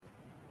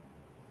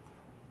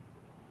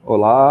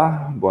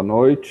Olá, boa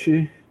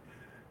noite.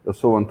 Eu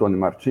sou o Antônio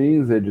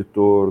Martins,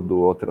 editor do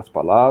Outras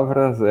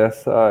Palavras.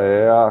 Essa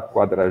é a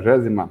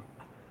 44ª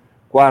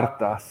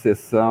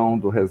sessão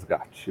do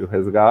Resgate. O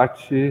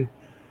Resgate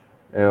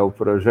é o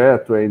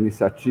projeto, é a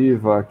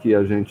iniciativa que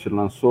a gente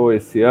lançou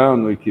esse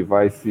ano e que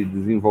vai se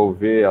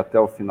desenvolver até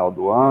o final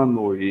do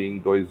ano e em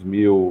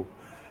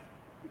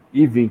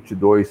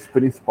 2022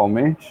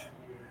 principalmente,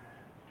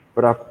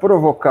 para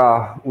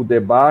provocar o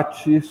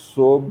debate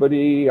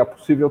sobre a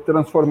possível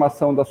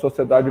transformação da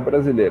sociedade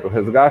brasileira. O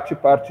Resgate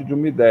parte de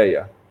uma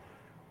ideia.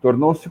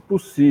 Tornou-se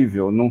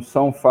possível, não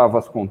são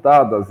favas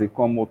contadas, e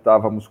como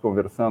estávamos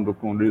conversando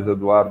com o Luiz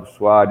Eduardo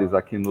Soares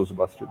aqui nos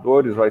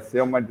bastidores, vai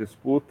ser uma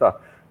disputa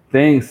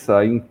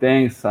tensa,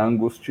 intensa,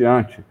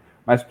 angustiante,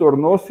 mas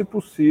tornou-se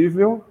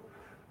possível,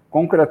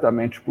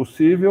 concretamente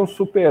possível,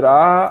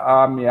 superar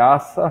a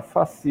ameaça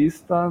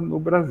fascista no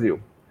Brasil.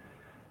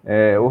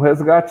 O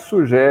Resgate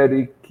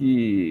sugere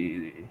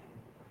que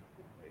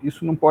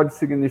isso não pode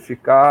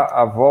significar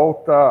a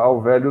volta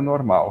ao velho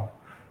normal.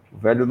 O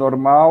velho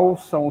normal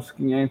são os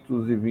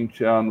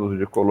 520 anos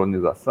de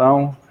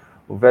colonização,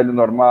 o velho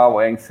normal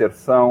é a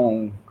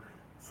inserção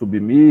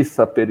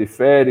submissa,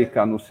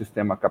 periférica no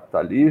sistema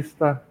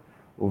capitalista,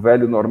 o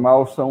velho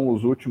normal são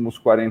os últimos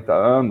 40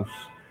 anos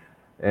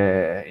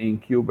em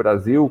que o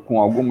Brasil, com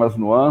algumas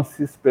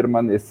nuances,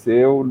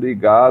 permaneceu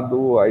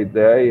ligado à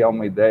ideia, a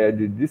uma ideia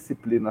de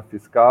disciplina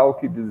fiscal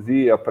que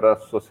dizia para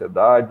as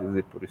sociedades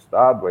e para o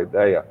Estado, a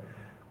ideia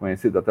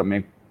conhecida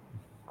também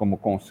como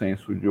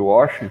consenso de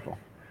Washington,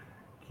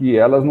 que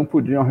elas não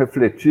podiam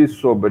refletir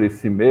sobre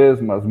si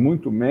mesmas,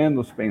 muito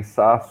menos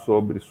pensar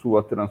sobre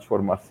sua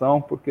transformação,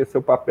 porque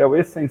seu papel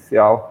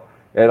essencial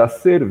era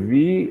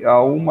servir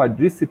a uma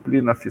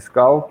disciplina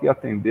fiscal que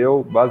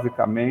atendeu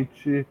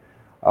basicamente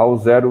ao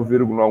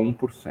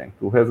 0,1%.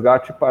 O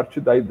Resgate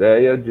parte da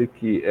ideia de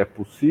que é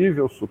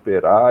possível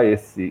superar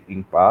esse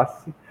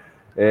impasse.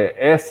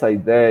 Essa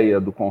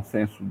ideia do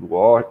consenso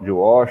de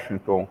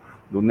Washington,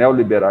 do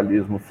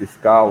neoliberalismo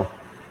fiscal,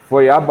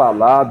 foi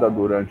abalada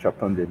durante a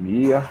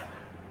pandemia.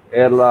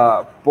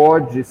 Ela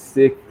pode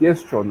ser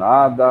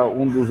questionada.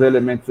 Um dos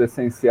elementos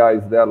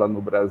essenciais dela no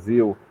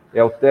Brasil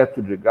é o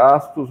teto de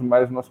gastos,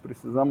 mas nós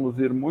precisamos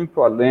ir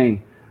muito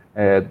além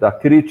da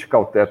crítica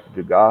ao teto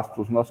de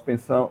gastos. Nós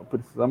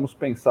precisamos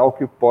pensar o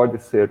que pode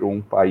ser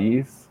um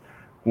país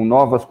com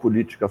novas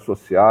políticas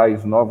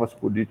sociais, novas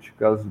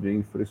políticas de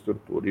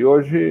infraestrutura. E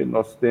hoje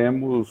nós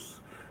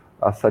temos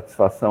a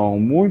satisfação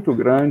muito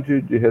grande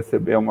de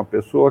receber uma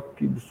pessoa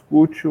que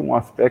discute um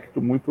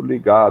aspecto muito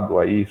ligado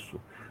a isso,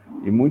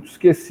 e muito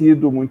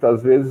esquecido,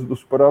 muitas vezes,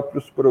 dos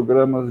próprios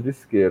programas de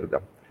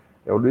esquerda.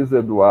 É o Luiz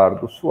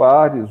Eduardo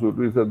Soares. O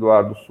Luiz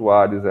Eduardo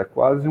Soares é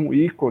quase um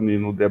ícone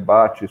no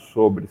debate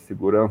sobre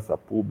segurança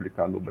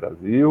pública no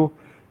Brasil.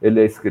 Ele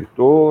é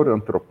escritor,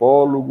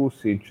 antropólogo,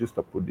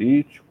 cientista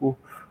político,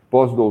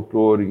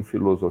 pós-doutor em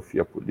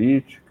filosofia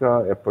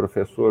política, é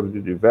professor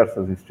de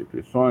diversas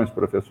instituições,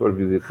 professor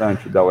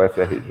visitante da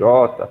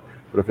UFRJ,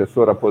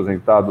 professor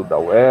aposentado da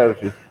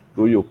UERJ,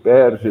 do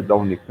IUPERJ, da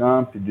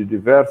Unicamp, de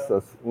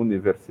diversas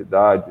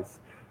universidades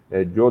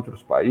de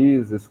outros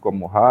países,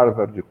 como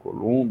Harvard,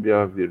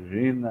 Colômbia,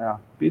 Virgínia,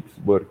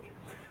 Pittsburgh.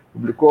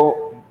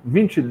 Publicou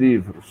 20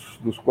 livros,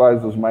 dos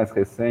quais os mais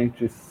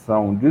recentes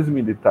são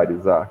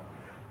Desmilitarizar,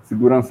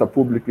 Segurança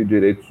Pública e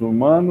Direitos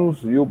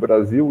Humanos e o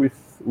Brasil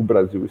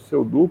e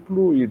seu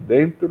duplo, e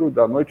Dentro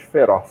da Noite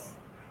Feroz,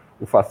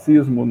 o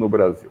fascismo no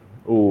Brasil.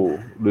 O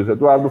Luiz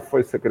Eduardo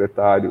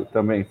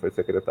também foi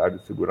secretário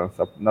de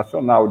Segurança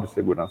Nacional de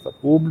Segurança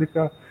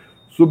Pública,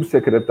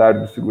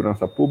 subsecretário de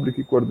Segurança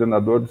Pública e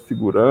coordenador de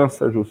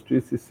Segurança,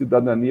 Justiça e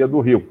Cidadania do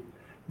Rio,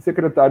 e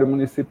secretário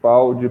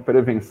municipal de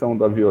Prevenção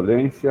da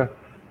Violência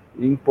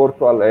em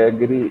Porto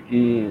Alegre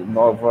e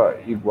Nova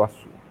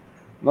Iguaçu.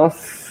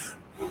 Nós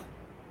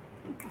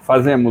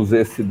fazemos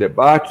esse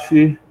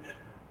debate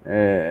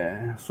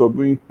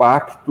sobre o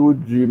impacto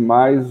de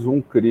mais um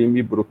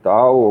crime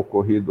brutal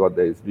ocorrido há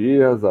 10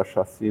 dias, a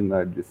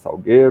chacina de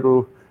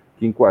Salgueiro,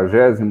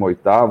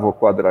 58ª ou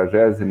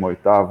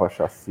 48ª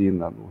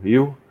chacina no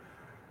Rio.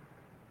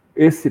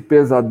 Esse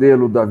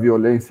pesadelo da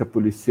violência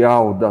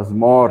policial, das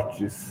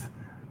mortes,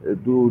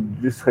 do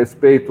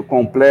desrespeito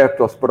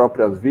completo às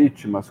próprias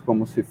vítimas,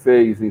 como se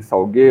fez em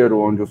Salgueiro,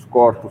 onde os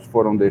corpos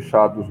foram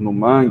deixados no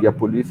mangue, a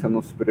polícia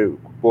não se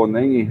preocupou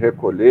nem em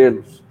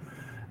recolhê-los,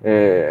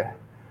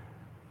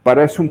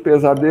 parece um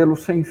pesadelo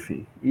sem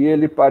fim. E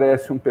ele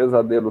parece um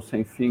pesadelo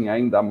sem fim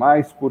ainda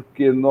mais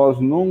porque nós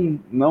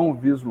não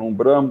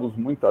vislumbramos,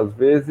 muitas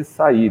vezes,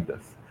 saídas.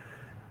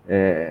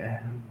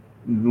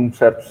 Num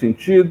certo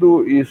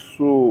sentido,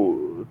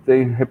 isso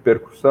tem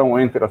repercussão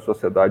entre a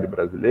sociedade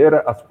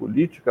brasileira, as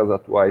políticas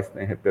atuais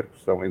têm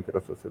repercussão entre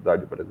a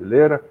sociedade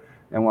brasileira,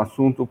 é um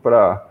assunto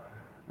para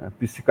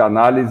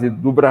psicanálise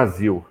do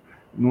Brasil.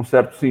 Num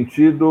certo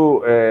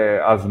sentido,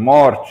 as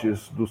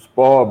mortes dos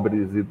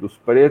pobres e dos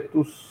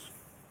pretos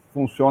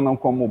funcionam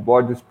como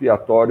bode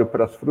expiatório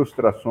para as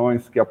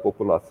frustrações que a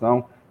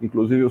população,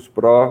 inclusive os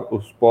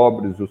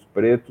pobres e os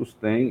pretos,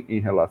 têm em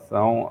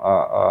relação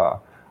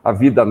à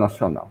vida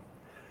nacional.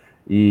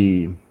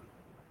 E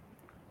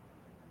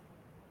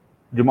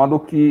de modo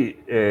que,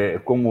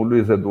 como o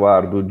Luiz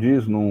Eduardo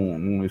diz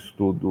num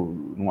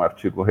estudo, num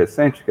artigo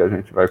recente que a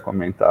gente vai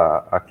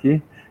comentar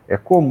aqui, é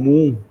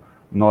comum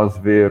nós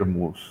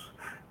vermos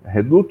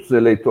redutos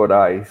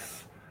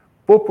eleitorais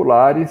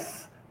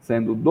populares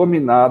sendo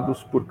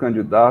dominados por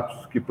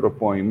candidatos que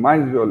propõem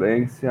mais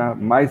violência,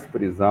 mais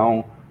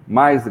prisão,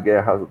 mais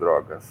guerra às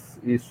drogas.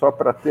 E só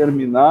para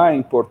terminar, é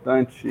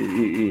importante,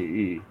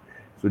 e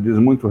isso diz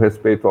muito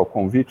respeito ao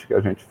convite que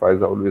a gente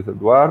faz ao Luiz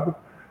Eduardo,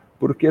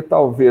 porque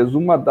talvez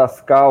uma das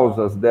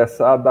causas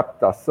dessa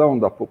adaptação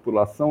da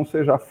população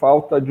seja a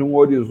falta de um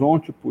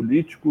horizonte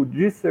político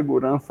de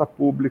segurança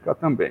pública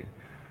também.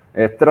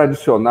 É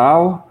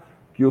tradicional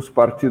que os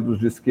partidos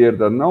de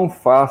esquerda não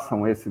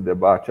façam esse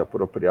debate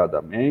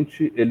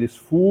apropriadamente, eles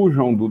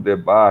fujam do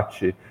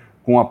debate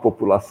com a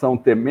população,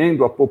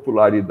 temendo a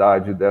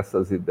popularidade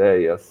dessas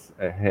ideias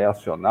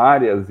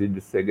reacionárias e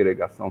de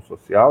segregação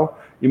social,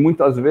 e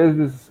muitas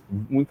vezes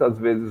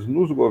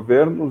nos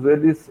governos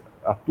eles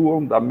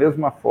atuam da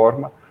mesma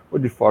forma, ou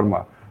de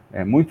forma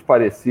muito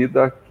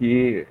parecida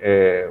que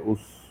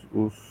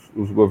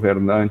os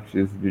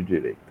governantes de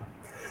direita.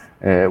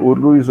 O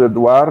Luiz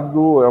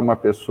Eduardo é uma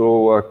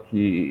pessoa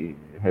que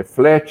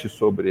reflete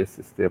sobre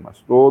esses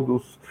temas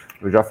todos.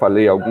 Eu já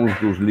falei alguns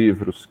dos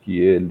livros que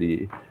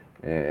ele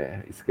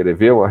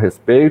escreveu a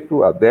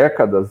respeito. Há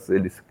décadas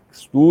ele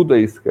estuda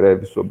e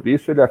escreve sobre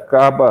isso. Ele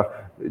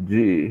acaba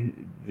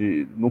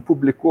não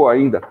publicou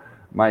ainda,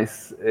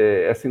 mas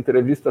essa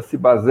entrevista se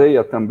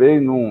baseia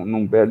também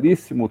num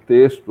belíssimo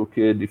texto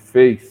que ele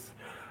fez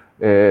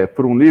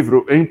para um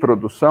livro em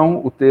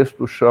produção. O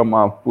texto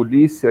chama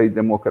Polícia e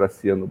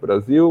Democracia no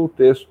Brasil. O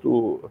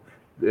texto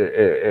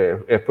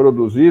é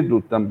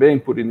produzido também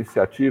por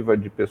iniciativa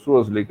de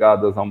pessoas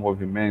ligadas ao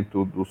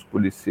movimento dos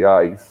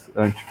policiais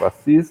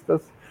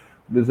antifascistas.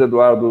 Luiz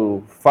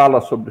Eduardo fala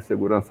sobre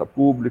segurança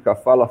pública,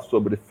 fala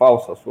sobre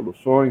falsas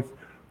soluções,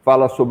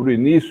 fala sobre o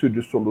início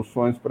de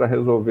soluções para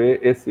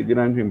resolver esse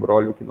grande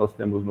imbróglio que nós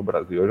temos no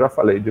Brasil. Eu já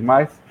falei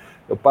demais.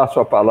 Eu passo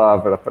a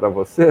palavra para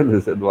você,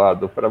 Luiz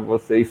Eduardo, para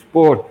você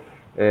expor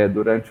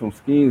durante uns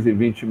 15,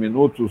 20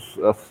 minutos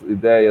as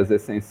ideias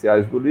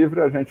essenciais do livro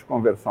e a gente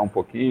conversar um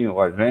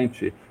pouquinho, a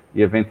gente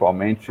e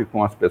eventualmente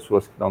com as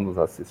pessoas que estão nos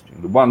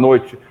assistindo. Boa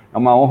noite, é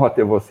uma honra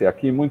ter você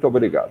aqui, muito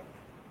obrigado.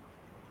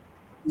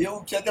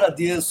 Eu que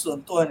agradeço,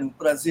 Antônio, um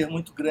prazer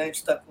muito grande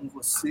estar com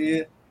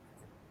você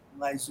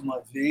mais uma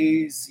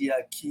vez e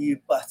aqui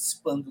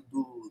participando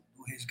do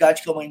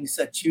Resgate, que é uma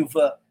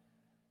iniciativa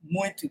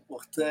muito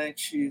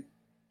importante,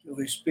 que eu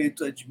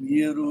respeito e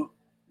admiro.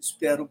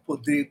 Espero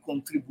poder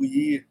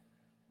contribuir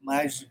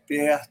mais de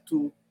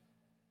perto,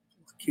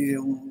 porque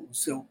o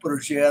seu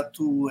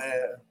projeto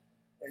é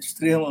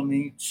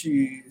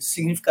extremamente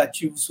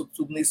significativo,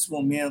 sobretudo nesse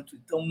momento.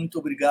 Então, muito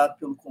obrigado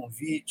pelo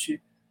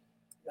convite.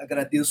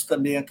 Agradeço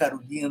também a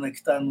Carolina, que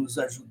está nos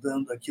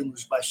ajudando aqui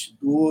nos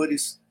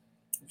bastidores,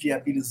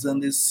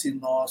 viabilizando esse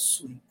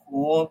nosso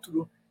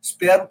encontro.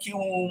 Espero que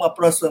uma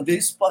próxima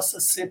vez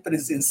possa ser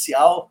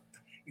presencial,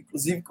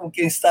 inclusive com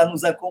quem está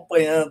nos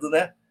acompanhando,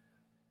 né?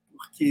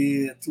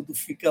 Porque tudo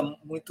fica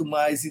muito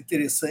mais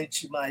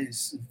interessante,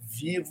 mais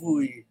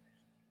vivo e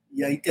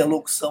a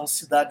interlocução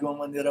se dá de uma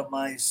maneira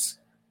mais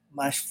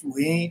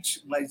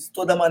fluente, mas, de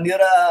toda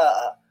maneira,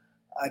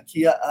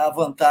 aqui a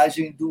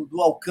vantagem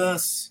do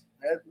alcance,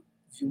 né?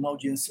 De uma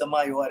audiência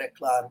maior, é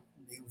claro,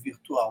 meio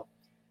virtual.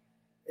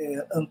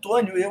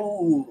 Antônio,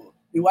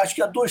 eu acho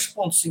que há 2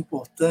 pontos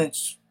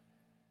importantes.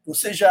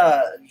 Você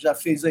já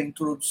fez a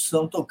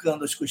introdução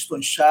tocando as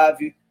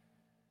questões-chave,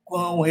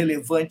 quão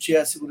relevante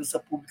é a segurança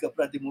pública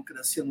para a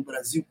democracia no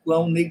Brasil,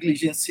 quão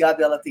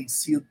negligenciada ela tem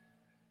sido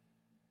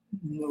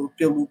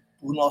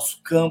por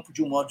nosso campo,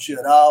 de um modo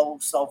geral,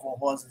 salvo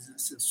honrosas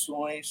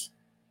exceções,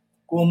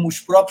 como os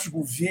próprios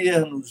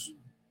governos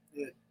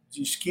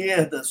de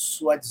esquerda,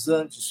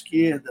 suavizantes de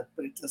esquerda,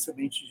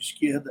 pretensamente de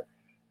esquerda,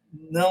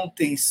 não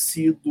têm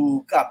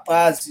sido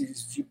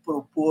capazes de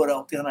propor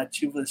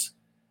alternativas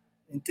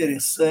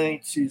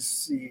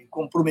interessantes e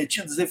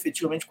comprometidas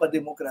efetivamente com a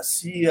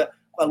democracia,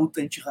 com a luta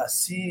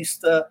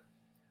antirracista,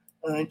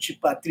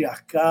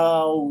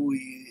 antipatriarcal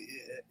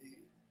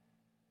e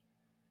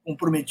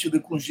comprometida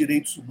com os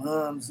direitos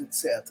humanos,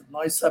 etc.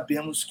 Nós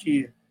sabemos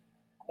que,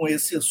 com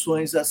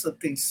exceções, essa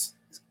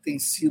tem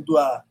sido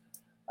a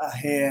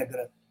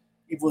regra.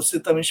 E você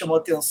também chamou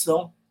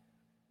atenção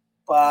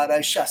para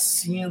as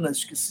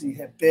chacinas que se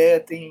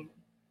repetem.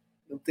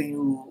 Eu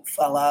tenho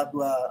falado,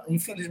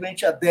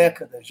 infelizmente, há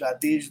décadas, já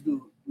desde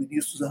o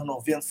início dos anos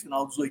 90,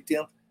 final dos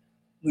 80,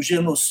 no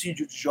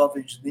genocídio de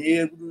jovens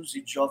negros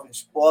e de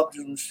jovens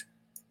pobres nos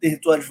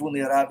territórios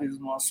vulneráveis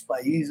do nosso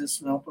país.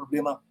 Isso não é um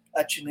problema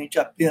atinente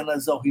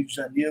apenas ao Rio de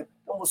Janeiro.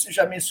 Então, você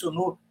já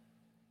mencionou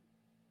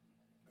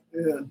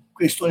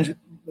questões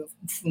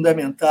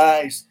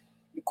fundamentais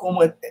e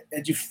como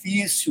é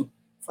difícil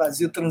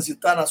fazer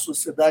transitar na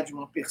sociedade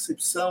uma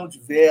percepção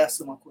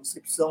diversa, uma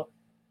concepção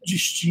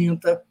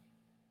distinta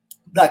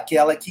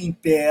daquela que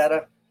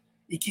impera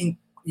e que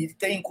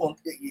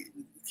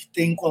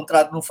tem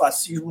encontrado no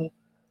fascismo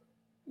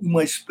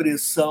uma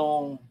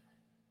expressão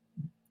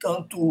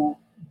tanto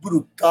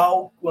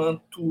brutal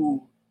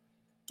quanto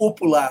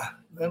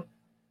popular, né?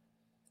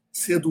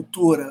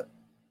 Sedutora.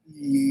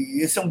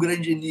 E esse é um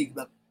grande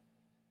enigma.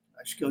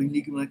 Acho que é o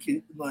enigma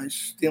que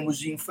nós temos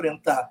de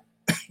enfrentar.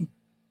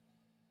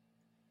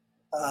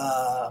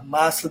 A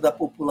massa da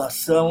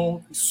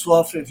população que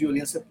sofre a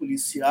violência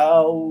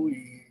policial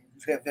e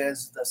os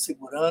reveses da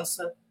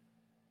segurança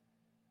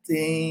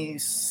tem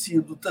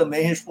sido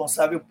também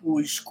responsável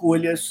por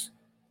escolhas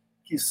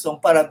que são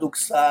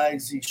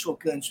paradoxais e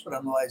chocantes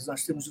para nós.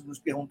 Nós temos de nos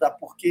perguntar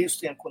por que isso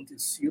tem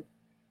acontecido.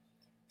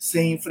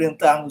 Sem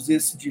enfrentarmos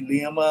esse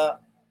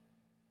dilema,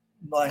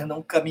 nós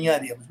não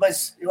caminharemos.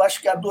 Mas eu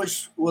acho que há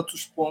dois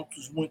outros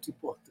pontos muito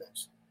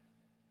importantes.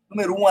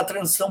 Número um, a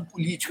transição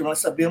política. Nós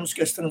sabemos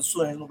que as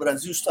transições no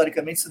Brasil,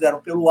 historicamente, se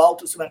deram pelo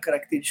alto, isso é uma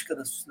característica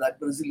da sociedade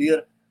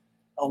brasileira,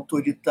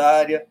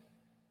 autoritária,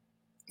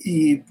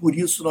 e por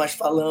isso nós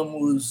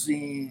falamos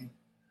em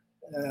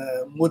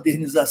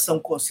modernização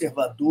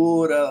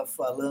conservadora,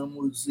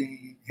 falamos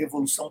em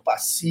revolução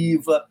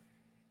passiva,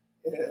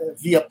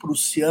 via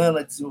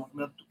prussiana,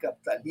 desenvolvimento do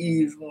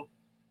capitalismo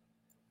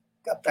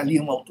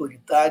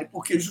autoritário,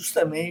 porque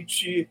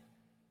justamente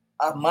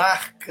a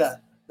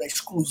marca da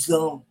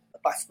exclusão da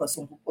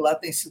participação popular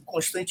tem sido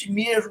constante,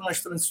 mesmo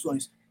nas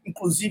transições,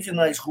 inclusive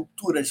nas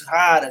rupturas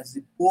raras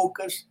e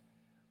poucas,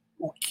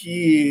 o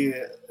que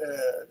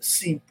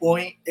se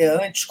impõe é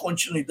antes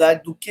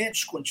continuidade do que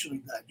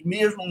descontinuidade.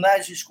 Mesmo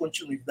nas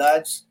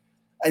descontinuidades,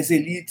 as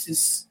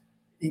elites,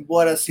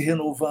 embora se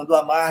renovando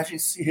à margem,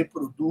 se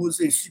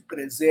reproduzem, se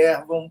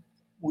preservam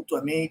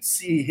mutuamente,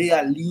 se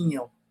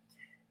realinham.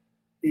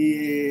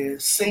 E,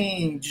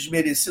 sem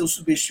desmerecer ou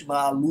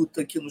subestimar a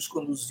luta que nos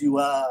conduziu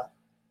à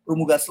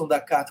promulgação da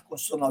Carta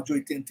Constitucional de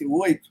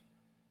 88,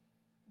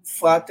 o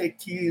fato é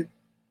que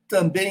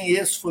também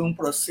esse foi um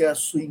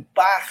processo, em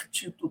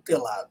parte,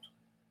 tutelado.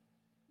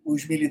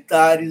 Os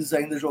militares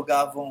ainda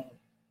jogavam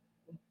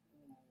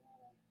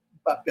um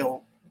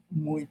papel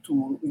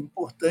muito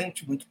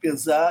importante, muito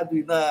pesado,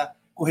 e na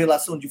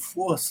correlação de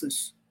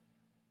forças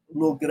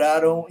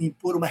lograram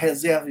impor uma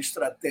reserva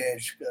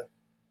estratégica.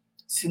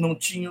 Se não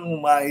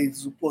tinham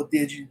mais o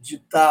poder de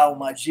ditar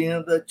uma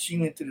agenda,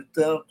 tinham,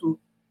 entretanto,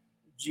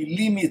 de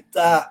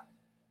limitar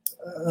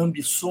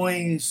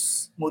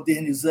ambições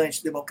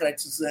modernizantes,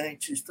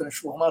 democratizantes,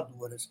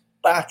 transformadoras,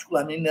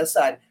 particularmente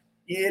nessa área.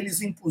 E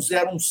eles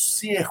impuseram um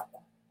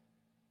cerco,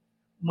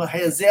 uma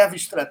reserva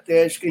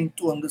estratégica em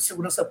torno da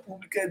segurança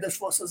pública e das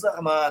Forças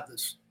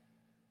Armadas.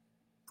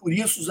 Por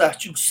isso, os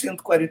artigos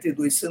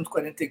 142 e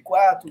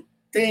 144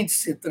 têm de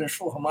ser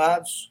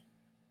transformados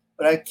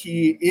para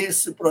que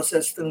esse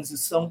processo de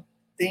transição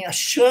tenha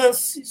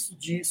chances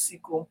de se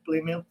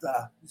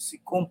complementar, de se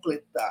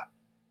completar.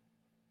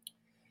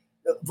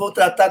 Vou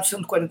tratar do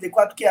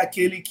 144, que é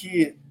aquele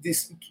que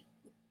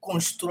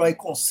constrói,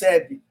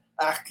 concebe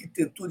a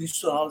arquitetura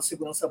institucional da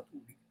segurança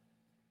pública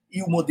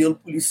e o modelo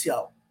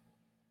policial.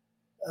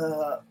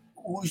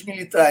 Os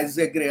militares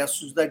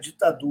egressos da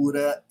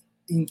ditadura,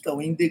 então,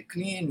 em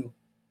declínio,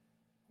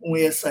 com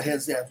essa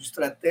reserva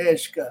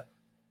estratégica,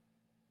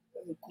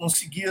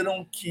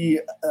 conseguiram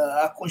que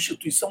a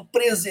Constituição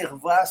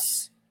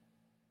preservasse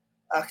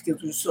a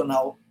arquitetura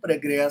institucional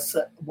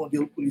pregressa, o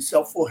modelo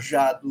policial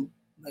forjado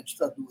na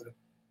ditadura,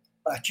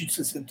 a partir de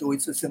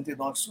 68,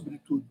 69,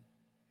 sobretudo.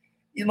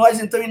 E nós,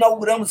 então,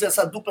 inauguramos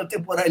essa dupla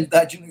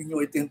temporalidade em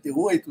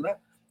 88, né,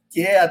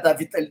 que é a da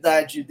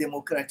vitalidade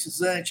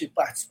democratizante,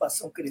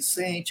 participação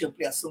crescente,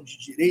 ampliação de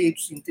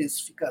direitos,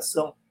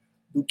 intensificação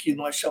do que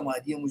nós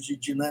chamaríamos de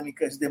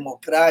dinâmicas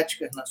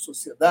democráticas na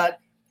sociedade,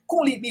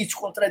 com limite,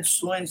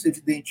 contradições,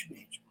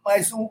 evidentemente,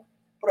 mas um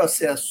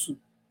processo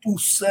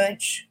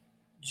pulsante,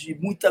 de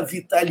muita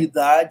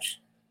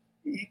vitalidade,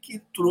 e que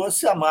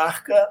trouxe a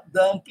marca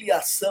da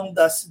ampliação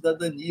da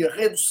cidadania,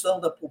 redução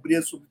da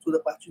pobreza, sobretudo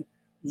a partir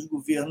dos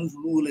governos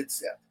Lula,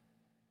 etc.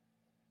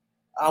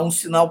 Há um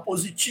sinal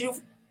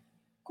positivo,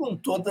 com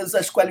todas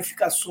as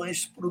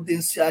qualificações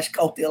prudenciais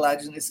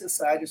cautelares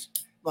necessárias.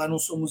 Nós não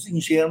somos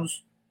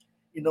ingênuos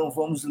e não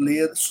vamos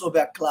ler sob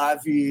a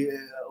clave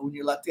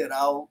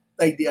unilateral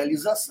da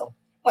idealização.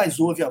 Mas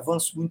houve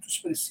avanços muito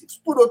expressivos.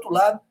 Por outro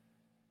lado,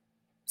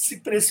 se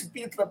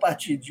precipita a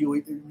partir de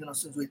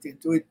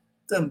 1988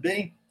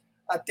 também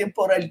a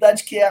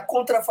temporalidade, que é a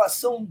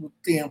contrafação do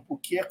tempo,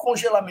 que é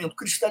congelamento,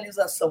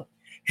 cristalização,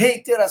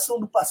 reiteração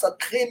do passado,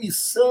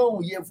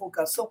 remissão e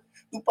evocação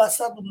do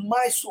passado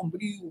mais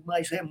sombrio,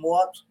 mais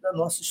remoto da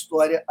nossa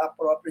história, a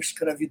própria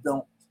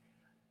escravidão,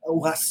 o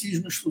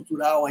racismo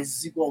estrutural, as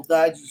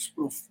desigualdades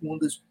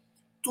profundas.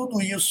 Tudo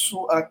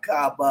isso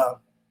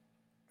acaba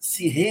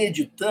se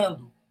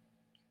reeditando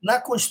na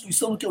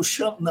Constituição, do que eu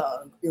chamo,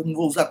 eu não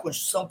vou usar a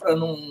Constituição para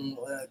não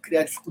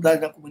criar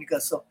dificuldade na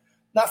comunicação,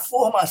 na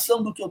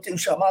formação do que eu tenho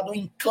chamado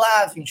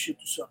enclave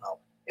institucional.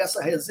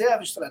 Essa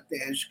reserva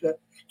estratégica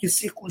que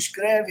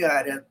circunscreve a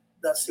área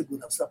da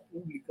segurança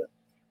pública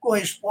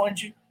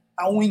corresponde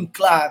a um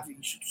enclave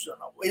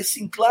institucional.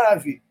 Esse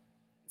enclave,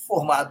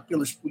 formado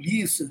pelas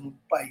polícias no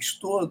país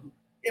todo,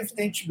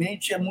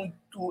 evidentemente,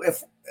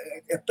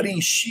 é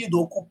preenchido,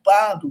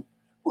 ocupado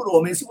por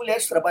homens e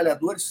mulheres,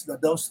 trabalhadores,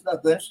 cidadãos e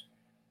cidadãs,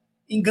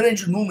 em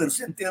grande número,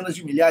 centenas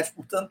de milhares.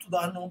 Portanto,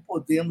 nós não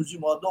podemos, de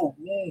modo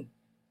algum,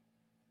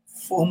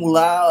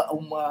 formular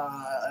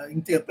uma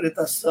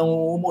interpretação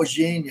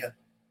homogênea,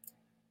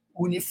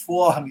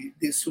 uniforme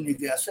desse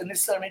universo. É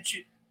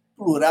necessariamente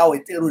plural,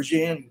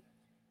 heterogêneo,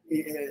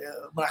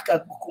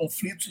 marcado por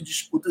conflitos e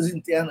disputas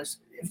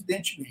internas,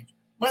 evidentemente.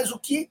 Mas o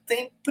que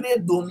tem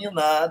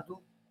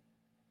predominado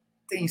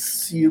tem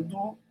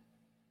sido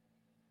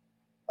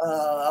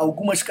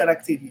algumas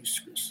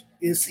características.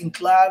 Esse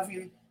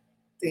enclave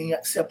tem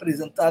se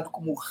apresentado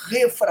como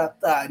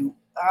refratário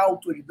à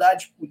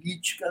autoridade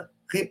política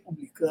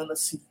republicana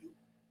civil,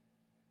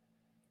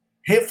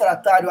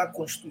 refratário à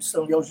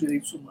Constituição e aos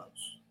direitos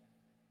humanos,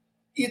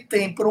 e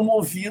tem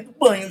promovido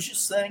banhos de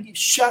sangue,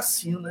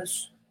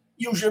 chacinas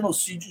e o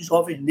genocídio de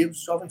jovens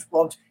negros e jovens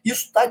pobres.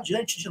 Isso está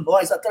diante de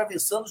nós,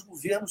 atravessando os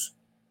governos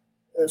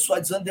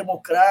suadizando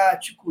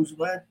democráticos,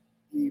 não é?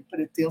 E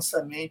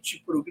pretensamente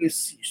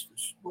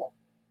progressistas. Bom,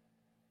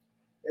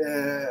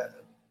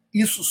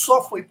 isso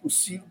só foi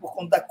possível por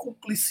conta da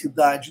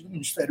cumplicidade do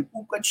Ministério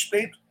Público, a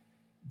despeito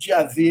de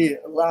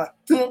haver lá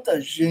tanta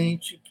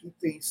gente que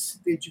tem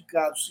se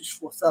dedicado, se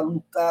esforçado,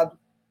 lutado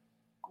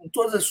com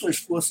todas as suas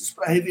forças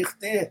para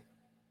reverter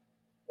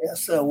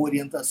essa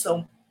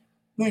orientação.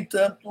 No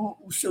entanto,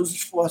 os seus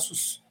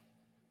esforços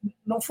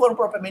não foram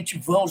propriamente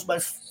vãos,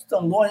 mas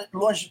estão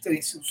longe de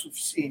terem sido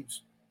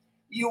suficientes.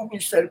 E o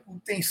Ministério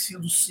Público tem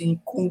sido, sim,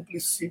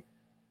 cúmplice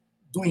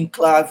do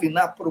enclave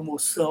na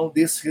promoção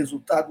desse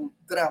resultado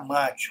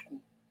dramático.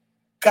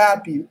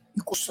 Cabe,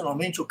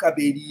 constitucionalmente, ou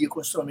caberia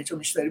constitucionalmente ao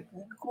Ministério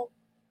Público,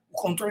 o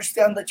controle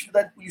externo da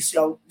atividade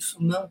policial.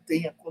 Isso não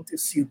tem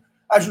acontecido.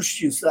 A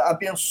Justiça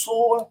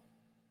abençoa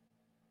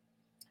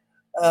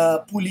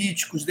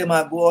políticos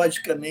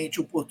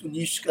demagogicamente,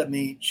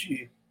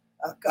 oportunisticamente,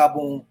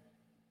 acabam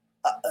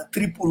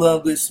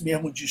tripulando esse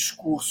mesmo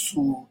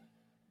discurso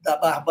da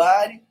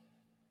barbárie,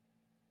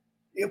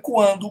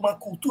 ecoando uma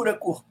cultura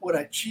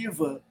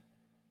corporativa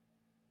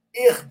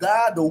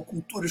herdada, ou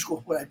culturas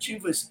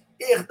corporativas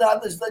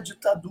herdadas da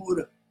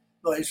ditadura,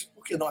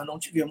 porque nós não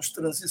tivemos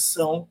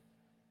transição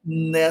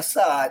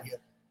nessa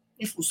área,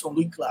 em função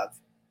do enclave.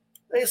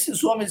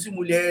 Esses homens e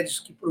mulheres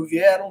que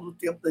provieram do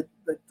tempo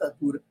da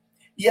ditadura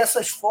e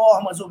essas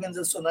formas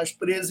organizacionais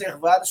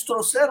preservadas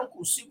trouxeram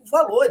consigo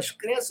valores,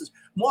 crenças,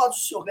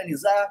 modos de se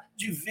organizar,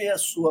 de ver a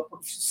sua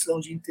profissão,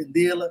 de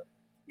entendê-la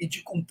e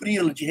de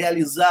cumpri-la, de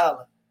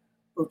realizá-la,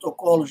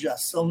 protocolos de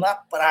ação na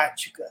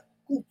prática,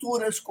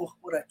 culturas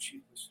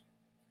corporativas,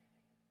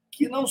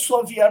 que não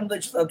só vieram da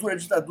ditadura. A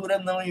ditadura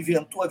não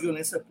inventou a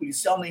violência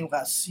policial, nem o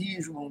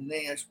racismo,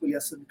 nem a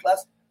espoliação de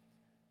classe,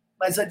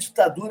 mas a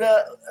ditadura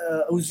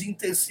os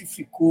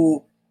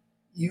intensificou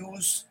e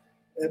os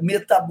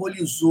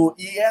metabolizou.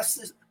 E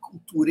essa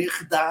cultura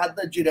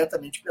herdada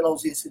diretamente pela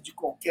ausência de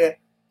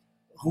qualquer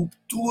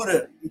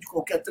ruptura e de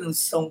qualquer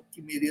transição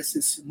que mereça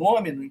esse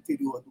nome no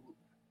interior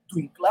do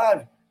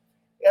enclave,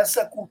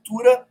 essa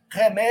cultura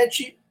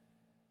remete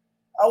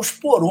aos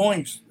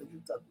porões da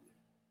ditadura.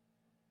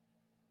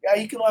 É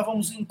aí que nós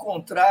vamos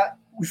encontrar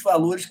os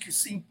valores que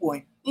se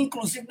impõem,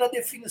 inclusive na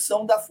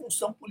definição da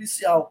função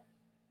policial.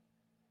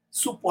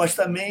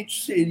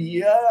 Supostamente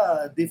seria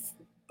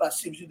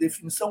passivo de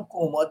definição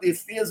como a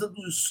defesa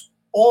dos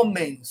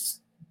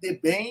homens de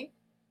bem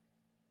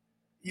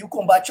e o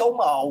combate ao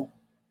mal,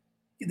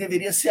 que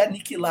deveria ser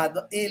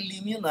aniquilado,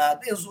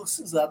 eliminado,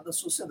 exorcizado da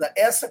sociedade.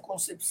 Essa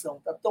concepção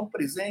está tão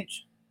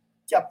presente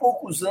que há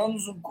poucos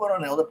anos um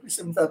coronel da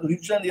Polícia Militar do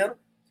Rio de Janeiro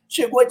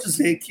chegou a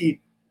dizer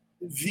que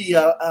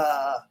via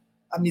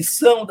a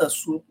missão da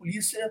sua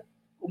polícia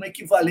como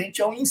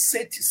equivalente ao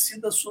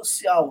inseticida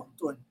social,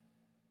 Antônio.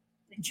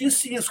 Ele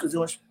disse isso, quer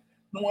dizer,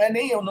 não é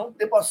nem eu não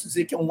posso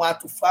dizer que é um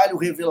ato falho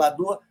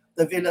revelador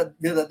da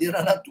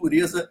verdadeira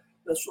natureza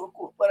da sua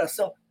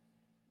corporação.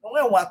 Não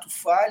é um ato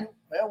falho,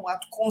 é um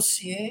ato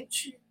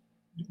consciente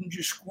de um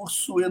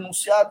discurso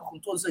enunciado com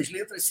todas as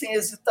letras, sem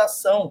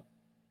hesitação.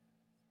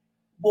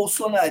 O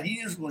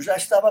bolsonarismo já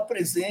estava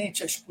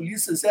presente, as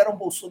polícias eram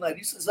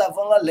bolsonaristas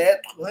avant la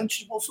lettre, antes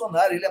de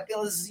Bolsonaro. Ele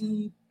apenas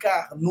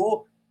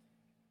encarnou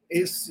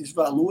esses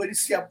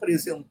valores, se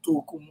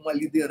apresentou como uma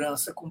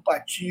liderança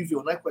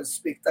compatível, né, com as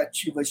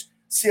expectativas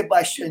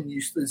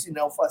sebastianistas e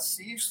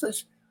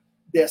neofascistas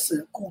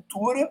dessa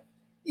cultura,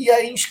 e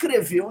aí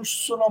inscreveu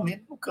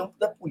institucionalmente no campo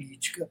da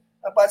política.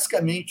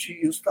 Basicamente,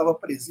 isso estava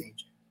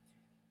presente.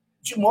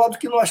 De modo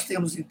que nós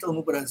temos, então,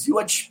 no Brasil,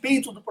 a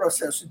despeito do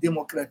processo de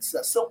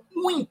democratização,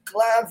 um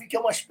enclave que é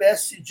uma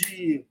espécie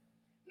de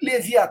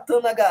Leviatã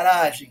na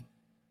garagem,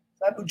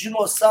 sabe? O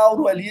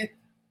dinossauro ali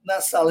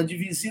na sala de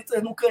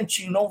visitas, no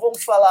cantinho. Não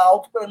vamos falar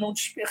alto para não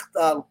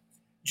despertá-lo.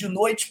 De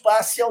noite,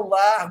 passe ao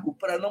largo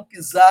para não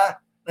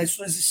pisar nas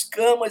suas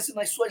escamas e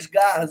nas suas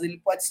garras. Ele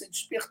pode ser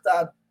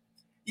despertado.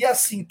 E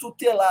assim,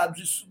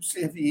 tutelados e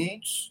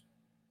subservientes,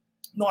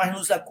 nós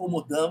nos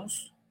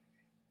acomodamos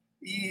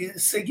e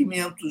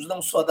segmentos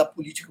não só da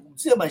política, como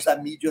dizer, mas da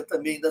mídia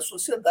também, da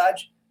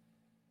sociedade,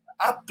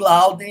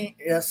 aplaudem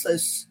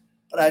essas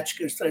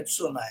práticas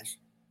tradicionais.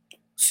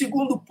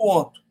 Segundo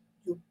ponto,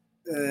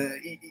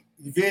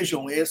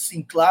 vejam, esse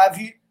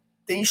enclave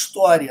tem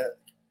história.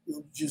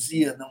 Eu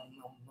dizia,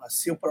 não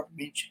nasceu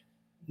propriamente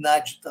na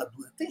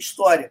ditadura. Tem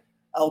história.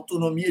 A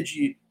autonomia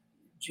de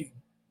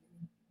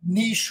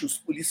nichos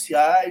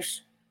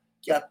policiais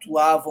que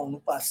atuavam no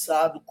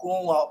passado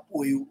com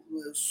apoio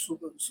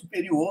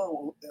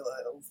superior,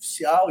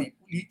 oficial e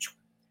político,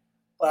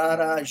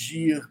 para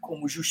agir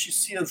como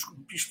justiceiros,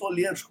 como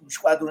pistoleiros, como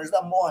esquadrões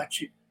da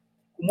morte,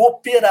 como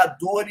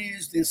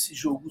operadores desse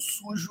jogo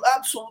sujo,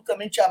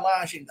 absolutamente à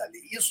margem da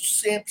lei. Isso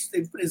sempre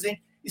esteve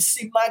presente e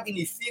se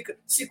magnifica,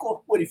 se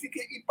corporifica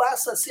e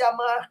passa a ser a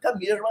marca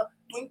mesma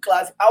do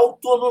enclave, a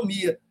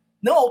autonomia.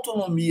 Não a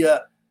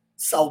autonomia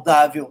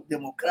saudável,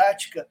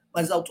 democrática,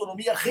 mas a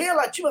autonomia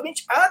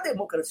relativamente à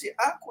democracia,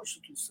 à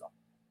Constituição.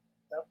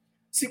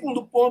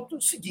 Segundo ponto,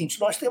 o seguinte,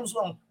 nós temos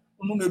um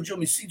número de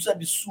homicídios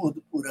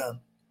absurdo por ano.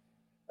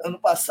 Ano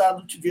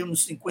passado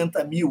tivemos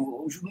 50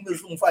 mil, os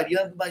números vão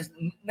variando, mas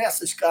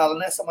nessa escala,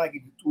 nessa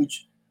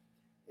magnitude,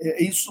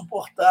 é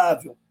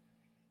insuportável.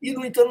 E,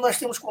 no entanto, nós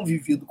temos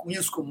convivido com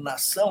isso como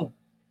nação,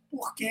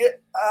 porque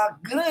a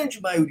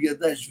grande maioria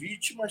das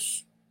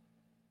vítimas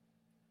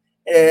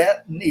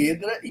é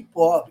negra e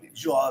pobre,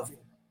 jovem,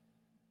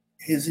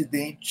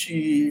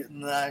 residente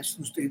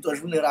nos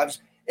territórios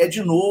vulneráveis. É,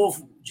 de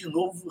novo,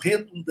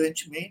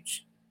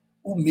 redundantemente,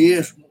 o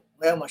mesmo,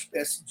 né? Uma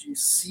espécie de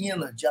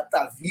sina, de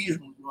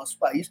atavismo do nosso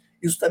país.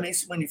 Isso também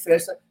se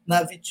manifesta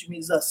na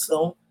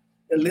vitimização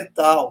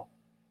letal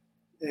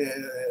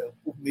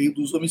por meio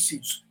dos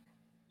homicídios.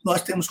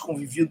 Nós temos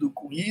convivido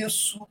com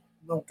isso,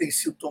 não têm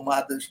sido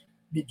tomadas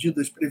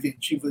medidas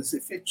preventivas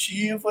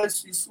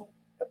efetivas, isso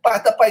é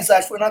parte da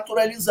paisagem, foi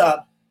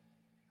naturalizado.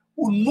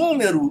 O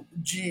número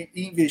de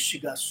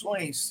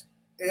investigações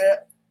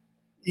é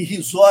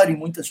irrisório em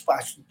muitas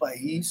partes do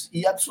país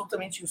e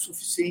absolutamente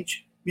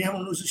insuficiente, mesmo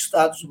nos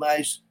estados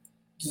mais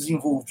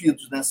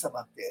desenvolvidos nessa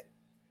matéria.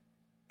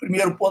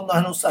 Primeiro ponto,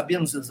 nós não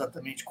sabemos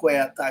exatamente qual é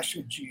a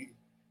taxa de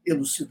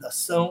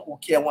elucidação, o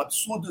que é um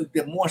absurdo e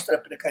demonstra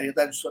a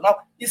precariedade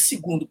adicional. E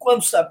segundo,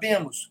 quando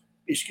sabemos,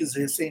 pesquisas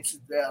recentes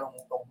deram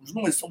alguns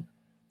números, são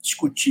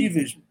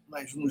discutíveis,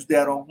 mas nos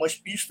deram algumas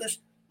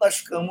pistas, nós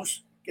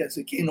ficamos, quer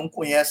dizer, quem não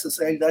conhece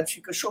essa realidade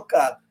fica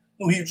chocado.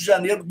 No Rio de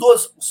Janeiro,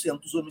 12%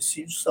 dos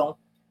homicídios são,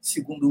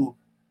 segundo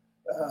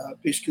a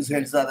pesquisa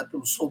realizada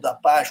pelo Sou da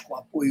Paz, com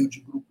apoio de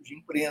grupos de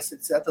imprensa,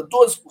 etc.,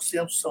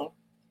 12% são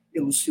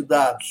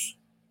elucidados.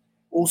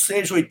 Ou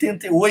seja,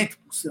 88%,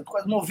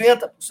 quase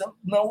 90%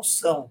 não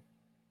são.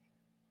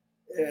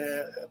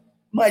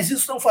 Mas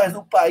isso não faz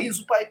do país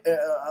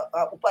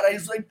o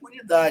paraíso da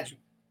impunidade.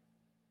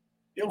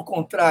 Pelo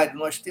contrário,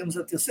 nós temos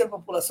a terceira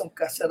população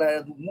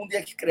carcerária do mundo e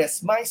é que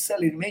cresce mais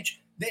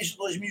celeremente desde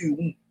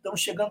 2001. Estamos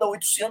chegando a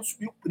 800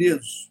 mil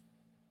presos.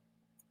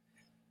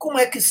 Como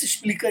é que se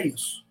explica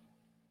isso?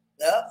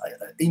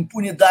 A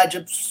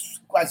impunidade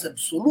quase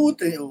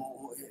absoluta,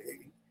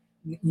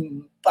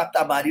 em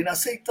patamar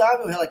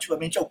inaceitável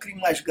relativamente ao crime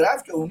mais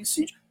grave, que é o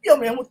homicídio, e, ao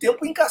mesmo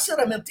tempo, o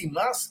encarceramento em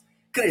massa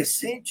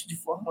crescente de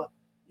forma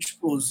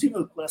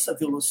explosiva, com essa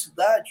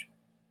velocidade.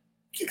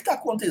 O que está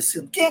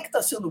acontecendo? Quem é que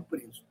está sendo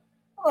preso?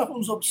 Nós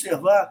vamos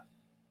observar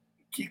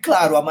que,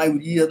 claro, a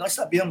maioria, nós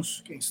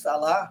sabemos quem está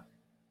lá,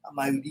 a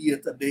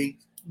maioria também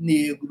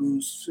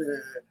negros,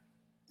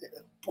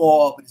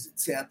 pobres,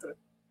 etc.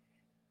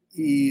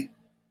 E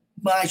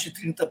mais de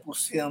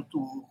 30%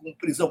 com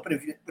prisão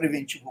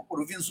preventiva ou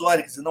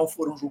provisória, quer dizer, não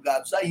foram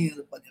julgados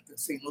ainda, podem até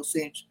ser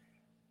inocentes.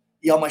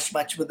 E há uma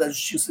estimativa da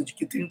justiça de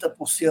que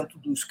 30%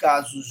 dos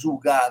casos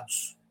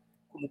julgados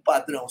como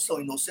padrão são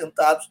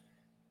inocentados.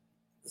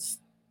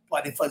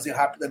 Podem fazer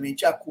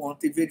rapidamente a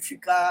conta e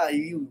verificar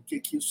aí o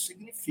que isso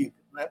significa,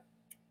 né?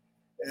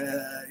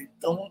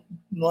 Então,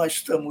 nós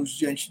estamos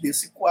diante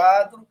desse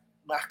quadro,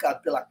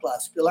 marcado pela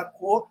classe, pela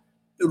cor,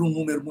 pelo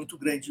número muito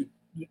grande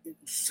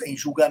sem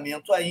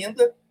julgamento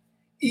ainda,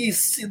 e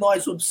se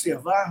nós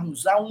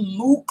observarmos, há um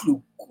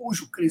núcleo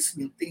cujo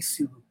crescimento tem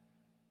sido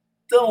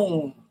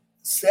tão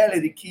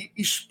célere que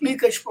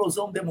explica a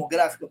explosão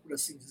demográfica, por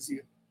assim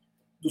dizer,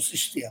 do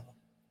sistema,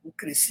 o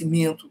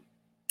crescimento,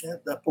 né,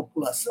 da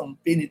população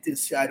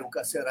penitenciária ou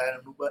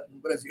carcerária no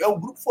Brasil. É o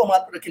grupo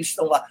formado por aqueles que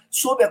estão lá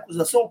sob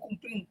acusação ou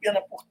cumprindo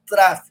pena por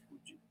tráfico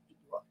de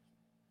drogas.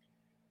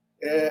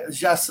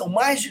 Já são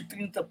mais de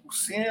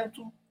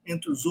 30%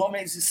 entre os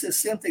homens e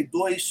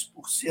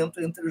 62%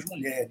 entre as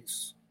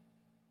mulheres.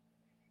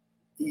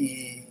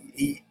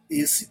 E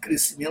esse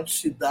crescimento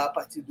se dá a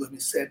partir de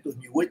 2007,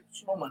 2008,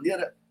 de uma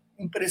maneira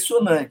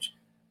impressionante.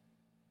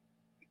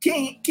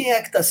 Quem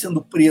é que está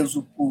sendo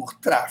preso por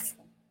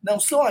tráfico? Não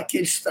são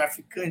aqueles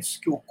traficantes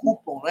que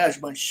ocupam, né, as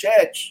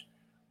manchetes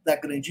da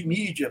grande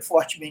mídia,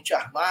 fortemente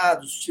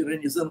armados,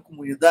 tiranizando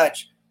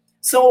comunidades.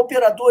 São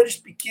operadores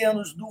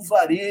pequenos do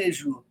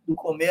varejo, do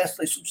comércio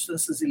das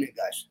substâncias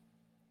ilegais.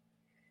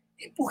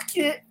 E por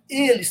que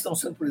eles estão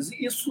sendo presos?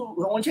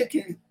 Onde é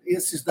que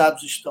esses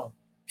dados estão?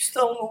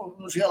 Estão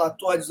nos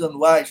relatórios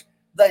anuais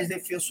das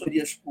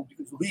defensorias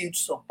públicas do Rio, de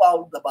São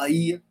Paulo, da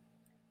Bahia.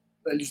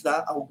 para lhes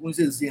dar alguns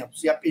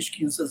exemplos. E há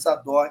pesquisas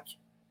ad hoc,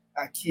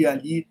 aqui e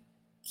ali,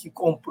 que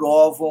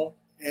comprovam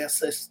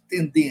essas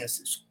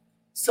tendências.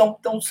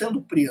 Estão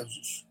sendo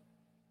presos.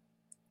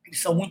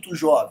 Eles são muito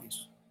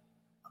jovens,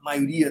 a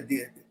maioria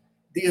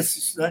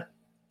desses, né,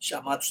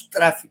 chamados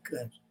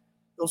traficantes.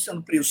 Estão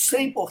sendo presos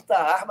sem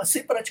portar arma,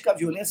 sem praticar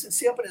violência,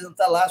 sem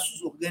apresentar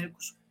laços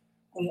orgânicos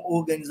com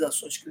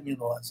organizações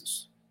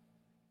criminosas.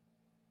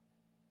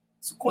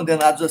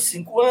 Condenados a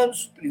 5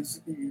 anos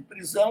de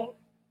prisão,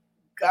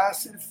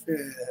 cárcere,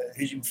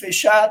 regime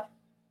fechado.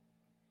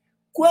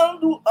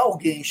 Quando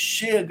alguém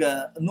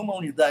chega numa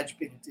unidade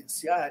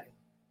penitenciária,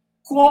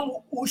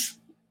 como os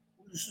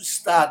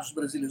estados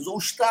brasileiros, ou o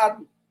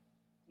Estado,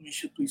 uma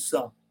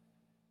instituição,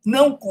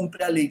 não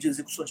cumpre a lei de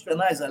execuções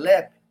penais, a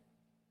LEP,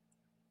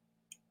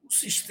 o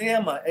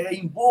sistema é,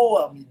 em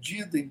boa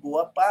medida, em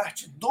boa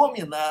parte,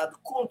 dominado,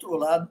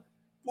 controlado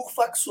por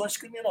facções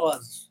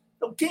criminosas.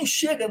 Então, quem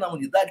chega na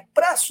unidade,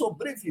 para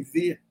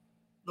sobreviver,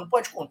 não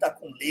pode contar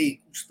com lei,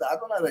 com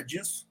Estado, nada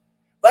disso,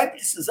 vai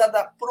precisar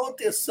da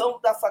proteção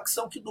da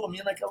facção que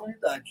domina aquela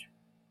unidade.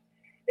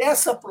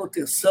 Essa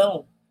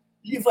proteção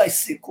lhe vai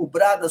ser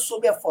cobrada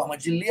sob a forma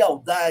de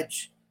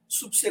lealdade,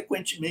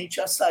 subsequentemente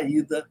à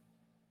saída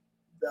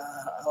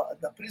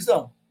da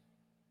prisão.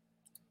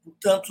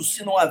 Portanto,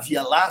 se não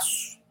havia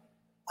laço,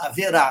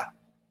 haverá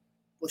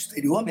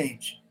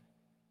posteriormente.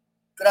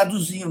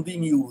 Traduzindo em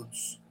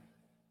miúdos,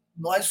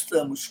 nós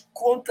estamos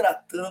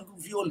contratando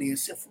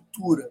violência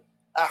futura,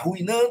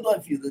 arruinando a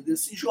vida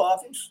desses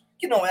jovens,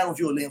 que não eram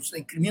violentos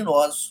nem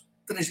criminosos,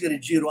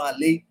 transgrediram a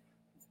lei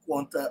por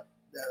conta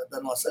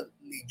da nossa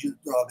lei de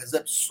drogas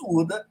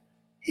absurda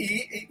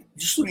e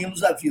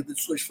destruímos a vida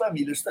de suas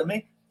famílias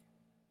também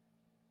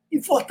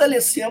e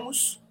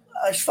fortalecemos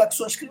as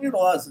facções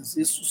criminosas.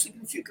 Isso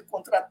significa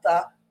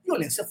contratar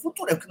violência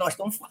futura, é o que nós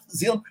estamos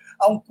fazendo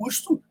a um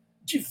custo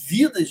de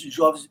vidas de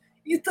jovens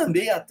e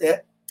também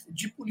até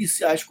de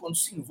policiais quando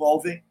se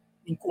envolvem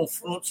em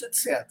confrontos,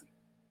 etc.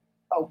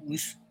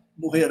 Alguns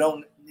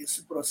morrerão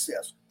nesse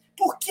processo.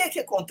 Por que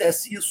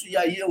acontece isso? E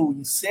aí eu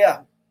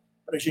encerro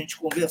para a gente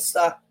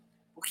conversar,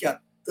 porque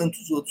há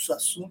tantos outros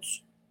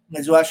assuntos,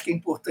 mas eu acho que é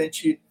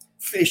importante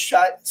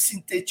fechar,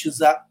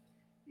 sintetizar,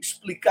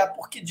 explicar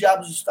por que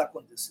diabos isso está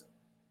acontecendo.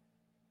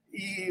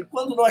 E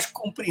quando nós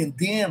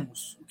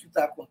compreendemos o que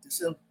está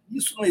acontecendo,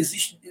 isso não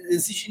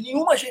exige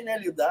nenhuma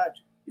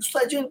genialidade. Isso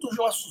está diante dos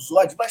nossos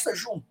olhos, basta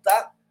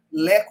juntar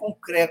lé com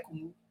cré,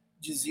 como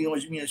diziam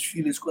as minhas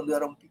filhas quando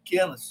eram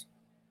pequenas,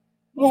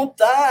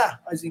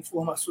 montar as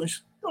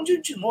informações estão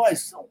diante de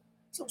nós,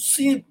 são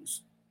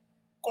simples.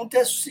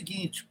 Acontece o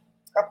seguinte,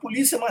 a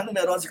polícia mais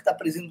numerosa que está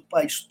presente no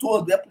país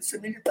todo é a polícia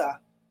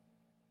militar.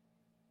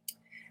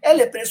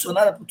 Ela é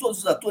pressionada por todos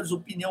os atores,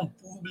 opinião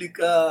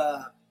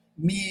pública,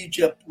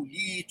 mídia,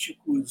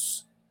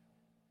 políticos,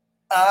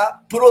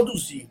 a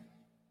produzir.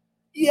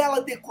 E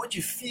ela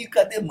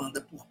decodifica a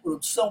demanda por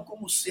produção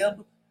como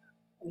sendo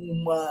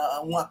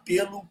um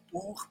apelo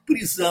por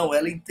prisão.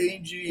 Ela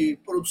entende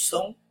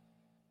produção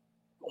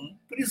como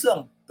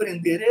prisão.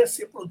 Prender é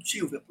ser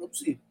produtivo, é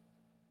produzir.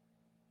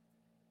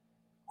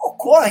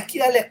 Ocorre que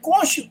ela é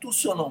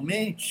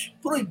constitucionalmente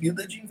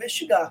proibida de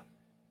investigar.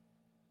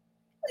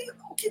 Aí,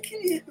 o que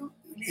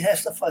lhe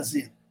resta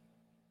fazer?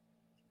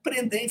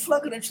 Prender em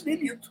flagrante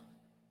delito.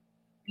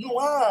 Não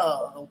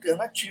há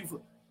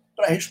alternativa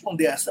para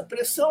responder a essa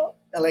pressão.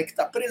 Ela é que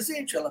está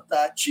presente, ela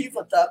está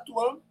ativa, está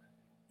atuando,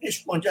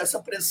 responde a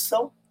essa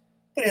pressão,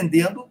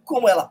 prendendo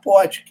como ela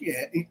pode, que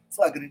é em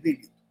flagrante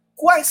delito.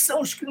 Quais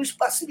são os crimes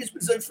passíveis de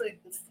prisão em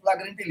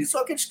flagrante delito?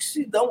 São aqueles que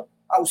se dão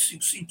aos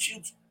 5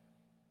 sentidos,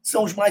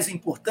 são os mais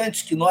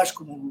importantes que nós,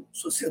 como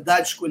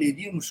sociedade,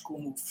 escolheríamos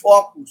como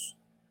focos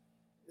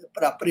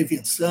para a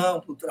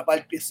prevenção, para o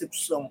trabalho de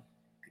persecução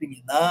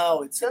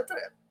criminal, etc.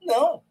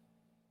 Não.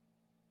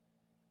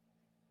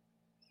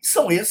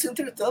 São esses,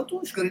 entretanto,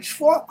 os grandes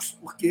focos,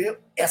 porque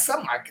essa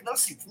máquina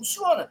assim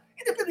funciona,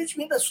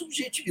 independentemente da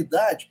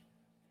subjetividade,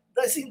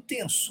 das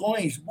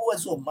intenções,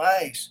 boas ou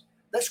más,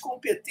 das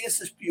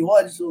competências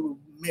piores ou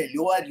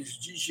melhores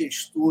de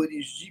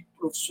gestores, de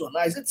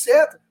profissionais,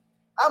 etc.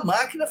 A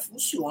máquina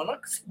funciona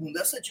segundo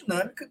essa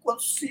dinâmica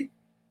quando se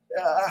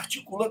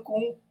articula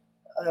com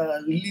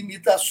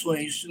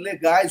limitações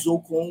legais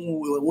ou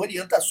com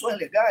orientações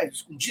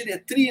legais, com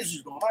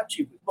diretrizes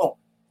normativas. Bom,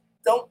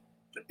 então,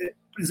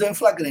 prisão em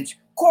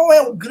flagrante. Qual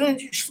é o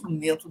grande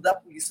instrumento da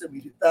polícia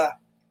militar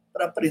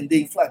para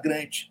prender em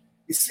flagrante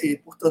e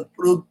ser, portanto,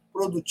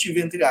 produtiva,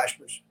 entre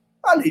aspas?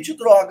 A lei de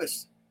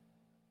drogas.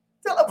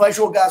 Ela vai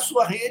jogar a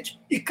sua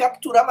rede e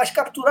capturar, mas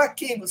capturar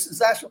quem?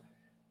 Vocês acham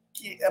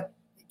que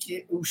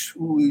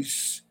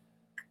os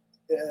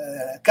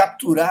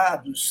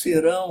capturados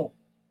serão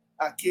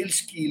aqueles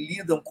que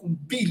lidam com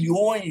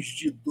bilhões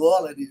de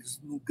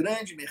dólares no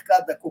grande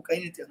mercado da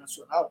cocaína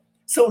internacional?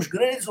 São os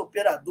grandes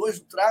operadores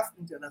do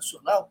tráfico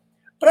internacional.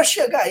 Para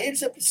chegar a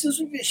eles é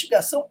preciso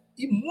investigação,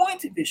 e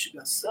muita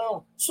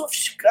investigação,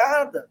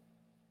 sofisticada.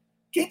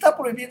 Quem está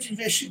proibido de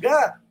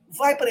investigar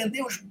vai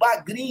prender os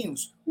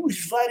bagrinhos,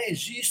 os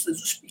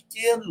varejistas, os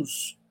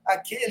pequenos,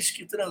 aqueles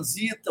que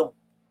transitam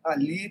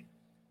ali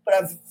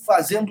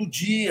fazendo o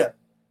dia.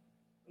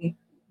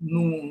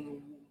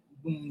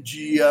 Num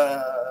dia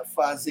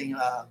fazem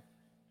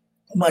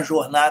uma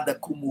jornada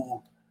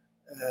como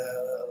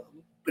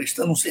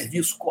prestando um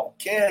serviço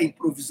qualquer,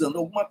 improvisando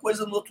alguma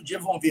coisa, no outro dia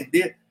vão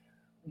vender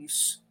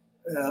uns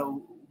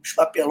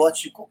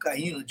papelotes de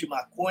cocaína, de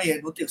maconha,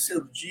 e no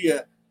terceiro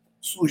dia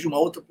surge uma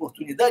outra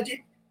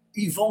oportunidade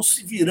e vão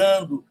se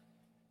virando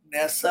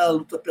nessa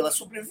luta pela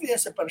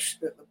sobrevivência para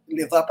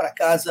levar para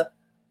casa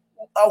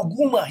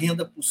alguma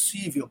renda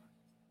possível.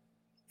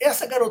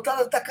 Essa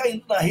garotada está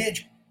caindo na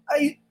rede.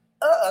 Aí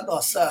a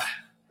nossa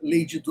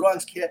lei de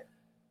drogas, que é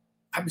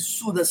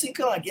absurda, assim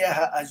que é uma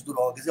guerra às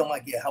drogas, é uma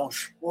guerra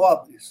aos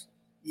pobres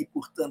e,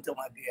 portanto, é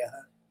uma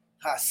guerra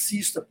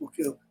racista,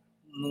 porque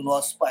no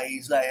nosso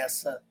país há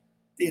essa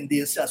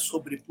tendência à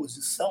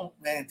sobreposição,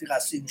 né, entre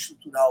racismo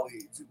estrutural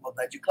e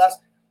desigualdade de classe.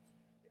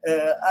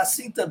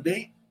 Assim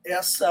também,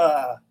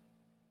 essa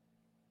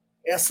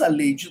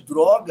lei de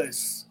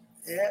drogas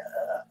é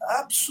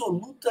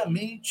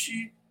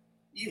absolutamente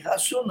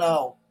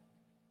irracional.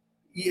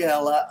 E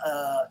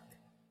ela,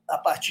 a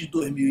partir de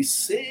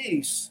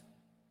 2006,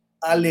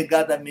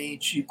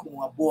 alegadamente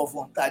com a boa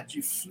vontade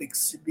de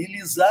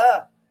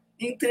flexibilizar,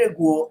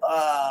 entregou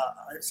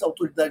às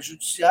autoridades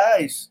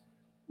judiciais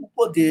o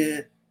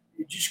poder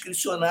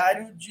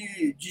discricionário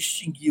de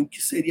distinguir o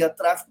que seria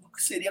tráfico do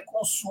que seria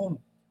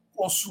consumo.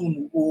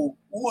 Consumo ou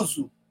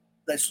uso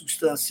das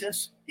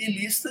substâncias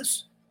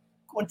ilícitas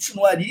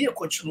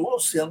continuou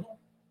sendo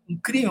um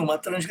crime, uma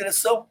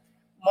transgressão,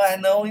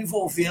 mas não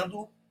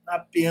envolvendo a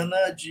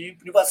pena de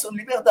privação de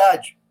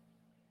liberdade.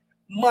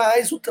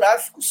 Mas o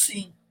tráfico,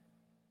 sim.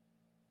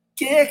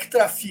 Quem é que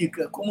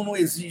trafica? Como não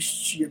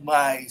existe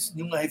mais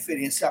nenhuma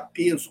referência a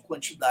peso,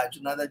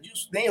 quantidade, nada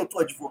disso, nem eu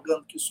estou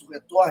advogando que isso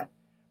retorne,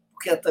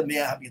 porque também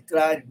é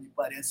arbitrário, me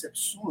parece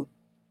absurdo.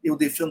 Eu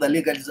defendo a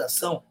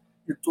legalização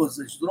de todas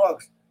as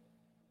drogas,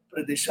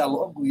 para deixar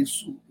logo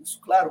isso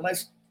claro,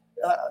 mas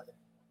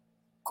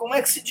como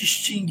é que se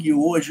distingue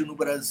hoje no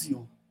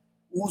Brasil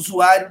o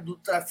usuário do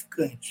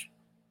traficante?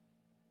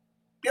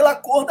 Pela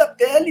cor da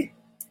pele,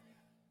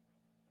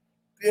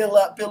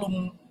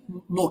 pelo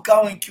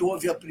local em que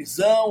houve a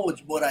prisão ou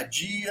de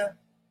moradia,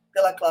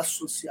 pela classe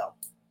social.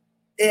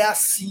 É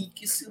assim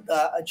que se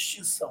dá a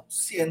distinção.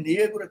 Se é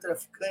negro, é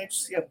traficante,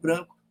 se é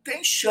branco,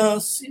 tem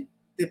chance,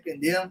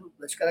 dependendo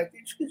das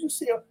características, de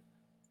ser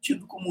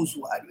tido como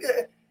usuário.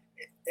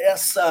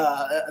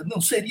 Essa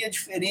não seria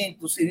diferente,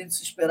 não seria de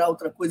se esperar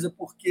outra coisa,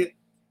 porque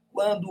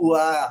quando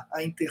há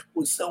a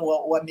interposição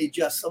ou a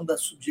mediação da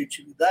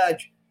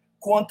subjetividade,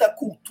 conta a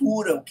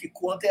cultura, o que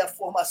conta é a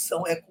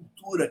formação, é a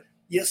cultura,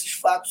 e esses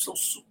fatos são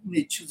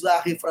submetidos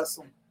à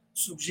refração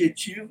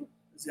subjetiva,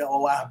 quer dizer,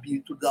 ao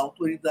arbítrio da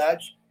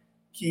autoridade,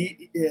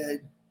 que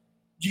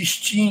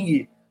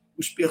distingue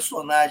os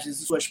personagens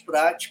e suas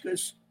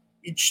práticas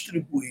e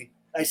distribui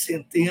as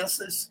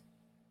sentenças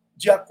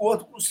de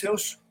acordo com os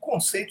seus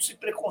conceitos e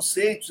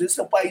preconceitos. Esse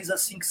é o país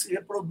assim que se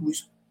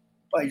reproduz,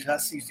 o país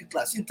racista de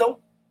classe. Então,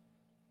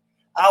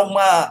 há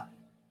uma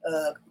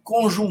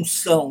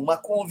conjunção, uma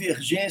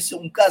convergência,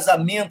 um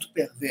casamento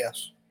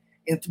perverso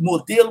entre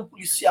modelo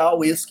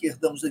policial, esse que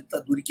herdamos da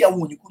ditadura, e que é o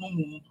único no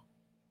mundo,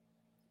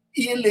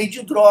 e lei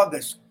de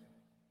drogas.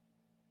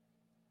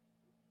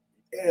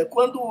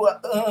 Quando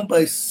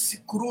ambas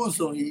se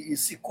cruzam e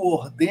se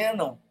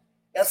coordenam,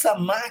 essa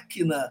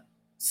máquina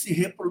se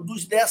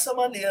reproduz dessa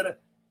maneira,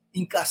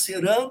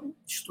 encarcerando,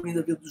 destruindo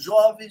a vida dos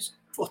jovens,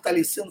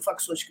 fortalecendo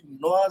facções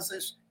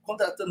criminosas,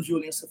 contratando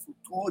violência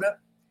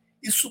futura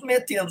e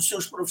submetendo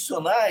seus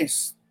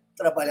profissionais,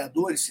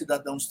 trabalhadores,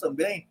 cidadãos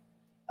também,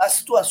 a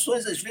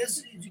situações, às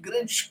vezes, de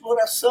grande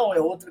exploração. É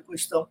outra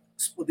questão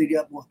que se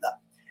poderia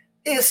abordar.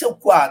 Esse é o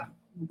quadro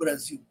no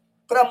Brasil.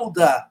 Para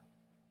mudar,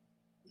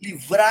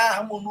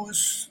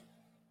 livrarmos-nos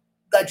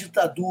da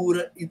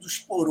ditadura e dos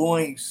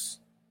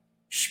porões,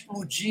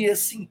 explodir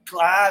esse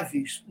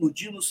enclave,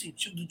 explodir no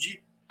sentido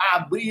de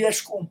abrir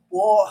as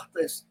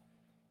comportas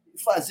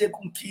e fazer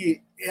com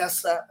que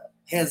essa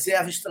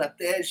reserva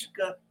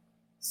estratégica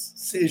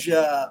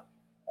seja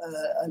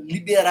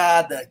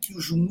liberada, que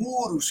os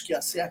muros que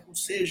a cercam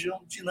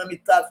sejam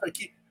dinamitados, para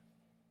que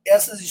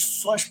essas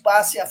instituições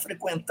passem a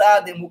frequentar a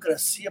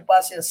democracia,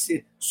 passem a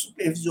ser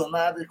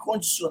supervisionadas,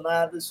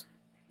 condicionadas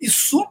e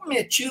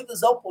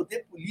submetidas ao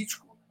poder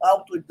político, à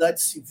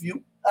autoridade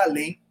civil,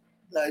 além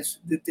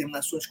das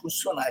determinações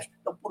constitucionais.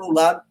 Então, por um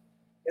lado,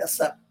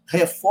 essa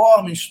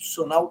reforma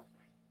institucional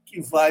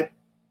que vai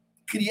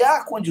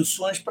criar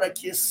condições para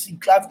que esse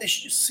enclave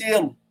deixe de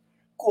sê-lo,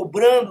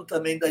 cobrando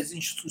também das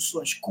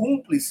instituições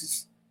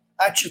cúmplices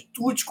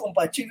atitude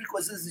compatível com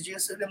as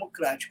exigências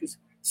democráticas.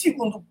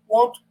 Segundo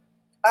ponto,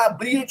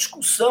 abrir a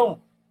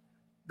discussão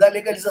da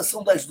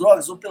legalização das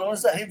drogas, ou pelo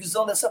menos a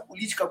revisão dessa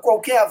política.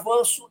 Qualquer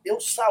avanço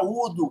eu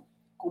saúdo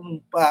como um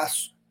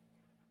passo.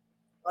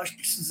 Nós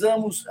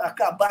precisamos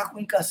acabar com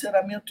o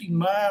encarceramento em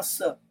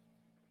massa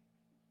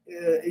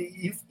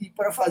e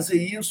para fazer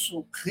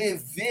isso,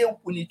 rever o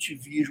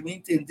punitivismo,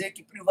 entender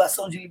que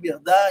privação de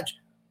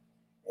liberdade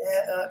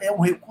é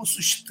um recurso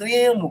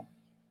extremo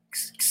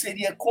que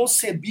seria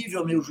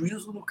concebível, a meu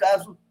juízo, no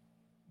caso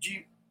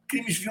de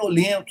crimes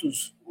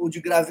violentos ou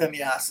de grave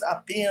ameaça,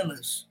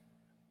 apenas.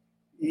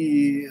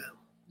 E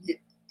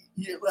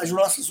as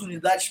nossas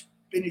unidades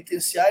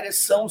penitenciárias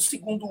são,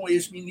 segundo um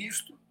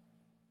ex-ministro,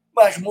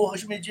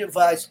 masmorras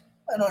medievais,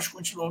 mas nós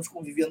continuamos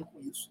convivendo com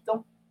isso.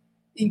 Então,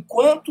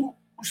 enquanto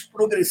os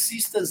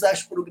progressistas,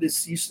 as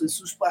progressistas,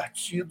 os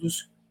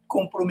partidos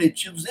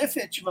comprometidos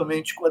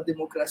efetivamente com a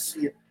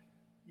democracia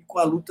e com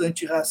a luta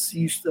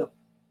antirracista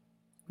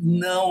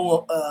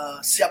não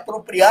se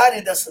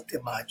apropriarem dessa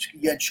temática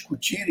e a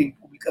discutirem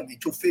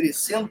publicamente,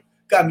 oferecendo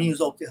caminhos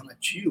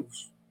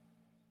alternativos,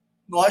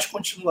 nós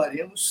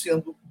continuaremos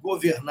sendo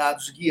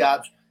governados,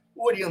 guiados,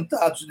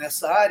 orientados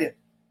nessa área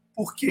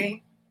por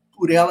quem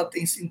por ela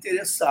tem se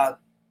interessado.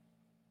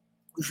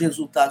 Os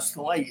resultados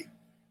estão aí.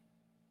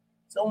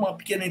 Isso é uma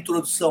pequena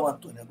introdução,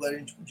 Antônio. Agora a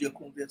gente podia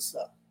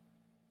conversar.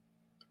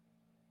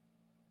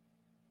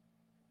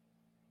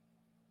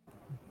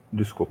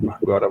 Desculpa,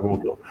 agora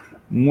voltou.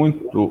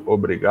 Muito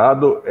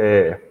obrigado.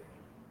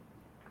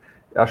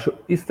 Acho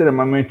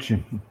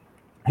extremamente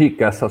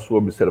rica essa sua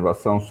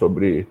observação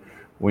sobre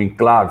o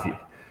enclave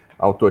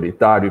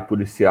autoritário e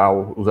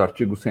policial, os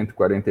artigos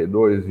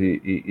 142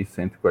 e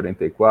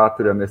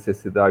 144 e a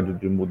necessidade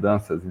de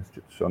mudanças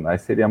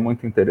institucionais. Seria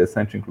muito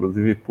interessante,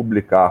 inclusive,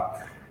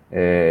 publicar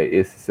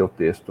esse seu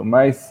texto.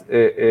 Mas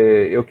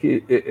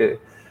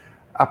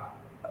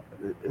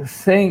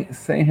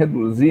sem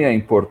reduzir a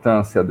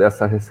importância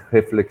dessa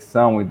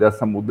reflexão e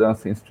dessa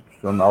mudança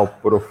institucional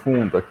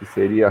profunda, que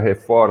seria a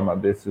reforma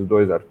desses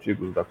 2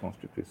 artigos da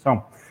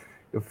Constituição,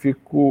 eu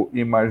fico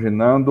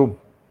imaginando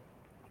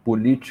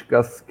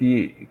políticas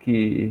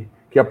que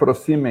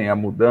aproximem a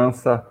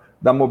mudança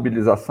da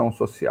mobilização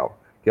social,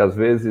 que às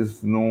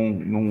vezes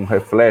não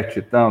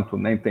reflete tanto,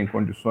 nem tem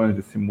condições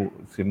de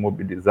se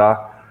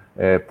mobilizar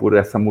por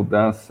essa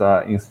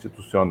mudança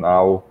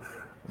institucional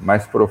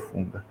mais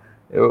profunda.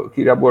 Eu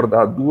queria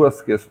abordar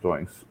 2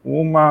 questões.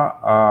 Uma,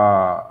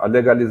 a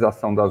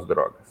legalização das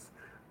drogas.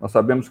 Nós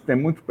sabemos que tem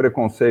muito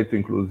preconceito,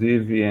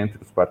 inclusive,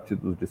 entre os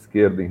partidos de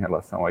esquerda em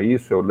relação a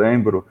isso. Eu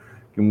lembro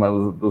que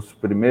um dos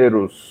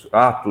primeiros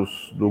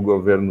atos do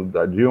governo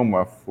da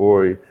Dilma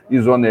foi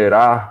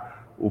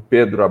exonerar o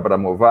Pedro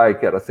Abramovay,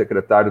 que era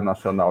secretário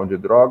nacional de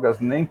drogas,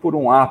 nem por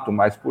um ato,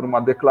 mas por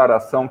uma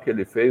declaração que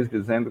ele fez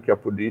dizendo que a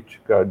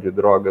política de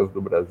drogas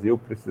do Brasil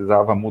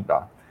precisava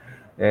mudar.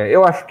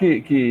 Eu acho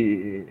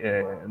que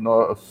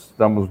nós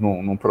estamos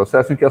num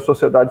processo em que a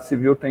sociedade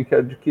civil tem que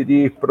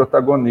adquirir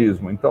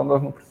protagonismo, então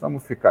nós não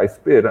precisamos ficar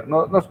esperando,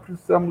 nós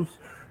precisamos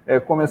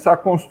começar a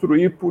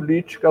construir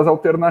políticas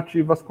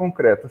alternativas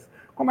concretas.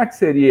 Como é que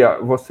seria,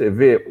 você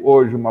vê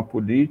hoje, uma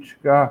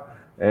política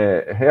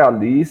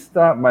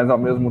realista, mas ao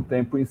mesmo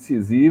tempo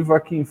incisiva,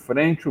 que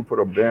enfrente o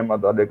problema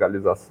da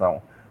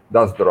legalização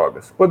das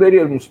drogas?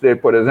 Poderíamos ter,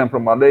 por exemplo,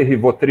 uma lei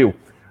Rivotril.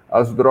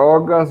 As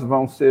drogas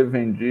vão ser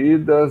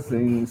vendidas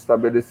em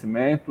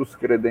estabelecimentos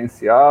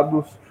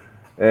credenciados,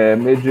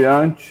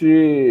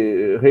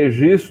 mediante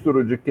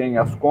registro de quem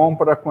as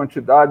compra,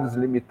 quantidades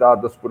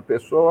limitadas por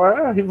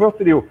pessoa.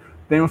 Rivotril.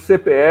 Tem o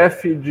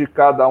CPF de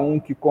cada um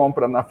que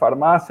compra na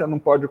farmácia, não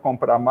pode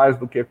comprar mais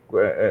do que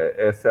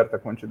certa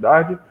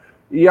quantidade.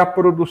 E a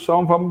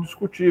produção, vamos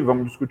discutir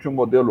o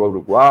modelo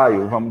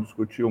uruguaio, vamos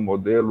discutir o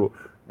modelo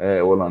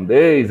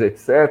holandês,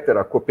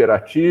 etc.,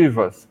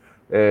 cooperativas,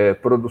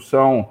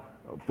 produção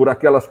por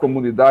aquelas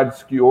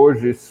comunidades que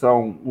hoje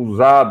são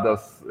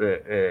usadas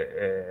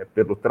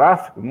pelo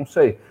tráfico, não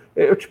sei.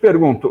 Eu te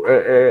pergunto,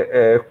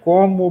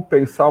 como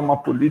pensar uma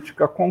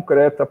política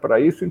concreta para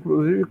isso,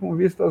 inclusive com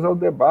vistas ao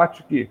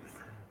debate que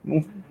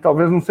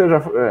talvez não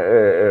seja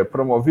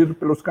promovido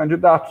pelos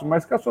candidatos,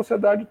 mas que a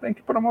sociedade tem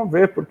que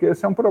promover, porque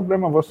esse é um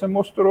problema. Você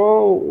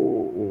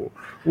mostrou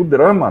o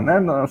drama, né?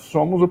 Nós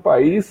somos o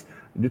país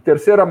de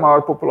 3ª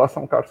maior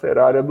população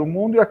carcerária do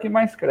mundo e aqui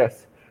mais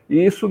cresce.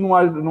 E isso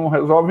não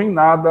resolve em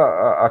nada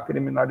a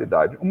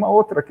criminalidade. Uma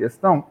outra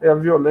questão é a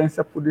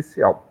violência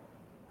policial.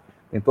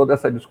 Tem toda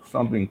essa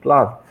discussão do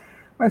enclave,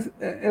 mas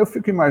eu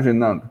fico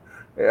imaginando,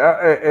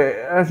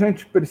 a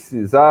gente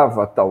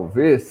precisava,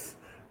 talvez,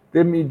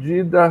 ter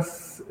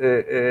medidas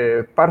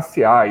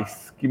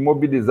parciais que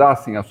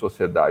mobilizassem a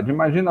sociedade.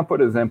 Imagina, por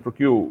exemplo,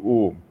 que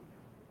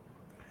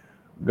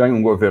ganha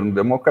um governo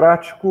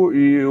democrático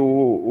e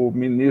o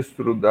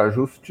ministro da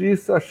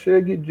Justiça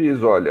chega e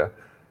diz, olha,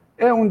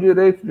 é um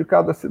direito de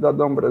cada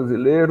cidadão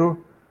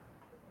brasileiro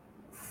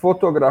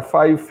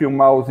fotografar e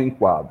filmar os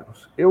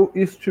enquadros. Eu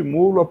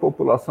estimulo a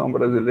população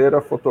brasileira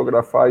a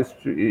fotografar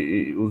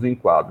os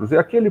enquadros. E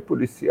aquele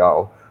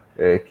policial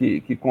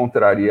que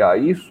contraria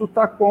isso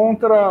está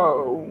contra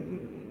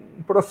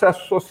um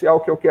processo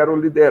social que eu quero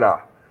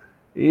liderar.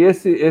 E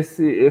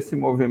esse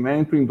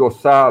movimento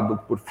endossado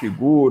por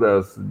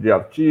figuras de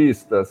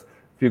artistas,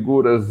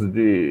 figuras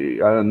de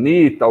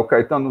Anitta, o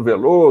Caetano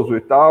Veloso e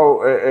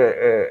tal,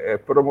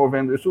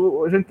 promovendo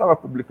isso. A gente estava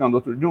publicando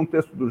outro dia um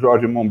texto do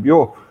Jorge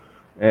Monbiot,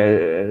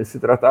 se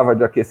tratava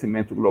de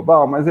aquecimento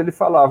global, mas ele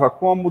falava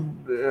como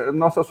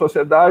nossa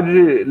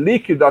sociedade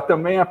líquida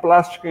também é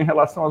plástica em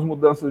relação às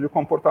mudanças de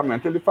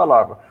comportamento. Ele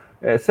falava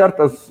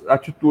certas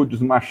atitudes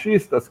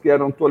machistas que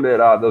eram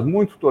toleradas,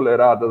 muito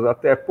toleradas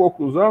até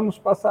poucos anos,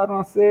 passaram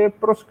a ser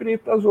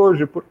proscritas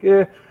hoje,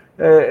 porque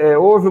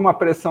houve uma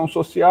pressão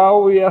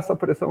social e essa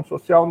pressão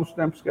social, nos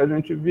tempos que a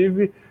gente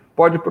vive,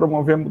 pode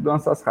promover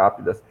mudanças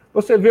rápidas.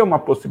 Você vê uma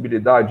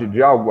possibilidade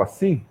de algo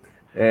assim?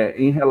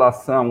 Em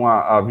relação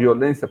à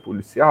violência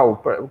policial,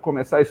 para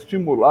começar a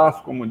estimular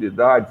as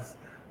comunidades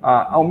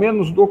a, ao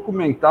menos,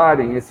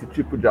 documentarem esse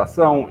tipo de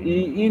ação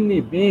e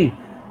inibir.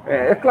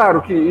 É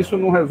claro que isso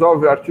não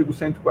resolve o artigo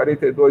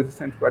 142 e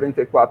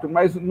 144,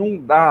 mas não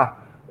dá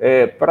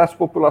para as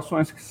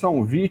populações que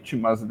são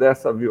vítimas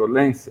dessa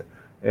violência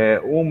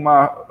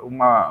uma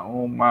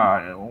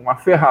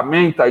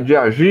ferramenta de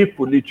agir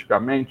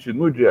politicamente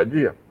no dia a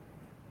dia?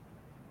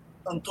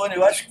 Antônio,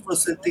 eu acho que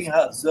você tem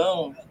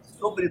razão,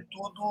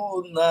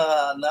 sobretudo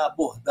na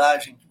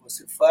abordagem que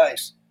você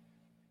faz.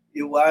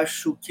 Eu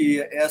acho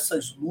que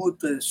essas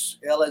lutas,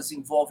 elas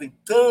envolvem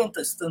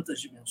tantas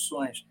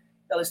dimensões,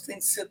 elas têm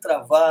que ser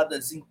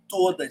travadas em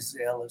todas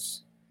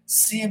elas,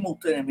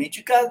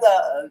 simultaneamente.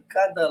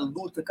 Cada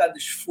luta, cada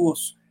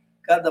esforço,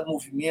 cada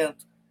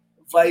movimento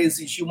vai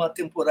exigir uma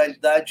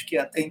temporalidade que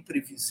é até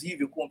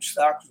imprevisível, com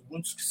obstáculos,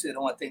 muitos que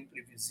serão até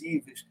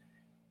imprevisíveis.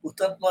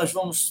 Portanto, nós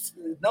vamos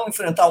não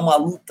enfrentar uma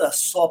luta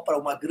só para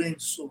uma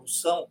grande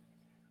solução,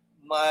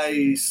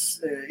 mas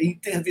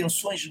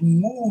intervenções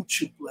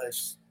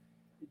múltiplas,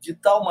 de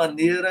tal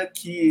maneira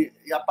que,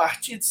 a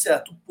partir de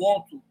certo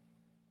ponto,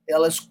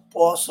 elas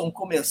possam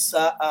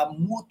começar a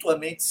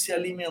mutuamente se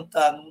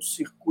alimentar num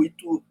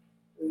circuito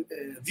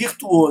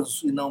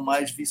virtuoso e não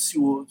mais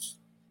vicioso.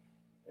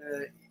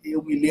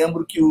 Eu me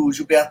lembro que o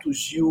Gilberto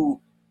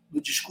Gil,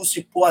 no discurso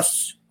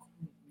hipócrita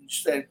do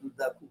Ministério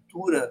da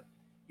Cultura,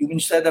 e o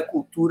Ministério da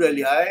Cultura,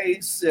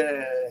 aliás,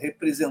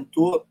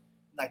 representou,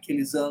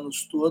 naqueles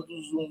anos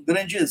todos, um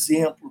grande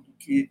exemplo do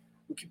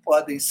que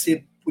podem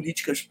ser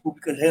políticas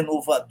públicas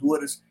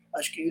renovadoras.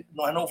 Acho que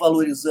nós não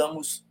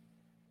valorizamos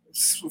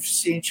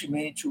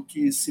suficientemente o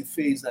que se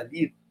fez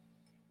ali.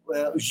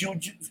 O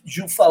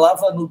Gil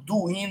falava no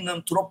doing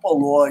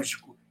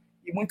antropológico,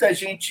 e muita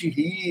gente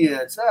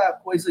ria,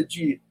 coisa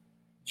de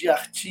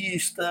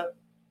artista,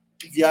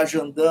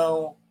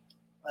 viajandão,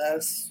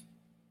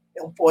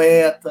 é um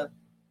poeta.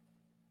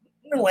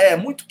 Não é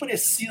muito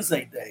precisa a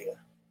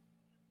ideia.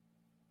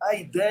 A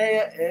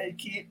ideia é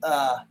que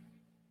há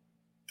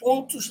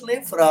pontos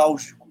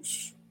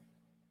nevrálgicos.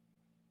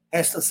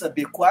 Resta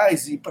saber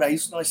quais, e para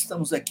isso nós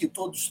estamos aqui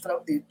todos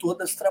e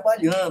todas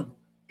trabalhando,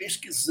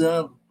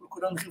 pesquisando,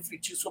 procurando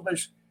refletir sobre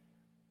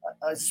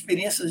as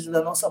experiências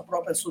da nossa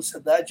própria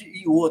sociedade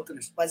e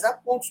outras. Mas há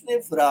pontos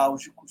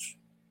nevrálgicos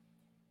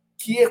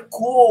que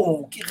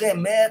ecoam, que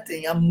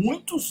remetem a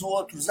muitos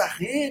outros, a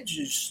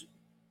redes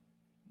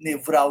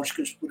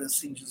nevrálgicas, por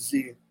assim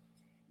dizer.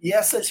 E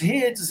essas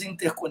redes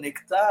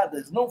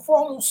interconectadas não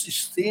formam um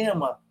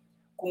sistema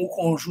com o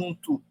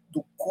conjunto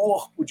do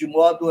corpo, de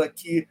modo a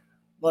que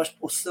nós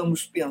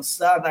possamos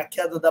pensar na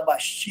queda da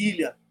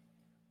Bastilha,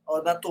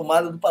 na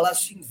tomada do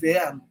Palácio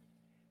Inverno.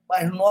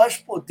 Mas nós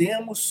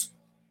podemos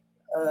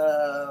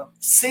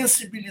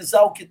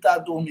sensibilizar o que está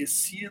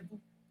adormecido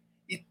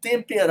e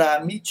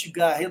temperar,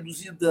 mitigar,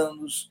 reduzir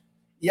danos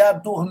e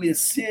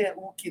adormecer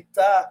o que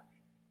está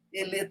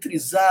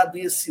eletrizado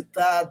e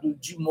excitado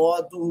de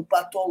modo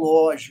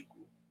patológico.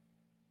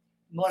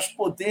 Nós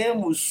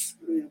podemos,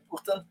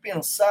 portanto,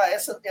 pensar,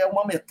 essa é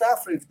uma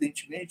metáfora,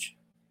 evidentemente,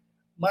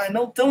 mas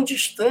não tão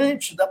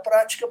distante da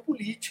prática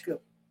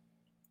política.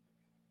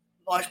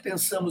 Nós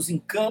pensamos em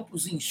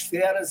campos, em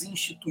esferas, em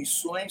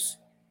instituições.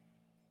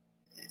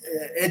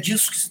 É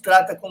disso que se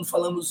trata quando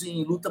falamos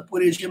em luta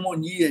por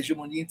hegemonia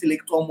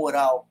intelectual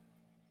moral.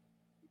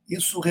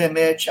 Isso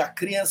remete a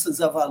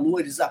crenças, a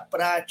valores, a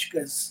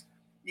práticas.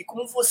 E,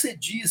 como você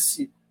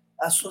disse,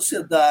 a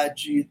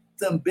sociedade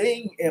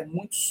também é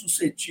muito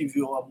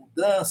suscetível à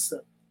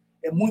mudança,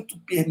 é muito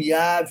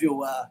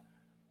permeável a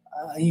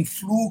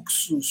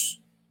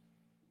influxos,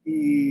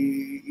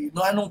 e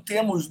nós não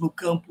temos no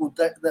campo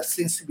da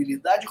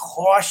sensibilidade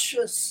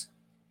rochas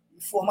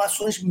e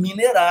formações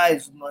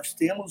minerais, nós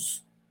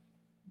temos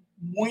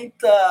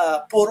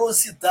muita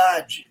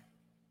porosidade.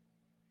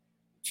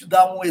 Vou te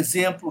dar um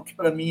exemplo que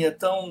para mim é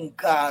tão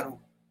caro: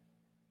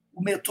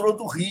 o metrô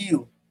do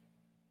Rio.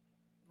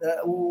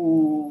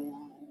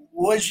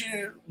 Hoje,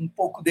 um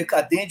pouco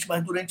decadente,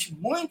 mas durante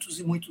muitos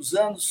e muitos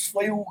anos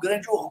foi o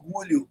grande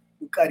orgulho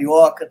do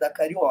carioca, da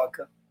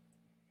carioca.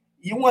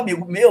 E um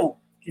amigo meu,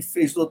 que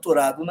fez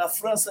doutorado na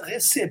França,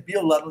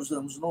 recebeu lá nos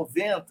anos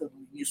 90,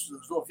 no início dos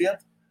anos 90,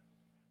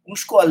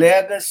 uns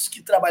colegas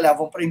que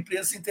trabalhavam para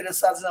empresas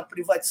interessadas na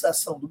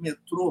privatização do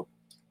metrô.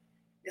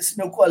 Esse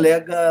meu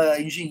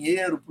colega,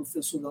 engenheiro,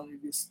 professor da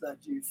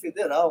Universidade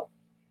Federal,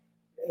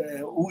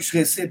 os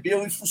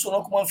recebeu e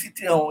funcionou como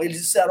anfitrião.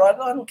 Eles disseram: olha,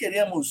 nós não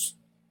queremos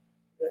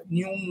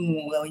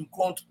nenhum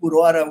encontro por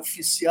hora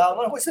oficial,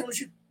 nós gostaríamos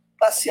de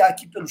passear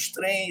aqui pelos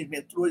trens,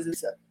 metrôs,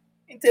 etc.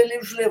 Então ele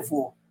os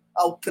levou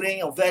ao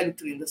trem, ao velho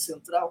trem da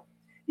Central,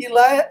 e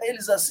lá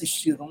eles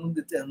assistiram, num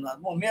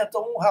determinado momento,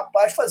 a um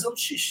rapaz fazendo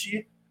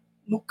xixi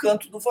no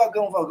canto do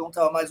vagão. O vagão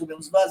estava mais ou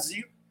menos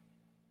vazio,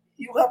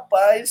 e o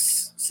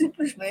rapaz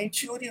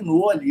simplesmente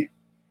urinou ali.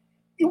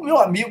 E o meu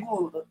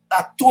amigo,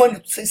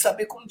 atônito, sem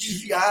saber como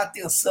desviar a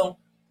atenção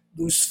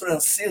dos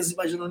franceses,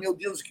 imaginando, meu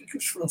Deus, o que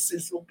os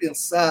franceses vão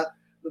pensar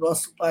do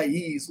nosso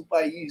país, o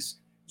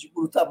país de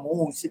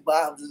brutamontes e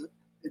bárbaros,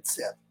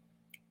 etc.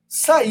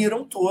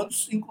 Saíram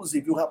todos,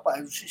 inclusive o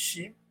rapaz do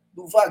xixi,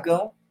 do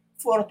vagão,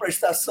 foram para a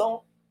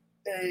estação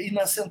e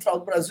na Central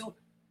do Brasil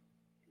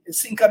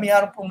se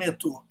encaminharam para o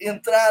metrô.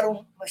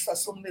 Entraram na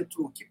estação do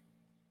metrô,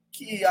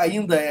 que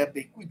ainda é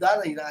bem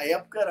cuidada, e na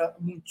época era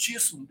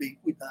muitíssimo bem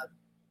cuidada.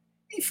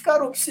 E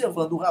ficaram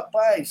observando o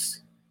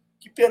rapaz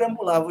que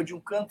perambulava de um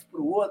canto para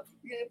o outro,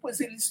 e depois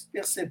eles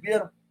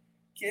perceberam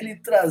que ele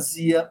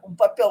trazia um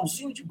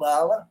papelzinho de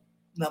bala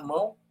na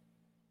mão,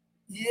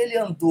 e ele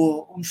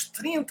andou uns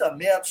 30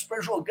 metros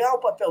para jogar o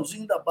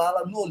papelzinho da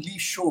bala no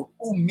lixo,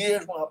 o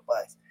mesmo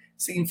rapaz.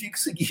 Significa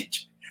o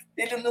seguinte,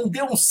 ele não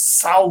deu um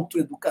salto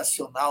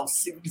educacional,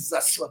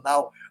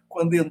 civilizacional,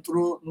 quando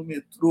entrou no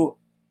metrô.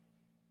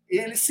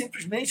 Ele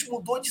simplesmente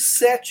mudou de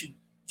setting,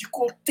 de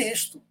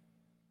contexto,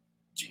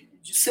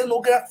 de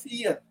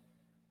cenografia.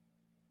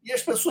 E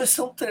as pessoas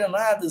são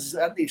treinadas,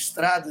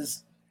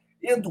 adestradas,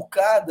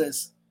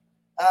 educadas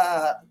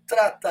a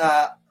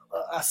tratar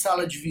a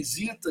sala de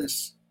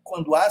visitas,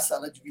 quando há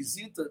sala de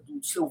visita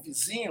do seu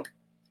vizinho,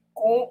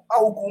 com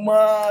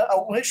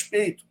algum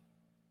respeito.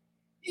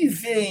 E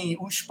veem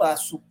o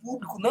espaço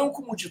público não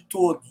como de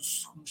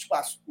todos, como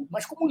espaço público,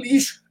 mas como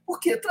lixo,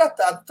 porque é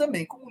tratado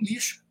também como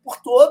lixo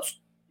por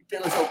todos, e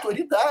pelas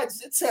autoridades,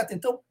 etc.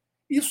 Então,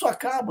 isso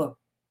acaba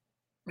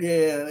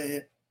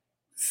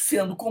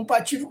sendo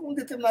compatível com um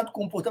determinado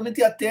comportamento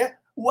e até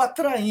o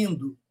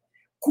atraindo.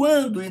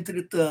 Quando,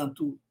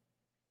 entretanto,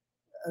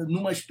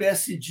 numa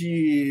espécie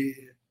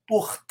de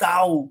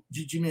portal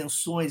de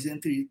dimensões,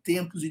 entre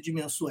tempos e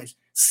dimensões,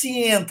 se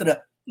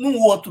entra num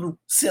outro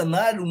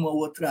cenário, uma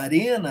outra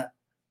arena,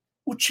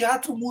 o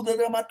teatro muda, a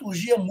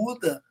dramaturgia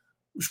muda,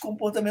 os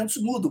comportamentos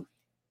mudam.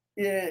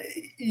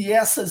 E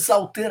essas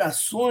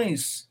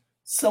alterações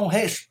são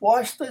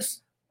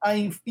respostas a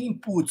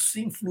inputs,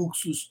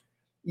 influxos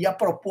e a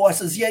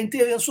propostas e a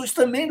intervenções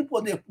também do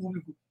poder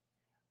público.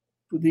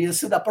 Poderia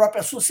ser da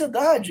própria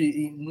sociedade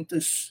em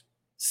muitas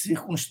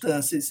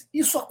circunstâncias.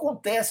 Isso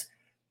acontece.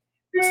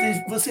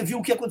 Você viu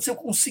o que aconteceu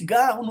com o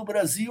cigarro no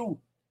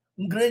Brasil,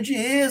 um grande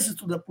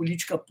êxito da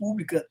política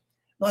pública.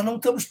 Nós não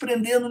estamos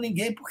prendendo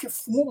ninguém porque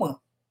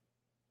fuma,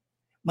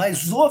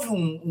 mas houve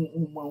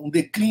um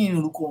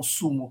declínio no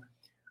consumo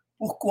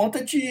por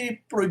conta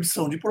de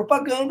proibição de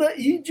propaganda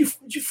e de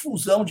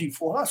difusão de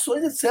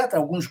informações, etc.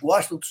 Alguns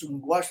gostam, outros não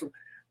gostam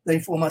da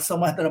informação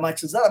mais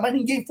dramatizada, mas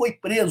ninguém foi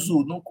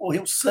preso, não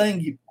correu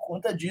sangue por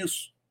conta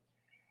disso.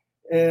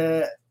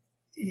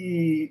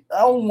 E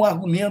há um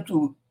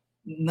argumento,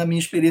 na minha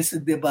experiência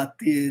de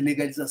debater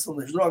legalização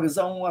das drogas,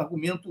 há um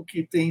argumento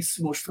que tem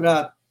se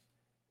mostrado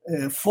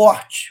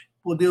forte,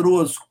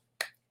 poderoso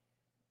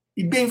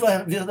e bem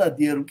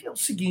verdadeiro, que é o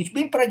seguinte,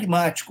 bem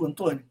pragmático,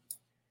 Antônio.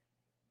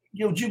 E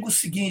eu digo o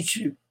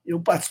seguinte,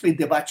 eu participei de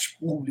debates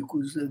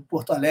públicos em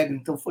Porto Alegre,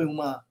 então foi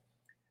uma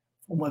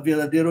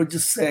verdadeira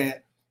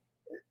odisseia.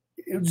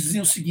 Eu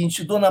dizia o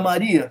seguinte, Dona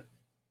Maria,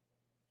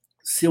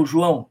 seu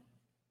João,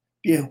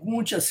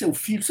 pergunte a seu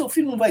filho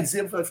não vai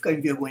dizer, vai ficar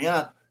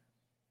envergonhado,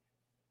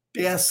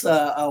 peça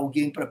a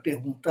alguém para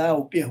perguntar,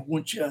 ou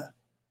pergunte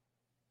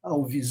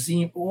ao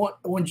vizinho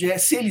onde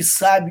se ele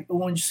sabe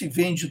onde se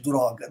vende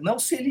droga. Não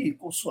se ele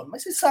consome,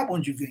 mas se sabe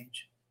onde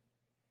vende.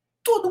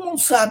 Todo mundo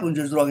sabe onde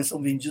as drogas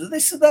são vendidas,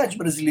 nas cidades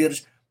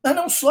brasileiras, mas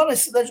não só nas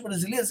cidades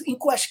brasileiras, em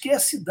quaisquer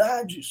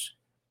cidades,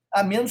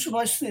 a menos que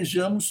nós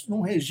estejamos num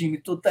regime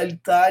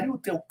totalitário,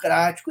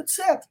 teocrático,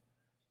 etc.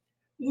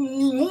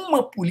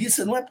 Nenhuma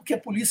polícia, não é porque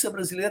a polícia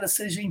brasileira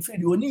seja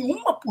inferior,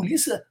 nenhuma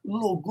polícia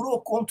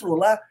logrou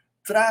controlar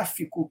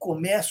tráfico,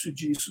 comércio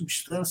de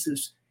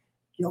substâncias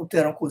que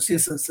alteram a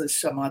consciência, essas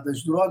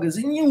chamadas drogas,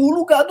 em nenhum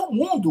lugar do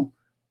mundo.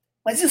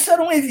 Mas isso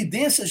era uma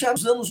evidência já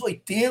nos anos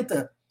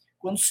 80,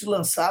 quando se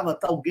lançava a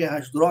tal guerra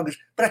às drogas.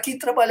 Para quem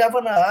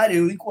trabalhava na área,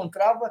 eu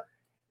encontrava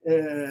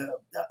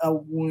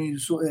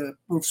alguns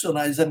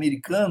profissionais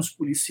americanos,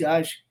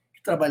 policiais,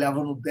 que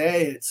trabalhavam no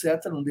DEA,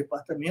 etc., num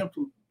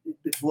departamento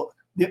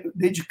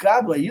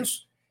dedicado a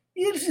isso,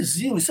 e eles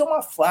diziam, isso é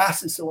uma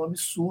farsa, isso é um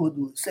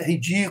absurdo, isso é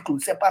ridículo,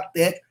 isso é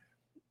patético,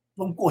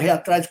 vamos correr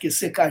atrás de que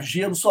secar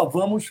gelo, só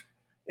vamos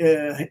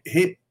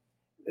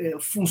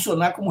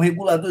funcionar como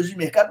reguladores de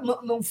mercado.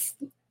 Não,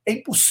 é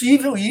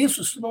impossível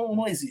isso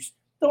não existe.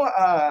 Então,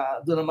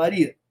 Dona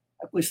Maria,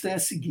 a questão é a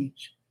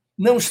seguinte,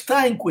 não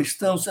está em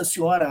questão se a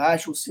senhora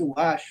acha, ou se eu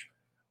acho,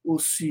 ou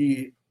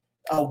se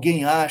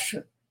alguém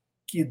acha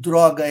que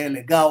droga é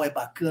legal, é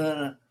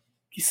bacana,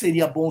 que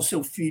seria bom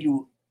seu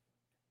filho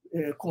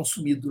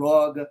consumir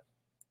droga.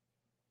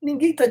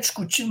 Ninguém está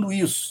discutindo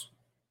isso.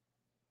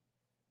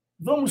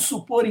 Vamos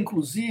supor,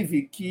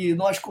 inclusive, que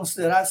nós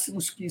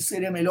considerássemos que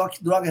seria melhor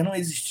que drogas não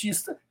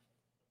existissem.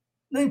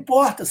 Não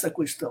importa essa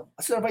questão.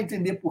 A senhora vai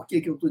entender por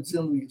que eu estou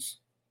dizendo isso.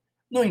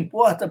 Não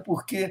importa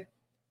porque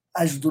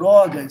as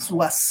drogas,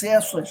 o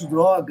acesso às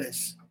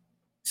drogas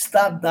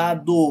está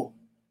dado.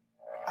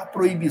 A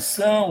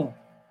proibição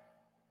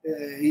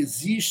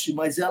existe,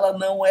 mas ela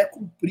não é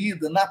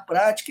cumprida. Na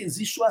prática,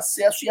 existe o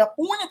acesso. E a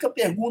única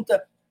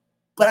pergunta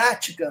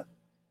prática,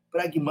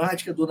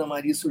 pragmática, dona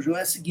Maria e seu João,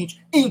 é a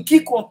seguinte: em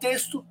que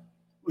contexto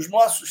os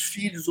nossos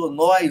filhos, ou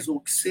nós, ou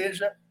o que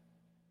seja,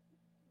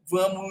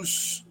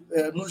 vamos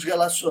nos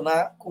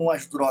relacionar com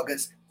as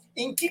drogas?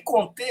 Em que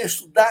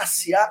contexto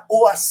dar-se-á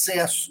o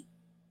acesso?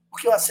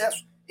 Porque o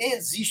acesso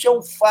existe, é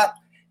um fato.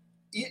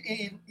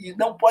 E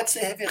não pode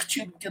ser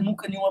revertido, porque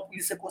nunca nenhuma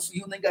polícia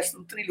conseguiu, nem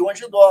gastando trilhões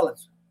de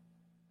dólares.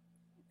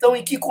 Então,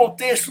 em que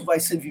contexto vai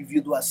ser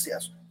vivido o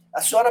acesso?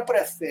 A senhora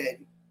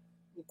prefere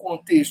um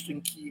contexto em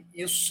que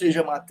isso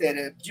seja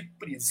matéria de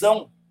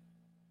prisão,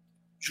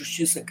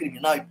 justiça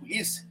criminal e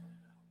polícia,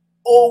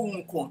 ou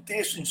um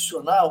contexto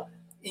institucional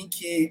em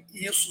que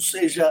isso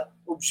seja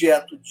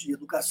objeto de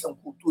educação,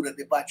 cultura,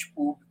 debate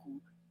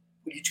público,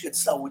 política de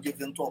saúde,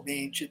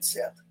 eventualmente,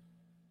 etc.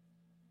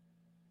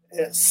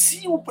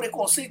 Se o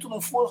preconceito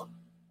não for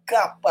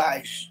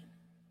capaz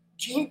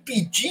de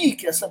impedir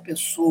que essa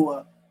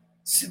pessoa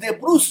se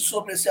debruce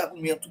sobre esse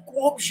argumento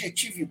com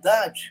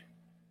objetividade,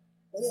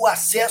 o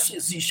acesso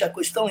existe. A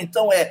questão,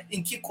 então, é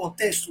em que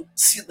contexto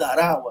se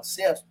dará o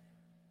acesso.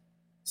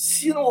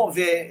 Se não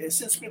houver,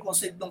 se esse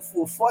preconceito não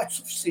for forte o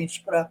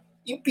suficiente para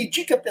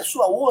impedir que a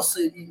pessoa ouça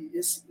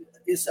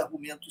esse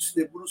argumento, se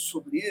debruce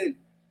sobre ele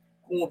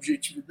com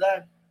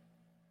objetividade,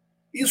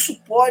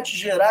 isso pode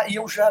gerar, e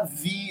eu já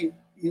vi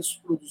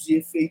isso produzir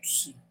efeito,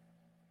 sim,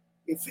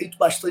 efeito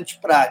bastante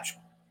prático.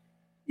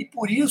 E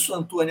por isso,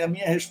 Antônio, a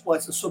minha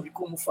resposta sobre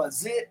como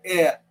fazer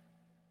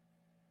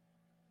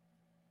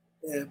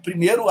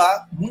primeiro,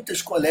 há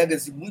muitas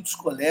colegas e muitos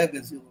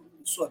colegas, eu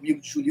sou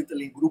amigo de Julita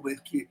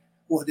Lengruber, que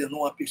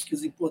coordenou uma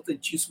pesquisa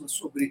importantíssima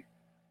sobre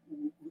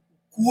o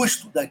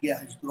custo da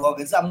guerra às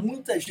drogas. Há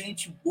muita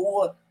gente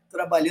boa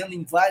trabalhando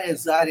em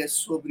várias áreas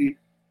sobre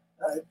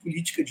a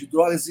política de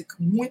drogas e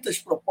com muitas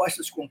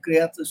propostas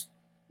concretas.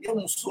 Eu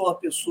não sou a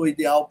pessoa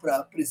ideal para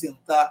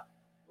apresentar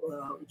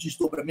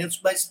desdobramentos,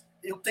 mas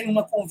eu tenho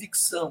uma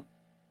convicção.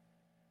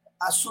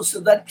 A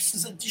sociedade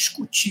precisa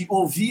discutir,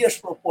 ouvir as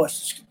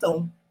propostas que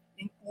estão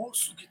em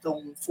curso, que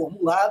estão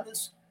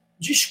formuladas,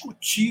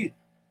 discutir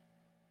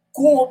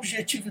com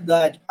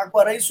objetividade.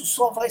 Agora, isso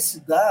só vai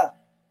se dar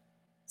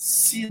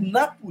se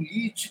na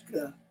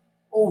política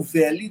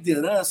houver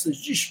lideranças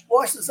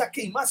dispostas a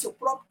queimar seu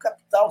próprio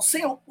capital,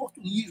 sem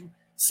oportunismo,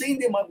 sem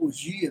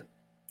demagogia.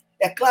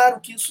 É claro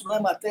que isso não é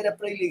matéria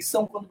para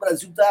eleição quando o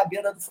Brasil está à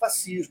beira do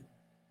fascismo.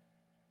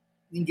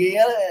 Ninguém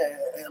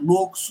é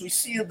louco,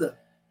 suicida.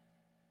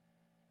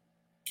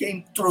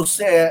 Quem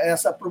trouxer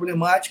essa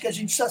problemática, a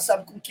gente já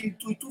sabe com que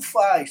intuito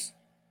faz.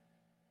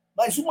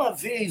 Mas uma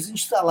vez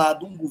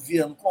instalado um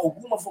governo com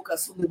alguma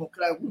vocação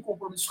democrática, algum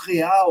compromisso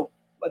real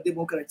com a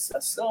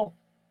democratização,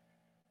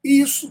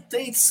 isso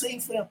tem que ser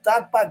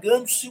enfrentado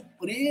pagando-se o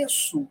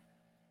preço.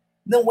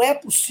 Não é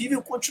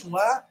possível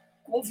continuar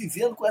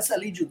convivendo com essa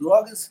lei de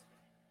drogas,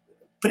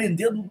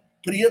 prendendo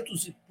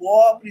pretos e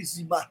pobres,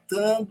 e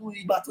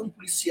matando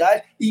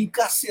policiais, e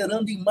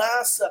encarcerando em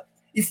massa,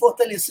 e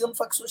fortalecendo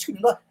facções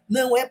criminosas.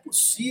 Não é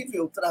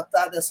possível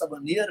tratar dessa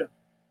maneira.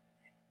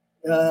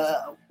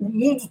 O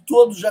mundo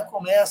todo já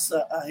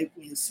começa a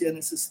reconhecer a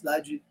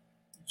necessidade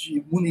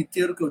de mundo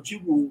inteiro, que eu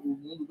digo, o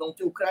mundo não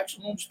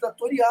teocrático, o mundo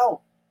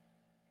ditatorial,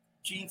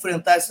 de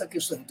enfrentar essa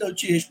questão. Então, eu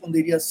te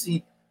responderia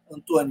assim,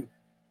 Antônio,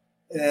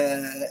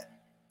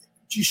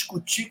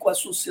 discutir com a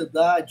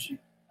sociedade,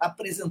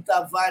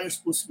 apresentar várias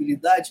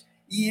possibilidades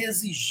e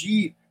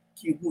exigir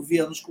que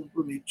governos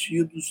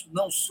comprometidos,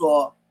 não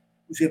só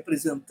os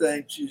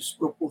representantes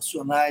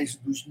proporcionais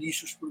dos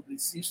nichos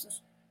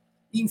progressistas,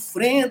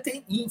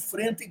 enfrentem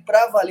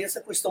para valer essa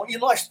questão. E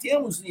nós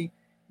temos,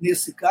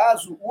 nesse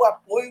caso, o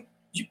apoio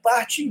de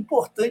parte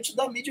importante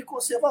da mídia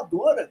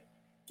conservadora,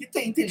 que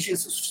tem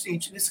inteligência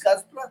suficiente, nesse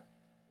caso, para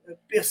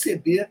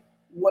perceber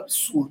o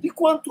absurdo. E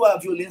quanto à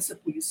violência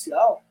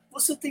policial,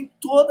 você tem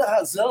toda a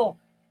razão.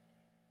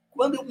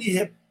 Quando eu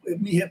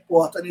me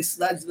reporto à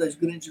necessidade das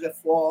grandes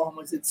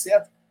reformas,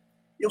 etc.,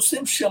 eu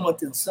sempre chamo a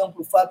atenção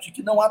para o fato de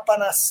que não há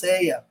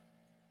panaceia,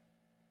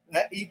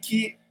 né? E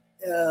que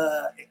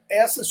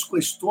essas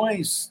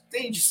questões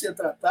têm de ser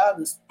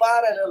tratadas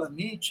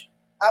paralelamente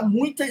a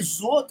muitas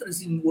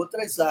outras em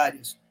outras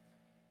áreas.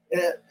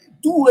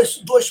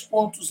 Dois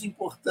pontos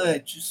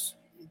importantes,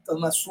 então,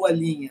 na sua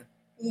linha.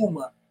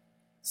 Uma,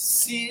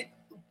 se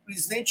o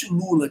presidente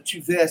Lula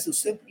tivesse, eu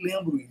sempre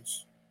lembro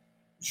isso,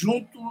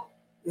 junto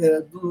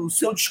do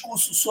seu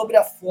discurso sobre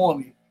a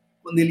fome,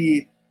 quando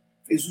ele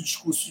fez o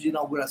discurso de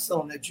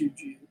inauguração, né,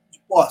 de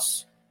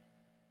posse,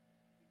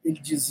 ele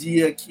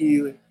dizia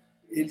que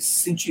ele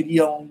se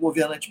sentiria um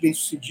governante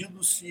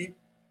bem-sucedido se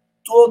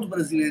todo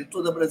brasileiro e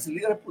toda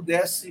brasileira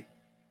pudesse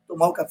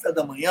tomar o café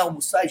da manhã,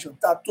 almoçar e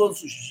jantar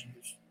todos os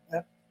dias,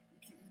 né?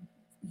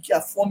 E que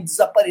a fome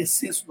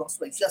desaparecesse do nosso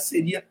país. Já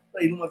seria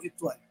para ele uma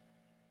vitória.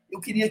 Eu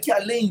queria que,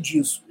 além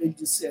disso, ele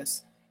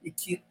dissesse e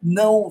que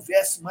não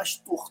houvesse mais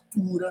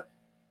tortura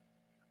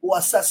ou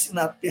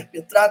assassinato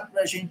perpetrado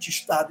para agente de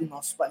Estado em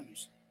nosso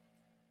país.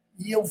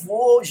 E eu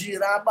vou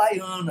girar a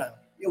baiana,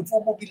 eu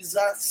vou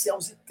mobilizar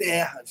céus e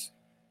terras,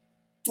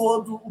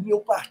 todo o meu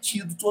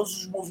partido, todos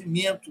os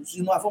movimentos,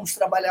 e nós vamos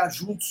trabalhar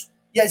juntos,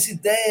 e as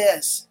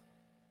ideias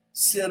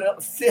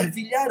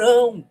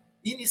fervilharão,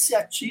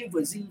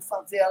 iniciativas em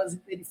favelas, em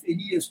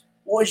periferias.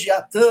 Hoje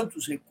há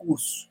tantos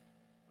recursos,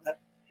 né?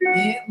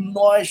 E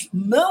nós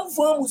não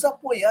vamos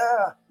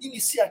apoiar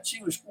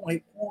iniciativas com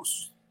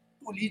recursos,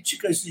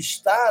 políticas de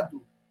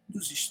Estado,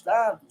 dos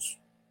Estados,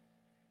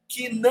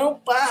 que não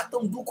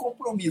partam do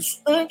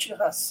compromisso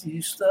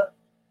antirracista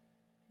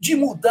de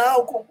mudar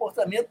o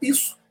comportamento.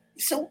 Isso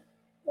é um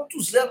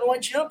ponto zero. Não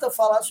adianta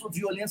falar sobre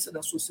violência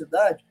na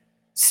sociedade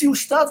se o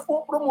Estado for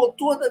o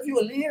promotor da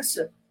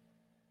violência.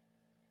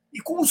 E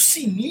com o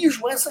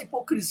cinismo, essa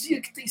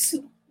hipocrisia que tem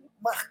sido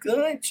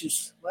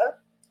marcantes, né?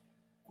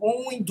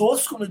 Com o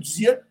endosso, como eu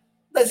dizia,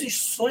 das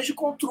instituições de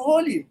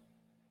controle.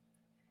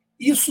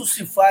 Isso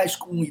se faz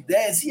com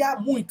ideias, e há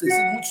muitos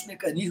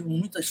mecanismos,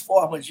 muitas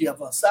formas de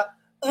avançar,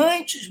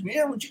 antes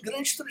mesmo de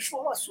grandes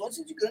transformações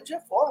e de grandes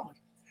reformas,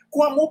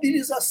 com a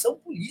mobilização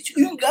política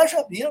e o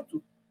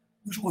engajamento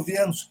dos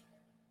governos.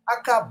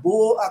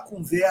 Acabou a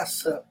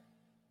conversa,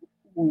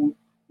 o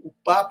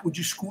papo, o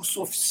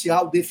discurso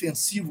oficial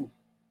defensivo.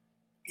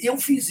 Eu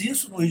fiz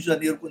isso no Rio de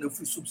Janeiro quando eu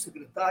fui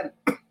subsecretário.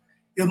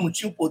 Eu não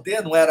tinha o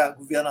poder, não era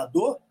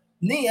governador,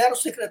 nem era o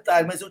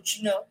secretário, mas eu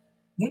tinha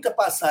muita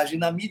passagem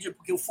na mídia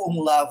porque eu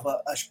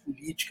formulava as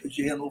políticas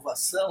de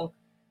renovação.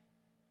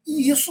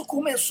 E isso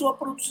começou a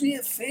produzir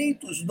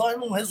efeitos. Nós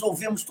não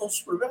resolvemos todos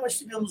os problemas, mas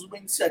tivemos uma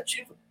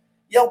iniciativa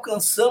e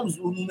alcançamos,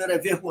 o número é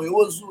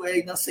vergonhoso, é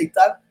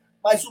inaceitável,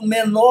 mas o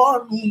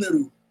menor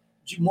número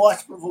de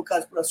mortes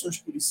provocadas por ações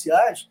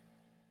policiais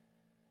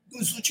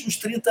dos últimos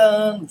 30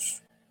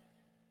 anos.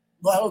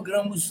 Nós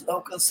logramos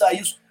alcançar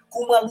isso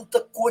com uma luta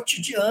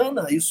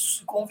cotidiana. Isso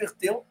se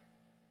converteu,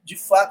 de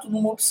fato,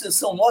 numa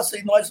obsessão nossa,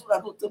 e nós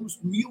adotamos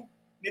 1000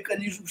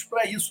 mecanismos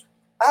para isso.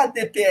 A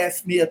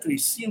DPF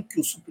 635, que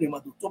o Supremo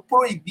adotou,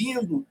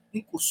 proibindo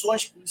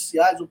incursões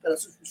policiais,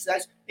 operações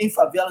policiais em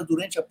favela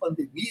durante a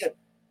pandemia,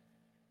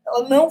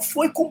 ela não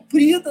foi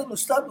cumprida no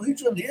estado do Rio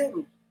de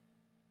Janeiro.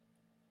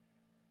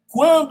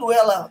 Quando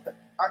ela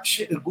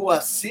chegou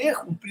a ser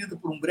cumprida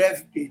por um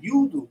breve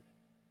período,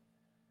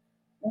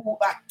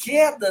 a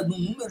queda no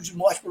número de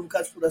mortes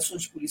provocadas por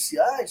ações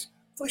policiais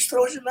foi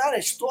extraordinária,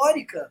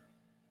 histórica.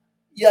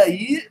 E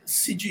aí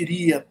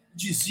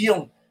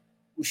diziam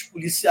os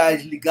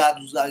policiais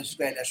ligados às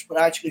velhas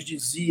práticas,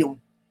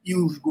 diziam, e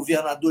os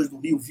governadores do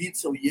Rio,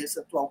 Witzel e esse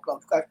atual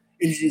Cláudio Castro,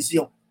 eles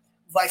diziam,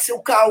 vai ser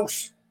o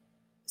caos,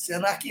 vai ser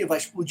anarquia, vai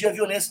explodir a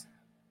violência.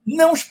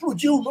 Não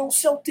explodiu, não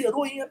se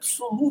alterou em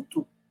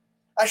absoluto.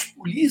 As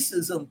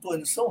polícias,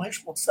 Antônio, são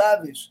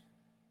responsáveis,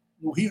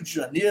 no Rio de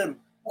Janeiro,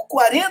 por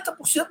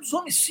 40% dos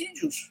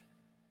homicídios.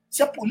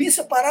 Se a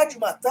polícia parar de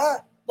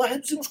matar, nós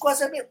reduzimos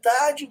quase a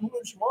metade o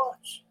número de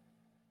mortes.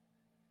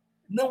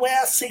 Não é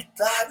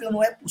aceitável,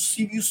 não é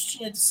possível. Isso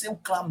tinha de ser um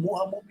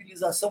clamor, a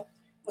mobilização.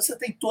 Você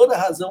tem toda a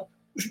razão.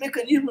 Os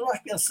mecanismos nós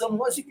pensamos,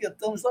 nós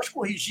inventamos, nós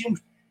corrigimos.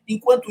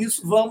 Enquanto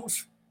isso,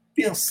 vamos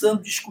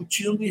pensando,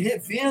 discutindo e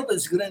revendo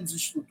as grandes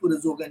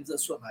estruturas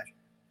organizacionais.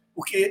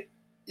 Porque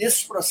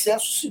esses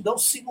processos se dão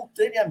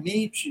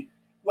simultaneamente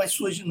com as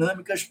suas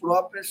dinâmicas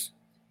próprias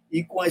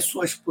e com as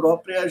suas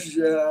próprias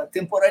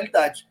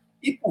temporalidades.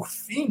 E, por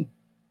fim,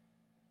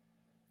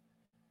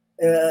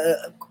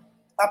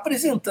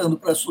 apresentando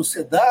para a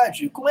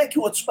sociedade como é que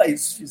outros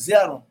países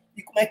fizeram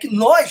e como é que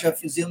nós já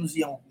fizemos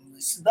em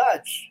algumas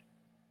cidades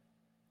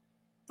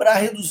para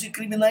reduzir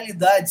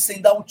criminalidade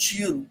sem dar um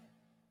tiro.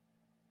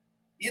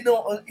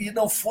 E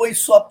não foi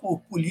só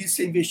por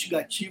polícia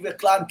investigativa, é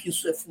claro que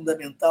isso é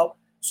fundamental,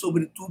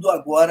 sobretudo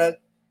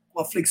agora com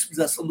a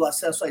flexibilização do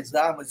acesso às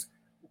armas,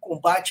 o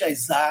combate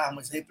às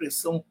armas, a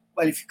repressão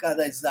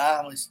qualificada às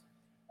armas,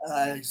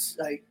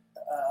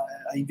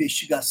 a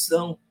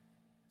investigação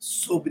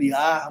sobre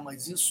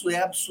armas, isso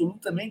é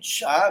absolutamente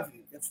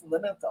chave, é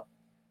fundamental.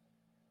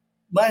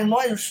 Mas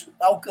nós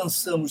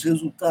alcançamos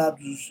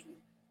resultados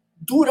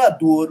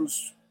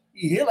duradouros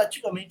e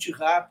relativamente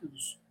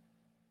rápidos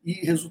e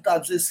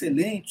resultados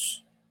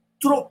excelentes,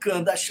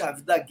 trocando a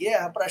chave da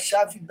guerra para a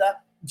chave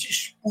da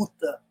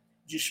disputa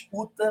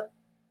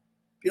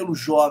pelos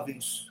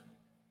jovens.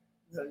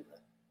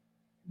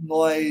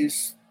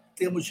 Nós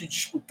temos de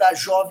disputar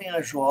jovem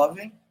a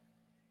jovem,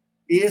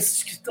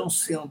 esses que estão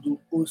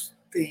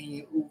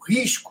têm o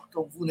risco,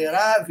 estão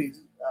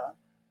vulneráveis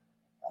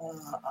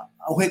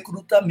ao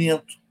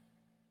recrutamento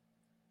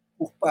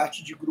por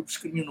parte de grupos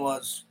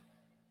criminosos.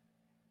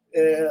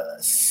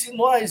 Se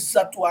nós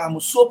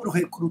atuarmos sobre o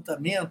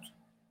recrutamento,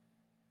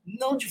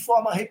 não de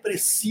forma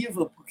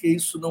repressiva, porque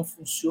isso não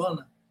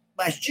funciona,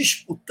 mas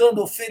disputando,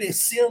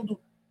 oferecendo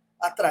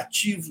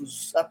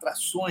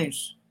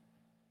atrações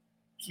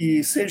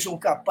que sejam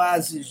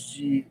capazes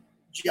de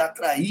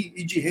atrair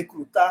e de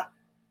recrutar,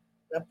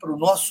 né, para o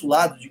nosso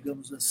lado,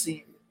 digamos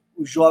assim,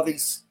 os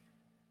jovens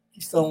que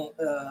estão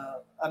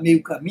a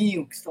meio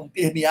caminho, que estão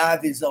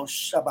permeáveis aos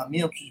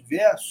chamamentos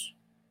diversos,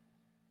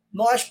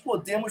 nós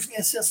podemos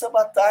vencer essa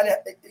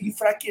batalha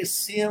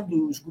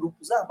enfraquecendo os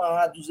grupos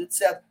armados,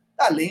 etc.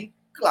 Além,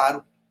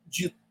 claro,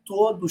 de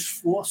todo o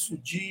esforço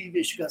de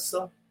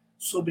investigação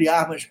sobre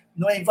armas.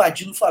 Não é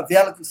invadindo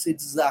favela que você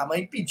desarma, é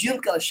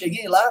impedindo que elas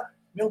cheguem lá.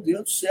 Meu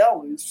Deus do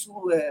céu, isso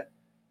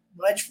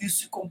não é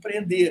difícil de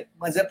compreender,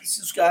 mas é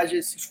preciso que haja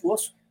esse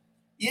esforço.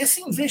 E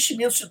esse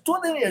investimento, se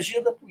toda a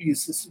energia da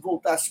polícia se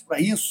voltasse para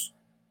isso,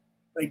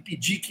 para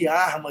impedir que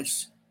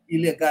armas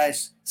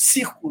ilegais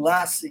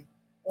circulassem,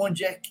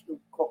 onde é que,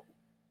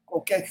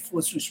 qualquer que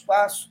fosse o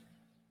espaço,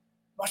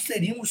 nós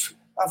teríamos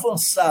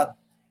avançado.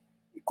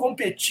 E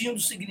competindo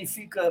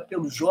significa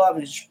pelos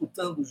jovens,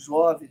 disputando os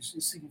jovens,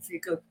 e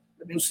significa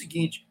também o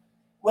seguinte: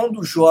 quando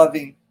o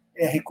jovem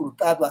é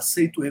recrutado,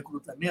 aceita o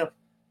recrutamento,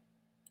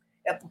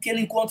 é porque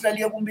ele encontra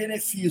ali algum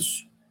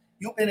benefício.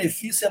 E o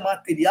benefício é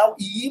material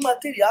e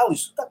imaterial,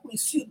 isso está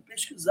conhecido,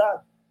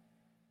 pesquisado.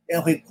 É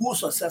o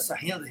recurso, acesso à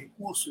renda,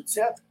 recurso,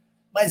 etc.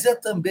 Mas é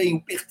também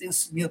o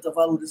pertencimento, a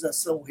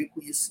valorização, o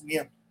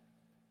reconhecimento,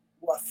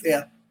 o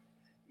afeto.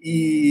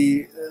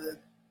 E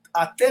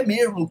até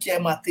mesmo o que é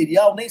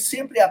material, nem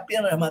sempre é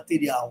apenas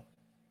material,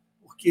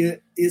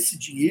 porque esse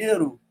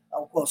dinheiro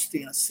ao qual se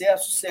tem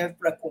acesso serve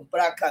para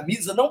comprar a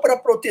camisa, não para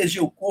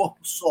proteger o corpo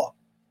só,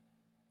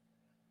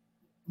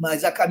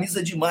 mas a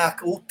camisa de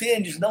marca, ou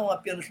tênis, não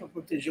apenas para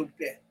proteger o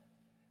pé,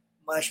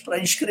 mas para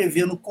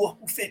inscrever no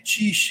corpo o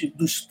fetiche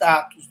do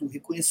status, do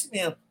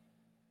reconhecimento.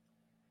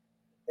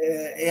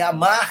 É a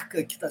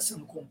marca que está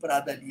sendo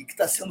comprada ali, que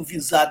está sendo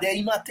visada, é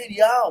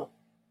imaterial,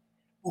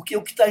 porque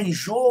o que está em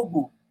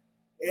jogo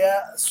é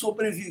a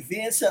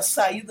sobrevivência, a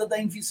saída da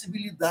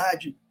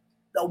invisibilidade,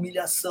 da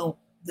humilhação,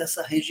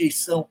 dessa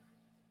rejeição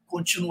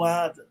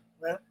continuada,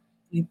 né?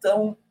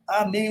 Então,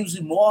 há meios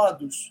e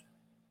modos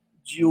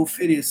de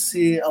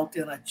oferecer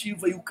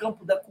alternativa, e o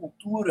campo da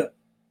cultura,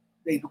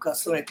 da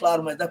educação, é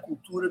claro, mas da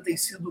cultura tem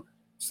sido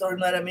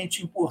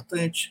extraordinariamente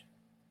importante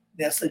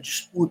nessa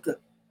disputa.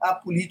 Há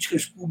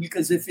políticas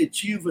públicas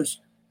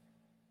efetivas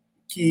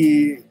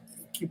que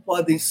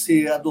podem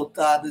ser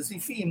adotadas,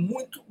 enfim,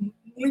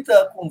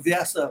 muita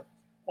conversa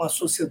com a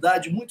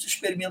sociedade, muita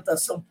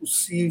experimentação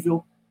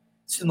possível,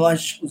 se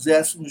nós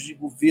dispuséssemos de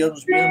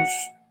governos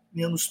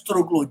menos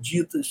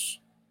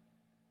trogloditas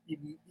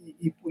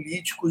e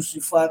políticos,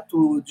 de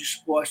fato,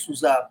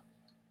 dispostos a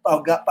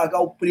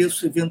pagar o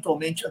preço,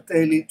 eventualmente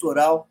até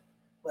eleitoral,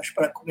 mas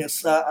para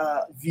começar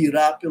a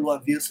virar pelo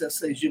avesso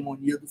essa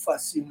hegemonia do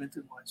fascismo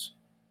entre nós.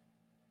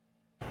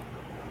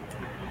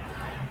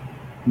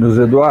 Luiz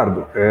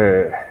Eduardo,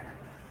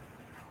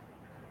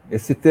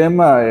 esse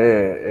tema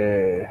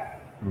é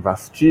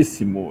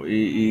vastíssimo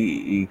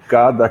e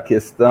cada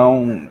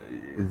questão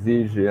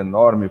exige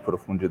enorme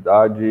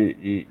profundidade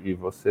e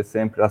você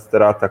sempre as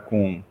trata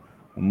com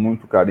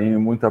muito carinho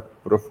e muita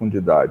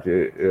profundidade.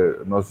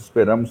 Nós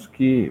esperamos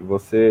que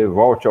você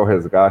volte ao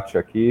resgate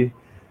aqui,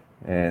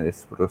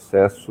 nesse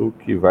processo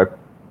que vai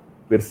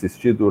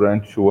persistir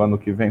durante o ano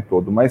que vem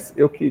todo. Mas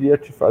eu queria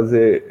te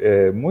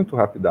fazer, muito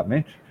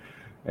rapidamente,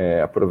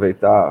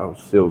 aproveitar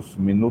os seus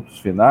minutos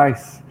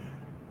finais,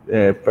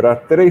 para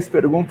 3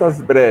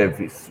 perguntas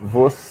breves.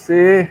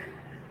 Você,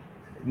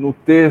 no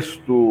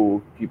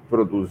texto que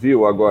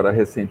produziu agora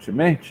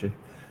recentemente,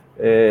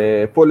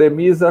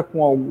 polemiza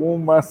com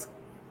algumas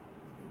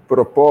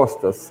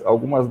propostas,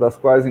 algumas das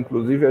quais,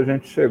 inclusive, a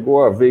gente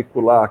chegou a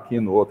veicular aqui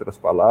no Outras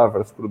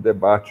Palavras para o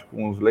debate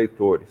com os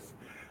leitores.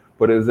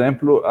 Por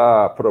exemplo,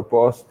 a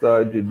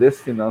proposta de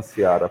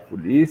desfinanciar a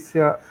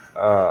polícia,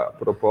 a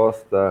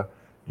proposta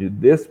de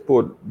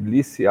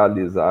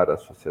despolicializar a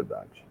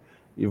sociedade.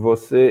 E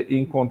você,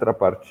 em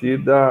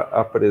contrapartida,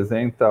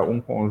 apresenta um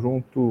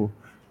conjunto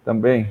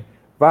também,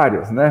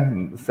 várias,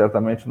 né?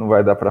 Certamente não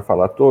vai dar para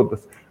falar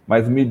todas,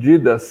 mas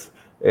medidas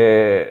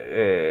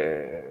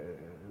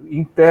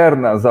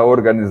internas à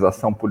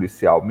organização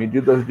policial,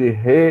 medidas de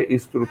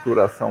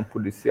reestruturação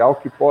policial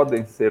que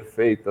podem ser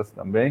feitas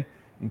também,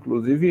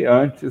 inclusive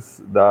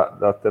antes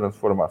da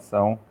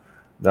transformação,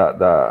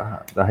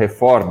 da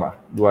reforma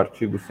do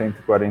artigo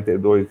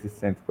 142 e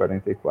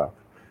 144.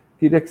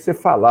 Queria que você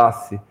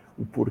falasse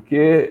o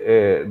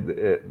porquê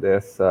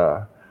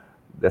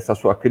dessa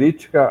sua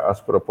crítica às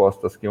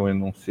propostas que eu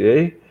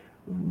enunciei,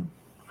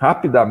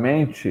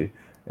 rapidamente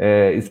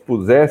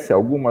expusesse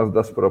algumas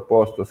das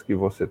propostas que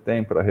você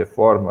tem para a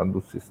reforma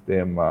do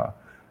sistema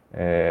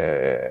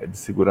de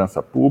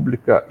segurança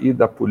pública e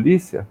da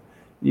polícia.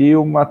 E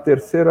uma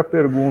terceira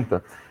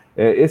pergunta,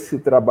 esse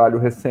trabalho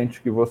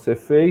recente que você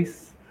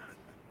fez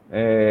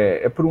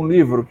é para um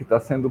livro que está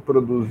sendo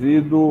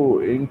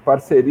produzido em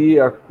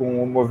parceria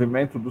com o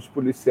movimento dos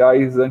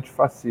policiais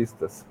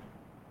antifascistas.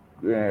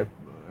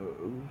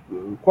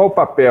 Qual o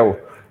papel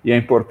e a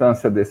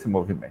importância desse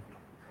movimento?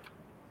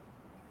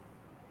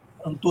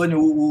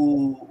 Antônio,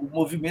 o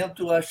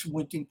movimento eu acho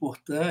muito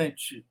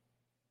importante,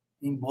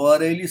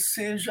 embora ele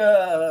seja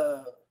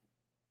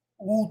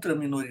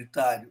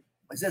ultraminoritário,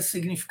 mas é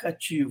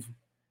significativo.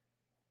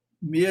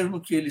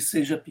 Mesmo que ele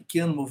seja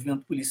pequeno,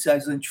 movimento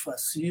policiais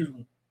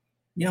antifascismo,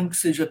 mesmo que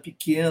seja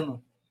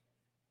pequeno,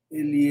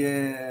 ele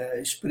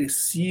é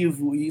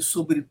expressivo e,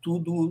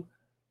 sobretudo,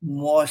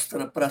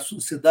 mostra para a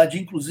sociedade,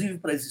 inclusive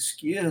para as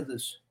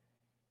esquerdas,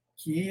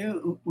 que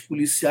os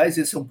policiais,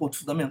 esse é um ponto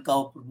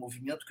fundamental para o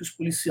movimento, que os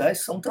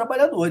policiais são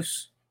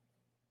trabalhadores,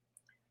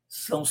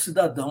 são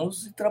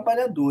cidadãos e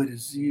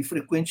trabalhadores, e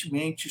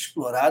frequentemente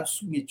explorados,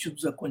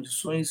 submetidos a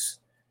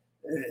condições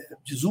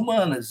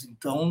desumanas.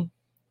 Então,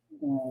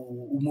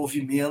 o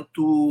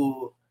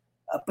movimento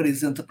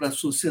apresenta para a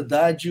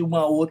sociedade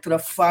uma outra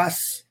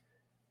face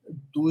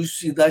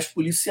dos e das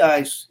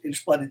policiais.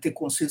 Eles podem ter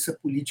consciência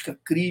política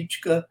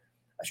crítica,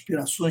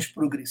 aspirações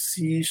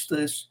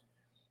progressistas,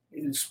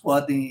 eles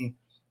podem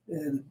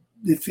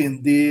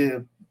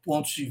defender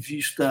pontos de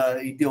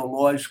vista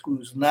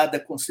ideológicos nada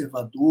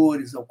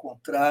conservadores, ao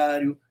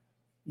contrário,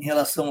 em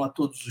relação a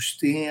todos os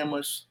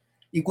temas,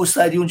 e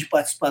gostariam de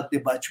participar do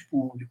debate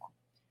público.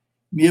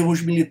 Mesmo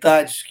os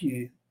militares,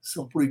 que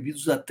são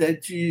proibidos até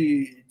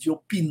de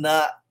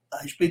opinar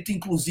a respeito,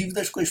 inclusive,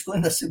 das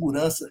questões da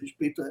segurança, a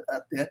respeito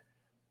até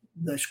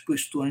das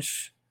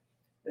questões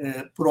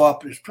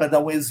próprias. Para dar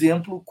um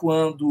exemplo,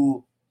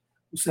 quando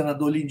o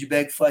senador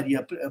Lindbergh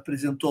Faria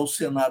apresentou ao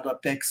Senado a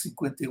PEC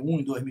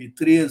 51, em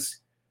 2013,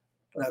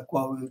 para a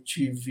qual eu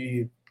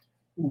tive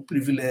o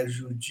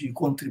privilégio de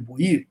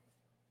contribuir,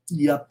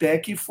 e a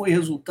PEC foi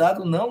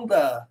resultado não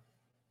da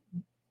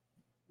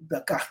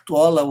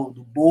cartola ou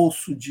do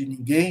bolso de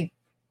ninguém,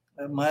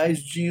 mas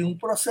de um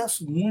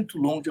processo muito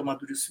longo de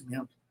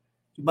amadurecimento,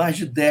 de mais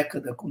de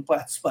década, com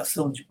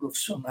participação de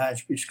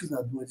profissionais,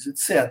 pesquisadores,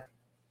 etc.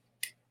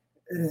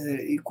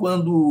 E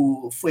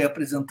quando foi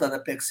apresentada a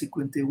PEC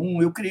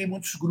 51, eu criei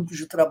muitos grupos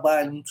de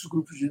trabalho, muitos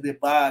grupos de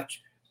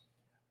debate,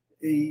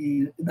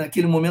 e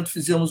naquele momento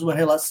fizemos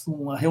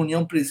uma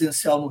reunião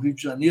presencial no Rio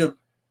de Janeiro,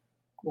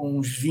 com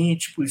uns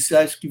 20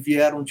 policiais que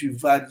vieram de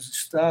vários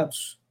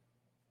estados,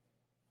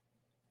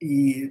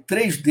 e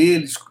 3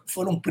 deles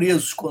foram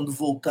presos quando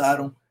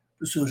voltaram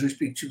para os seus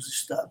respectivos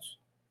estados.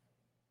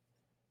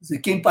 Quer dizer,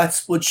 quem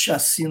participou de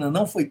chacina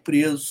não foi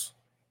preso,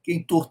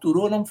 quem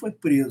torturou não foi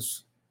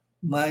preso,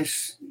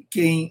 mas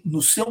quem,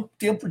 no seu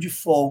tempo de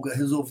folga,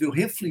 resolveu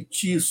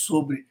refletir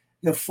sobre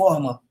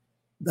reforma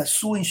da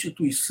sua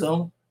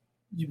instituição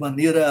de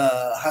maneira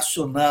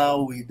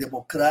racional e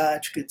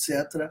democrática,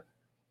 etc.,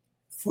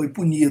 foi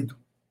punido.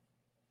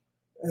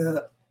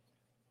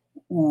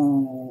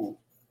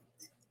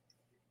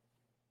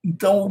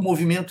 Então, o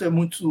movimento é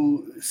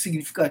muito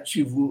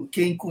significativo.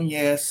 Quem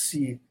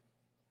conhece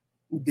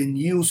o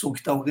Denilson, que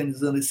está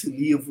organizando esse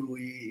livro,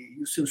 e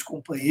os seus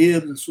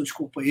companheiros, as suas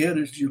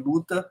companheiras de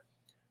luta,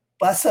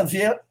 passa a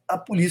ver a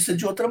polícia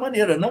de outra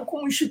maneira, não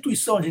como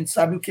instituição, a gente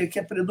sabe o que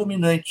é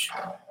predominante,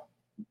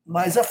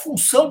 mas a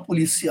função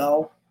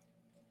policial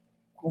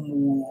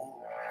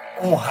como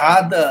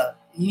honrada,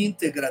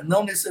 íntegra,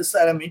 não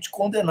necessariamente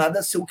condenada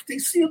a ser o que tem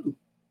sido.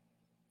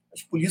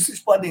 As polícias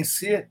podem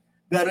ser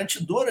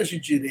garantidoras de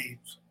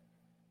direitos,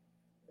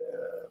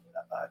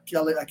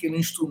 aquele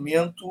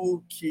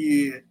instrumento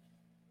que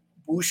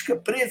busca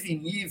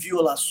prevenir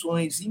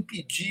violações,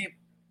 impedir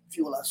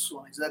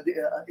violações,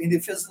 em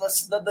defesa da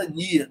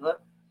cidadania. Não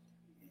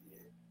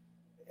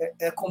é?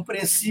 É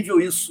compreensível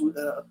isso.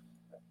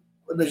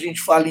 Quando a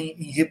gente fala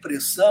em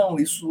repressão,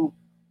 isso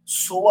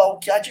soa ao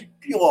que há de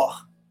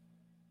pior.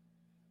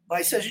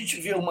 Mas se a gente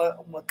vê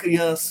uma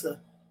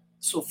criança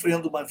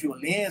sofrendo uma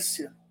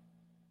violência,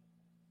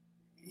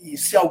 e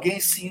se alguém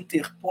se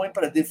interpõe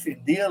para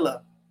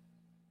defendê-la,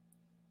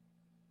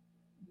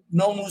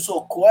 não nos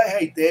ocorre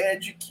a ideia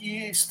de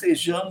que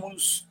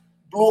estejamos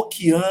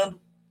bloqueando,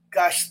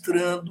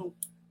 castrando,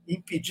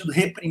 impedindo,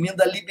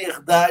 reprimindo a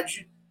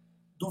liberdade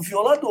do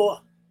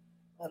violador.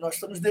 Nós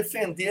estamos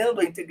defendendo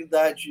a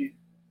integridade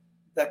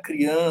da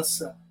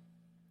criança,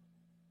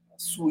 a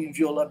sua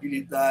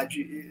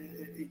inviolabilidade.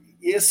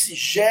 Esse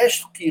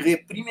gesto que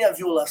reprime a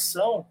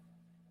violação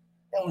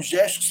é um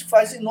gesto que se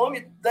faz em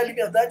nome da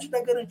liberdade e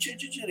da garantia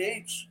de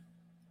direitos.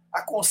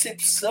 A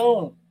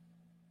concepção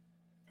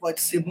pode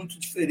ser muito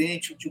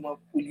diferente de uma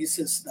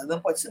polícia cidadã,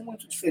 pode ser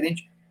muito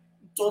diferente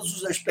em todos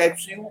os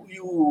aspectos, e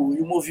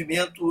o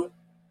movimento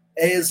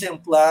é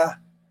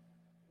exemplar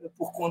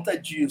por conta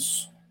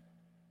disso.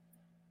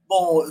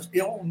 Bom,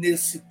 eu,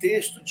 nesse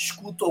texto,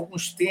 discuto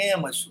alguns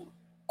temas,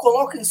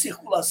 coloco em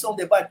circulação o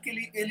debate,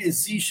 porque ele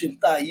existe, ele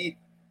está aí.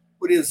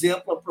 Por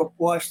exemplo, a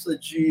proposta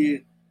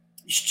de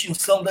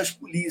extinção das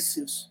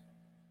polícias.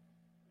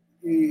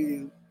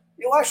 E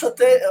eu acho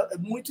até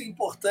muito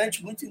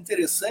importante, muito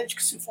interessante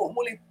que se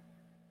formulem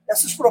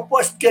essas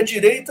propostas, porque a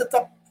direita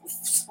está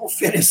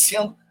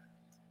oferecendo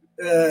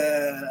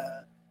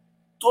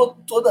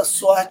toda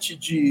sorte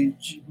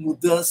de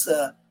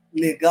mudança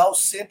legal,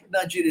 sempre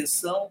na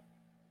direção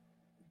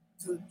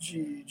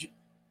de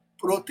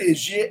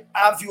proteger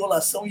a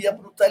violação e a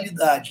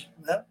brutalidade,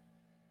 né?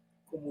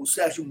 Como o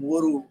Sérgio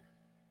Moro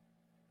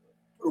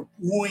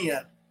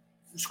propunha,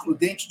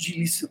 excludente de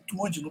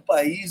ilicitude no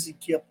país em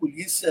que a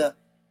polícia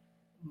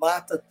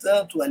mata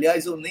tanto.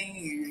 Aliás, eu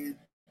nem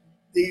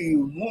dei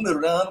o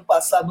número, né? Ano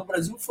passado no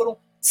Brasil foram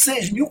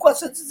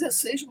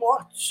 6.416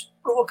 mortes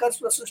provocadas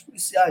por ações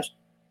policiais.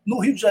 No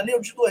Rio de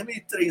Janeiro, de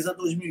 2003 a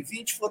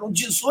 2020, foram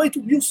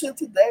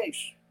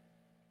 18.110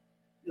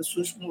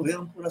 pessoas que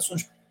morreram por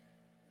ações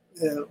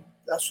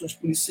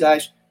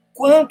policiais.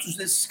 Quantos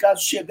desses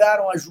casos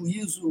chegaram a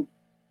juízo?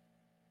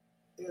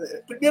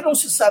 Primeiro, não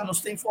se sabe, não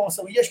se tem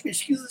informação. E as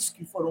pesquisas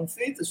que foram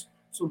feitas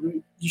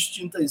sobre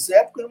distintas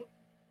épocas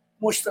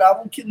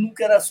mostravam que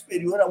nunca era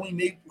superior a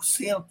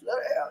 1,5%.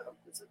 É uma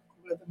coisa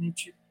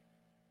completamente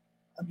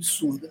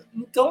absurda.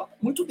 Então,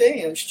 muito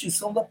bem, a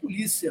extinção da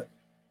polícia.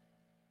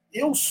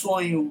 Eu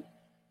sonho,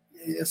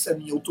 essa é a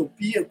minha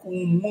utopia, com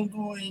um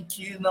mundo em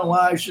que não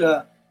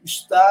haja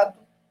Estado.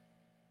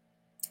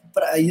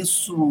 Para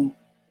isso,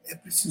 é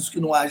preciso que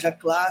não haja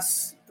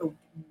classe. Então,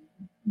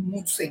 um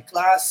mundo sem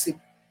classe,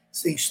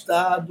 sem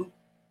Estado,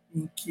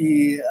 em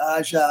que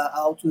haja a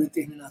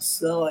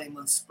autodeterminação, a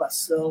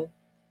emancipação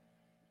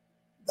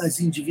das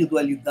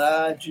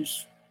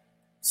individualidades,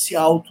 se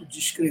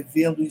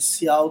autodescrevendo e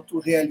se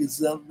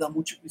autorrealizando na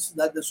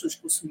multiplicidade das suas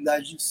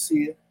possibilidades de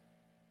ser.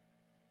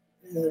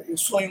 Eu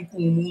sonho com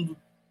um mundo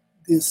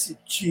desse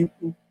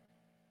tipo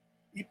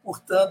e,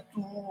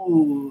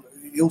 portanto,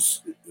 eu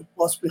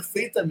posso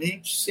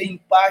perfeitamente ser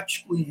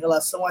empático em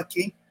relação a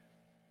quem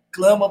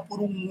clama por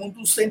um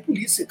mundo sem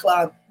polícia,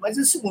 claro. Mas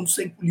esse mundo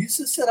sem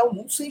polícia será um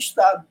mundo sem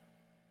Estado.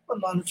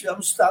 Quando nós não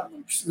tivermos Estado,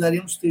 não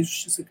precisaríamos ter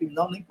justiça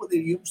criminal, nem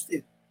poderíamos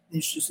ter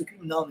nem justiça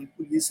criminal, nem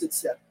polícia,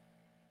 etc.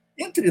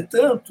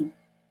 Entretanto,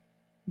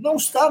 não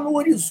está no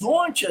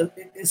horizonte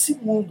esse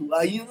mundo,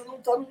 ainda não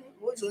está no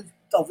horizonte.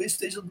 Talvez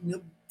esteja do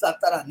meu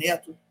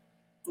tataraneto,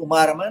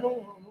 tomara, mas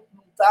não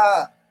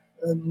está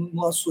no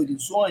nosso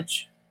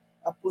horizonte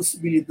a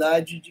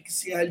possibilidade de que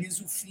se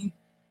realize o fim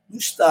do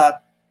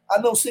Estado, a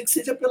não ser que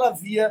seja pela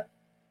via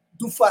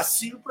do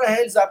fascínio para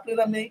realizar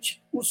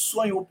plenamente o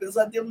sonho ou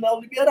pesadelo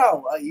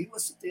neoliberal. Aí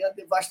você tem a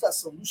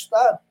devastação do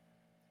Estado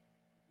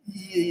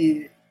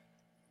e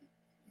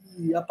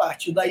a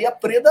partir daí a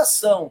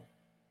predação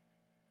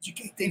de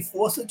quem tem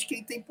força, de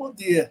quem tem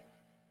poder.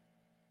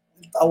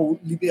 A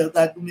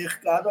liberdade do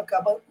mercado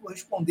acaba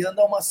correspondendo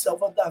a uma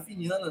selva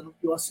darwiniana, no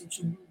pior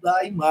sentido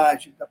da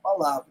imagem, da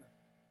palavra.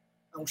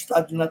 É um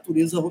estado de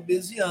natureza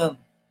robesiano.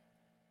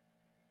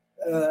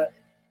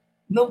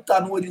 Não está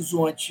no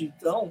horizonte,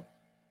 então,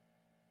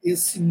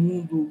 esse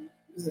mundo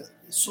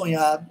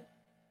sonhado,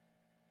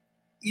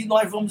 e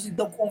nós vamos,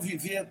 então,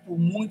 conviver por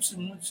muitos e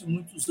muitos e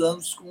muitos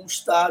anos com o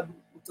Estado,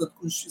 portanto,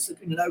 com justiça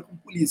criminal e com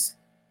polícia.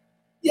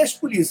 E as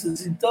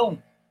polícias,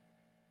 então,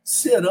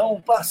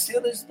 serão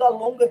parceiras da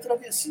longa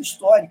travessia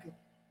histórica.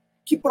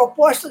 Que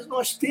propostas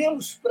nós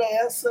temos para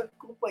essa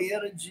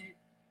companheira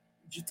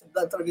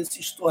da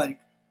travessia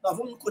histórica? Nós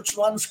vamos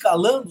continuar nos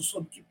calando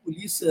sobre que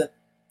polícia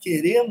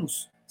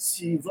queremos,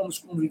 se vamos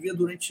conviver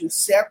durante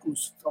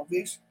séculos,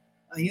 talvez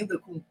ainda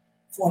com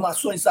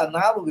formações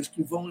análogas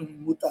que vão em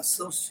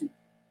mutação se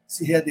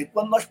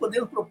readequando. Nós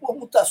podemos propor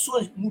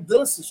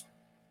mudanças,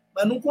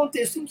 mas num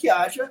contexto em que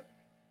haja,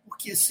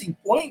 porque se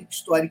impõe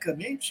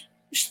historicamente,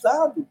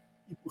 Estado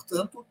e,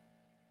 portanto,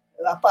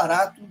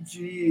 aparato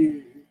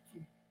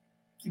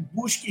que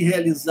busque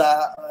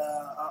realizar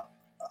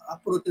a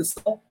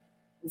proteção,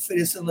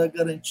 oferecendo a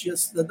garantia à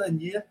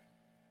cidadania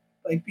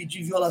para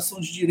impedir violação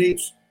de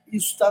direitos.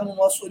 Isso está no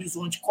nosso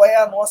horizonte. Qual é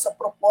a nossa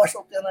proposta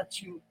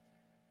alternativa?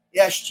 É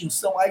a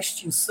extinção. A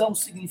extinção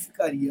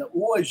significaria,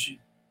 hoje,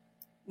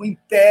 o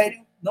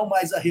império, não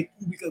mais a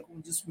república,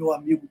 como disse meu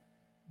amigo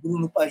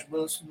Bruno Paz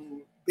Manso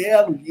no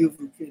belo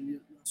livro que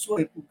ele lançou, A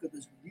República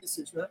das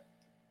Milícias, né?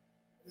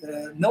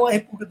 Não a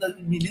República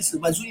das Milícias,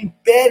 mas o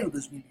império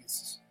das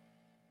milícias.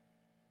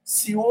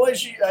 Se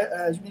hoje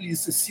as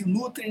milícias se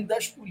nutrem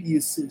das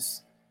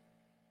polícias,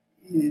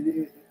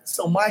 e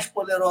são mais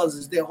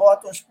poderosas,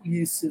 derrotam as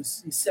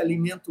polícias e se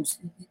alimentam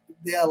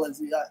delas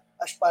e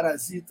as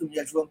parasitam e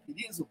as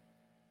vampirizam,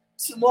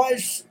 se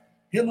nós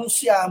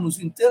renunciarmos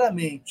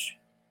inteiramente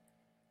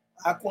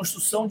à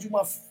construção de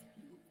uma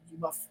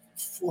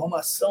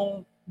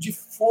formação de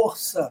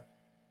força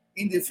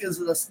em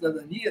defesa da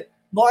cidadania,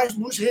 nós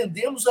nos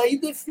rendemos aí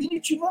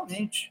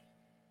definitivamente.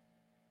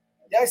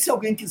 Aliás, se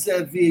alguém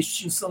quiser ver a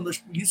extinção das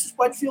polícias,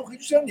 pode ver o Rio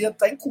de Janeiro,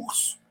 está em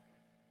curso.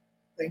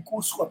 Está em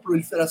curso com a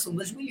proliferação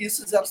das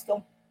milícias, elas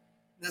estão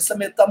nessa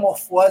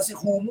metamorfose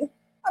rumo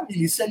à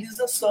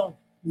milicialização.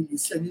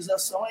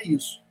 Milicialização é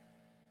isso.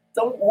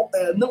 Então,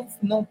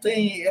 não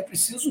tem, é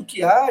preciso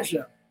que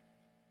haja,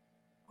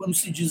 quando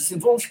se diz assim,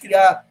 vamos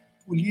criar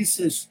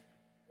polícias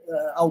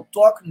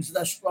autóctones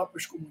das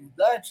próprias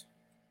comunidades,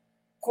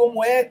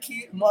 como é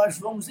que nós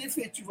vamos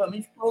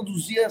efetivamente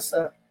produzir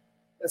essa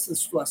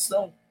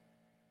situação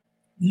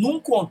num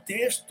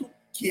contexto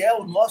que é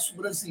o nosso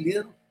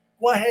brasileiro,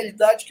 com a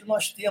realidade que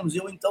nós temos.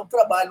 Eu, então,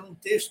 trabalho num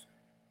texto,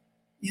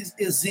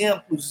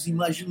 exemplos,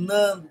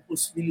 imaginando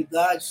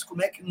possibilidades,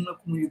 como é que numa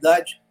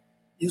comunidade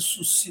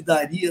isso se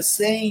daria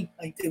sem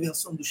a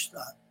intervenção do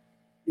Estado.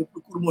 Eu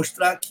procuro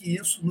mostrar que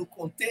isso, no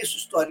contexto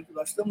histórico que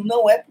nós estamos,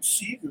 não é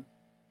possível.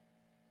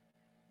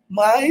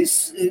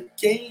 Mas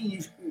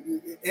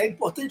é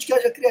importante que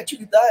haja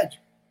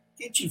criatividade.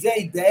 Quem tiver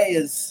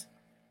ideias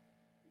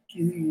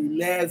que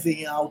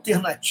levem a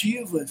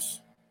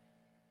alternativas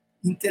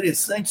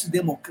interessantes e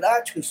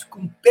democráticas,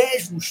 com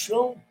pés no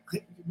chão,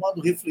 de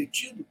modo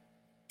refletido,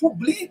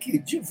 publique,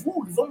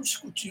 divulgue, vamos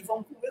discutir,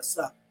 vamos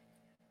conversar.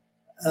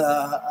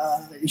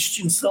 A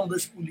extinção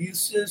das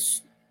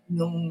polícias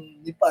não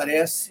me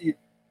parece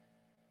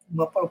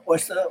uma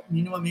proposta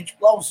minimamente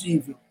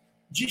plausível.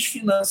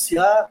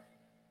 Desfinanciar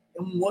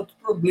é um outro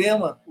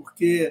problema,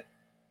 porque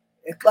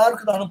é claro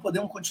que nós não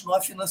podemos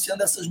continuar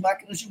financiando essas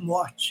máquinas de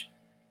morte.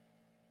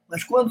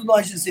 Mas quando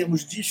nós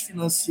dizemos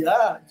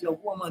desfinanciar, de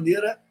alguma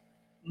maneira,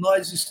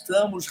 nós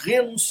estamos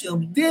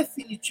renunciando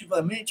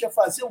definitivamente a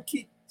fazer o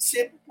que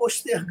sempre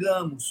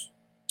postergamos,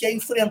 que é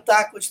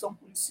enfrentar a questão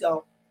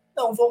policial.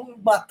 Não, vamos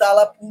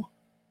matá-la por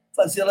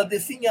fazê-la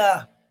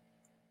definhar,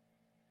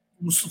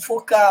 vamos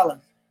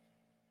sufocá-la.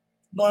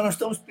 Nós não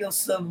estamos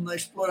pensando na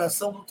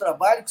exploração do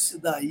trabalho que se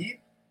dá aí,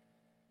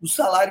 do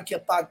salário que é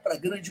pago para a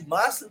grande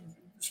massa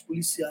dos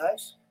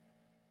policiais.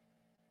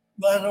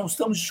 Nós não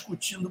estamos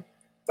discutindo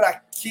para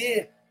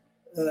que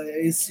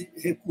esse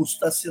recurso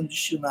está sendo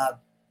destinado.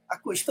 A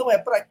questão é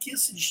para que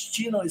se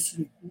destinam esses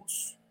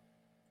recursos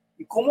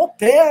e como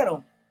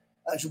operam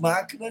as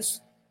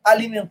máquinas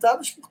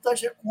alimentadas por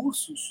tais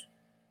recursos.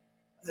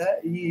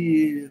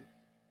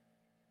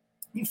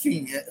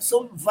 Enfim,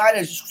 são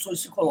várias discussões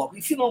que se colocam.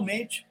 E,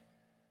 finalmente,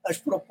 as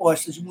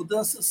propostas de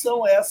mudança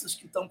são essas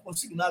que estão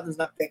consignadas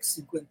na PEC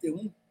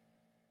 51,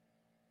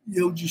 e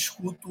eu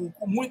discuto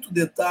com muito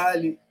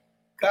detalhe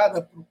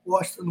cada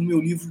proposta no meu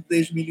livro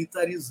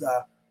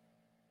Desmilitarizar.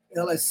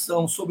 Elas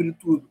são,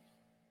 sobretudo,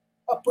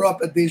 a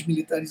própria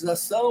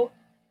desmilitarização.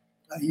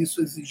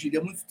 Isso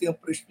exigiria muito tempo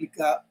para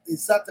explicar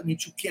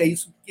exatamente o que é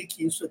isso, por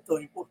que isso é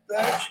tão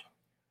importante.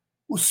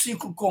 O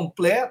ciclo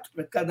completo,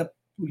 para cada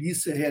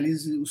polícia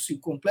realize o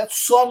ciclo completo.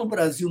 Só no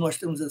Brasil nós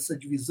temos essa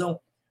divisão,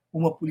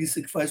 uma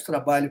polícia que faz o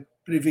trabalho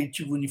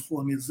preventivo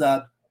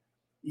uniformizado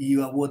e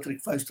a outra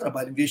que faz o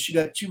trabalho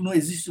investigativo. Não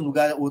existe em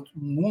lugar outro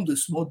no mundo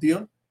esse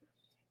modelo.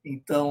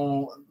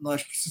 Então,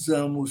 nós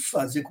precisamos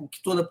fazer com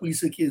que toda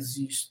polícia que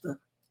exista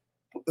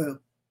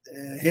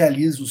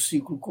realize o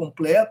ciclo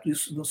completo.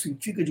 Isso não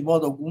significa, de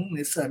modo algum,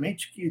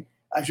 necessariamente, que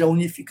haja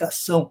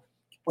unificação,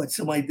 que pode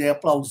ser uma ideia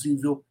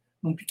plausível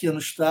num pequeno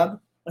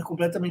estado, mas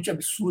completamente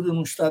absurda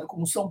num estado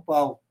como São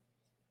Paulo.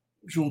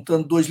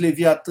 Juntando dois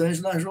leviatãs,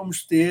 nós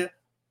vamos ter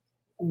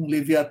um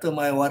leviatã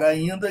maior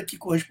ainda, que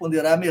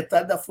corresponderá à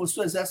metade da força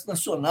do Exército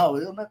Nacional.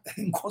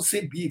 É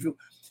inconcebível.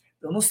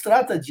 Então, não se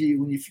trata de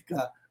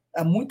unificar.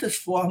 Há muitas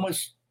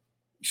formas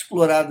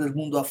exploradas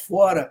mundo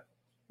afora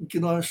em que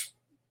nós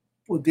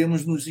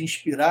podemos nos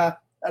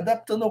inspirar,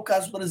 adaptando ao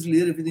caso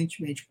brasileiro,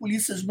 evidentemente.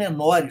 Polícias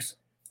menores,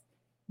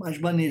 mais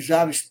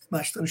manejáveis,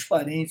 mais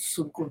transparentes,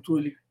 sob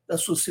controle da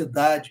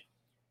sociedade.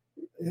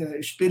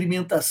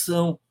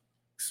 Experimentação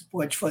que se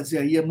pode fazer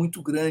aí é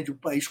muito grande, um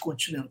país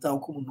continental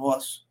como o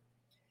nosso.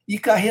 E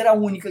carreira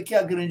única, que é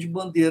a grande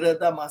bandeira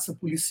da massa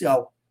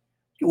policial.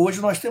 Hoje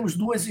nós temos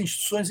duas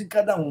instituições em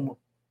cada uma.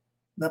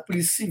 Na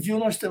Polícia Civil,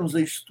 nós temos a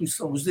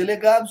instituição dos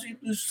delegados e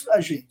dos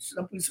agentes.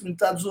 Na Polícia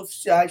Militar, dos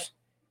oficiais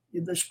e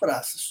das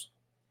praças.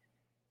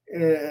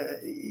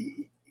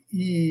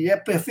 E é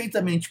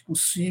perfeitamente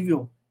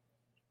possível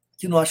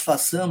que nós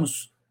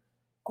façamos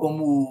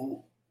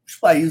como os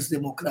países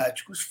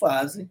democráticos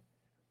fazem,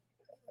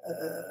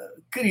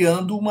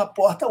 criando uma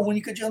porta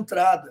única de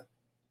entrada.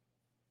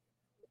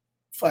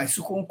 Faz-se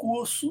o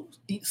concurso,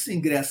 se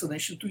ingressa na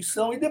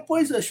instituição e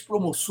depois as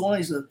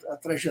promoções, a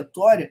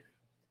trajetória,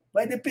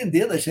 vai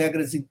depender das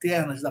regras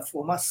internas, da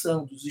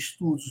formação, dos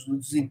estudos, do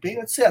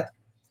desempenho, etc.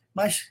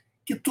 Mas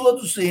que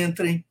todos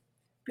entrem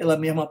pela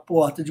mesma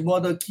porta, de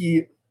modo a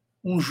que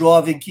um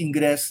jovem que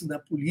ingresse na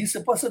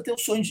polícia possa ter o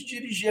sonho de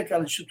dirigir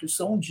aquela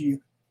instituição um dia.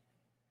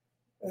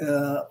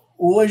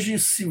 Hoje,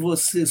 se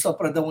você, só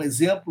para dar um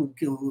exemplo,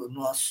 que os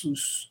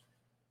nossos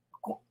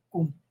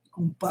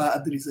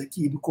compadres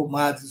aqui,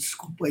 comadres,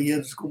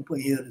 companheiros e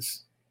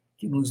companheiras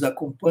que nos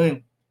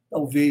acompanham,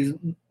 talvez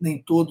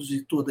nem todos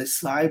e todas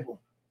saibam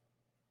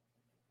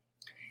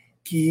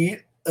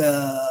que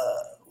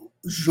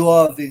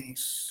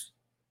jovens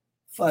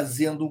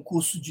fazendo um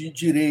curso de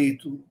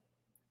direito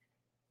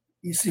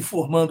e se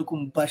formando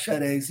como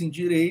bacharéis em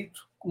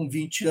direito, com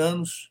 20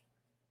 anos,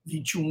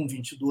 21,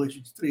 22,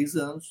 23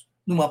 anos,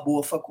 numa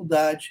boa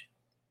faculdade,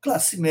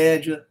 classe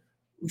média,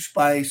 os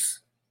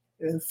pais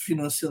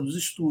financiando os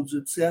estudos,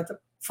 etc.,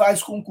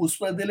 faz concurso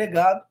para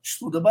delegado,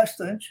 estuda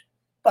bastante,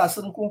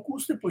 passa no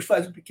concurso, depois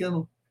faz um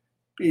pequeno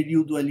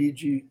período ali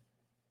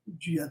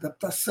de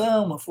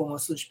adaptação, uma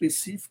formação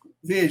específica.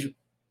 Veja,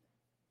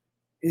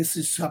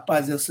 esses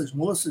rapazes e essas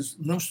moças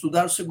não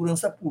estudaram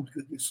segurança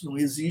pública, isso não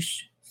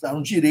existe,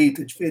 estudaram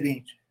direito, é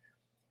diferente.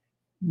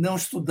 Não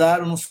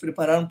estudaram, não se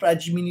prepararam para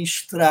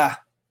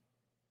administrar,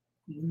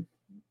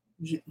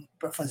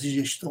 para fazer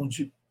gestão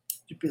de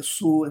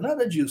pessoas,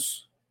 nada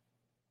disso.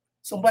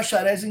 São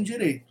bacharéis em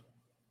direito.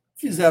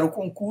 Fizeram o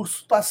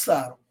concurso,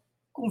 passaram.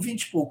 Com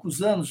 20 e poucos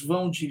anos,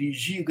 vão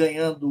dirigir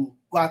ganhando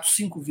 4,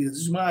 5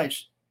 vezes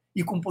mais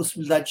e com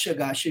possibilidade de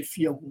chegar à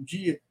chefia algum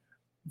dia,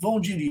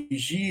 vão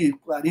dirigir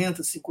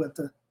 40,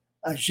 50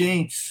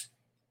 agentes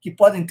que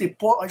podem ter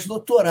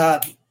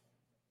pós-doutorado,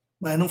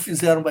 mas não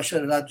fizeram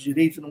bacharelado de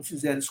Direito, não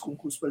fizeram esse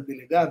concurso para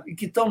delegado, e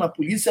que estão na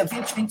polícia há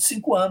 20,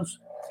 25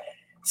 anos.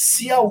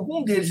 Se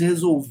algum deles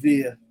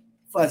resolver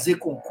fazer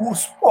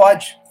concurso,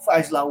 pode,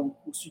 faz lá o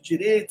curso de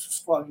Direito,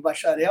 se forma em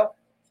bacharel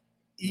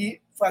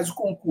e faz o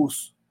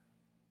concurso.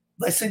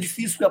 Vai ser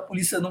difícil porque a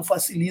polícia não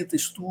facilita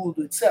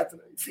estudo, etc.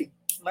 Enfim,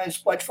 mas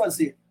pode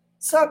fazer.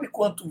 Sabe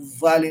quanto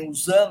valem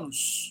os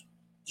anos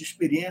de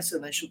experiência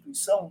na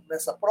instituição,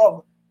 nessa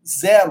prova?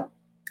 0.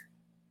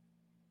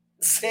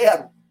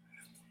 0.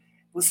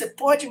 Você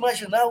pode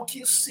imaginar o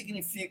que isso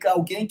significa.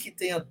 Alguém que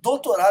tenha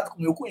doutorado,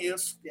 como eu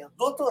conheço, tenha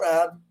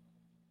doutorado,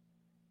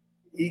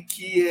 e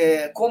que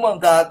é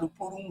comandado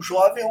por um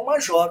jovem ou uma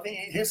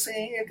jovem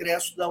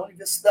recém-egresso da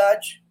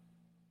universidade,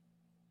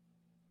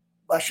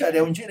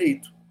 bacharel em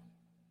Direito,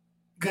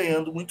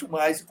 ganhando muito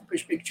mais e com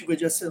perspectiva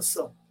de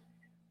ascensão.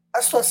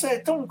 A situação é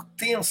tão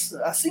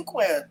tensa, assim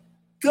como é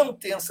tão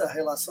tensa a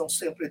relação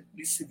sempre entre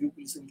polícia civil e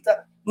polícia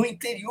militar, no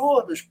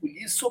interior das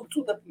polícias,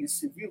 sobretudo da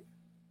polícia civil,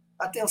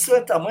 a tensão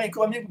é tamanha que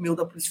um amigo meu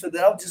da Polícia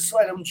Federal disse: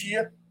 olha, um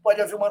dia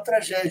pode haver uma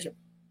tragédia.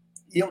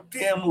 E eu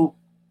temo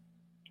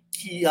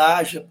que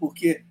haja,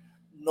 porque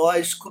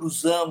nós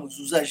cruzamos,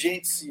 os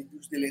agentes e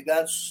os